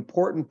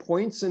important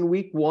points in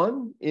week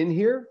 1 in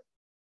here.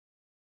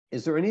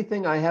 Is there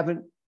anything I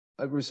haven't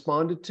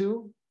responded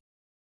to?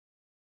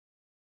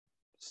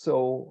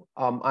 So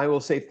I will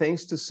say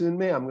thanks to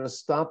Sunmei. I'm going to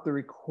stop the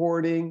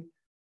recording.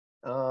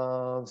 This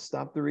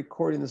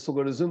will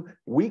go to Zoom.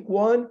 Week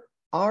 1,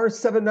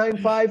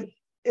 R795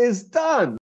 is done.